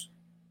delegados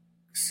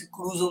se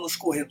cruzam nos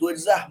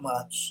corredores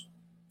armados.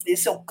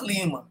 Esse é o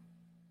clima,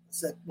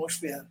 essa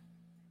atmosfera.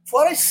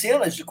 Fora as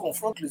cenas de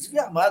confronto, inclusive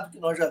armado, que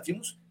nós já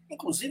vimos,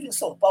 inclusive em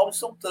São Paulo,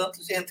 são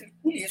tantos, entre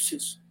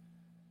polícias.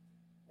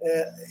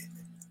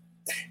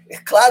 É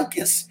claro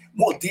que esse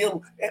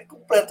modelo é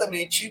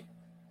completamente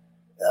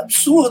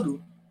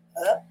absurdo,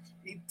 né?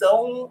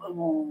 Então,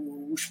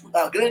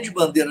 a grande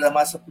bandeira da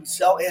massa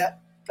policial é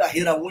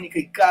carreira única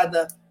em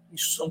cada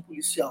instituição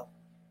policial.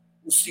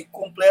 Se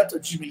completa a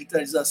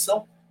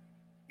desmilitarização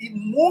e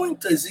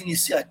muitas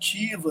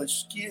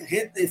iniciativas que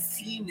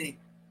redefinem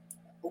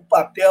o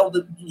papel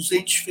dos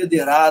entes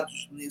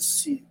federados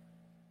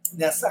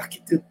nessa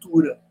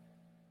arquitetura.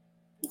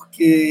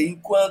 Porque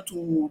enquanto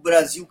o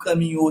Brasil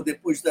caminhou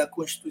depois da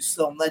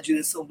Constituição na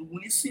direção do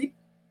município,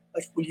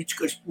 as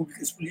políticas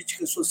públicas,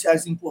 políticas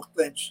sociais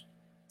importantes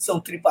são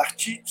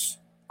tripartites,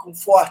 com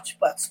forte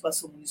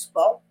participação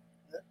municipal,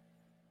 né?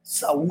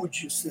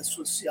 Saúde, assistência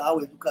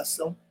social,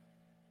 educação.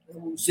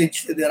 Os entes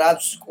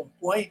federados se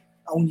compõem,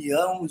 a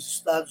União, os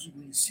estados e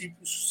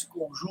municípios se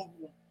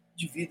conjugam,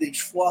 dividem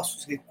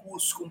esforços,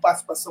 recursos, com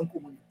participação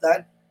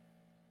comunitária.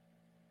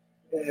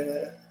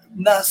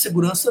 Na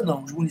segurança,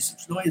 não, os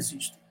municípios não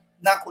existem.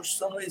 Na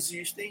Constituição não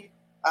existem,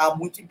 há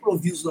muito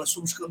improviso, nós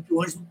somos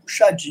campeões do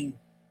puxadinho.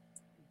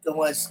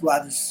 Então, as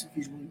guardas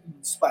civis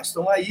municipais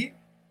estão aí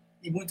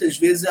e, muitas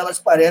vezes, elas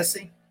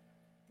parecem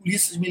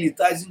polícias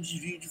militares em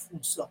desvio de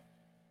função.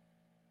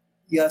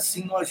 E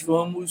assim nós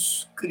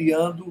vamos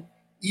criando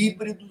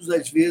híbridos,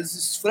 às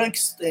vezes,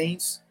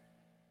 Frankensteins,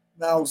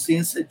 na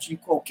ausência de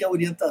qualquer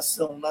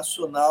orientação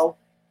nacional,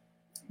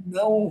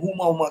 não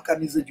rumo a uma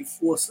camisa de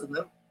força,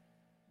 né?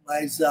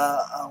 Mas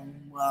a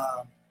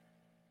uma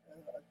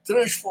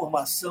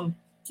transformação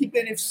que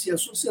beneficia a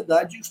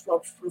sociedade e os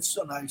próprios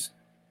profissionais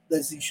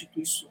das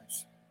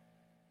instituições.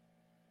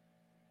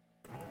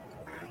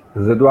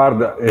 Luiz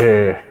Eduardo,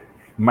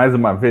 mais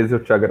uma vez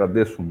eu te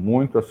agradeço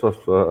muito a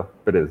sua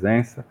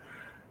presença,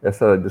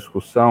 essa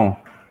discussão,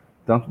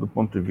 tanto do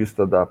ponto de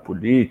vista da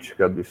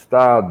política, do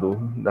Estado,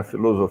 da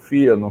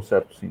filosofia, num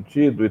certo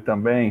sentido, e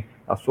também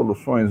as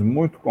soluções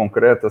muito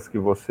concretas que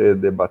você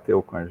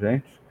debateu com a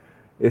gente.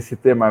 Esse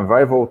tema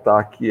vai voltar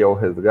aqui ao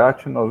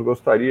Resgate. Nós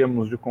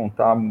gostaríamos de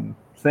contar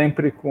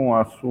sempre com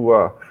a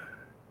sua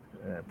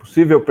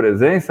possível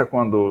presença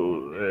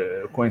quando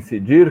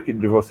coincidir,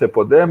 de você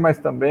poder, mas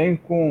também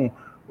com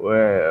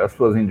as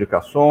suas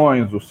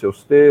indicações, os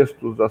seus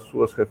textos, as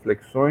suas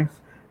reflexões.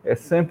 É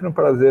sempre um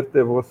prazer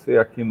ter você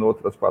aqui no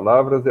Outras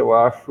Palavras. Eu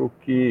acho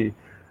que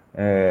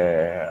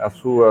as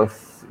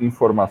suas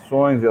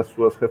informações e as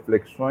suas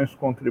reflexões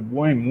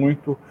contribuem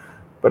muito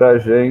para a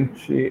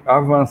gente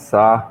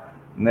avançar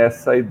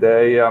nessa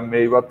ideia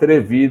meio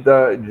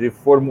atrevida de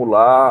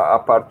formular, a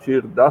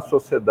partir da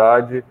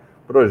sociedade,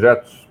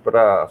 projetos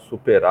para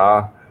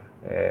superar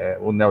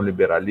o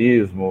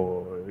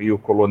neoliberalismo e o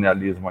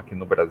colonialismo aqui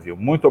no Brasil.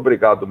 Muito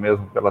obrigado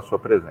mesmo pela sua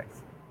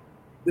presença.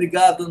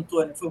 Obrigado,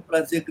 Antônio. Foi um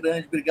prazer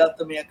grande. Obrigado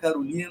também a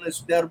Carolina.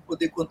 Espero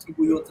poder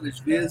contribuir outras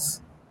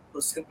vezes.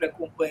 Estou sempre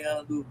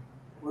acompanhando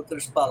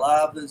Outras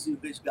Palavras e o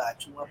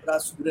Resgate. Um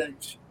abraço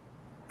grande.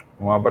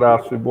 Um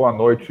abraço e boa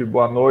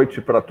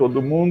noite para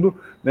todo mundo.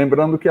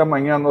 Lembrando que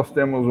amanhã nós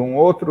temos um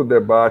outro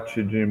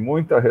debate de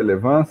muita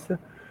relevância.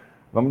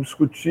 Vamos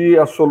discutir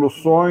as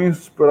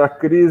soluções para a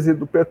crise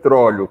do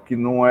petróleo, que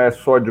não é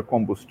só de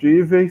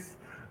combustíveis,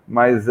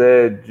 mas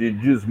é de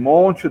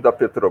desmonte da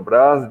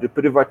Petrobras, de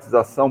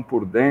privatização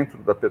por dentro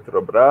da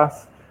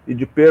Petrobras e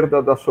de perda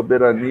da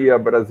soberania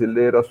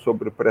brasileira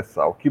sobre o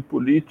pré-sal. Que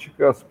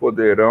políticas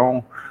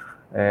poderão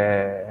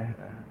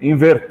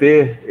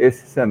inverter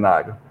esse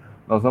cenário?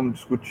 Nós vamos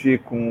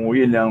discutir com o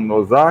William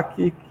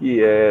Nozaki,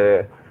 que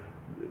é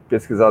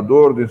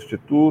pesquisador do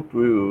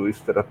Instituto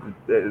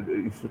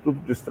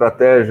de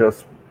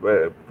Estratégias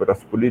para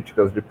as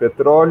políticas de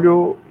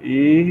petróleo,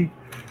 e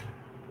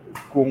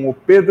com o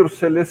Pedro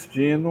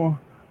Celestino,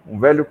 um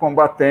velho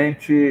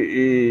combatente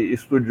e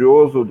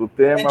estudioso do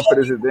tema,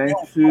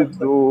 presidente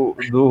do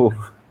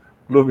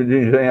Clube de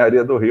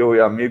Engenharia do Rio e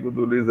amigo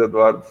do Luiz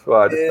Eduardo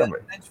Soares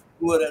também. Grande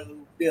figura,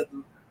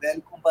 Pedro,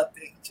 velho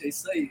combatente, é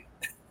isso aí.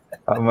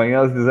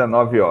 Amanhã às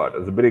 19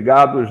 horas.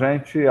 Obrigado,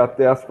 gente,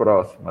 até as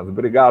próximas.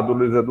 Obrigado,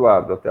 Luiz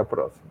Eduardo, até a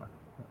próxima.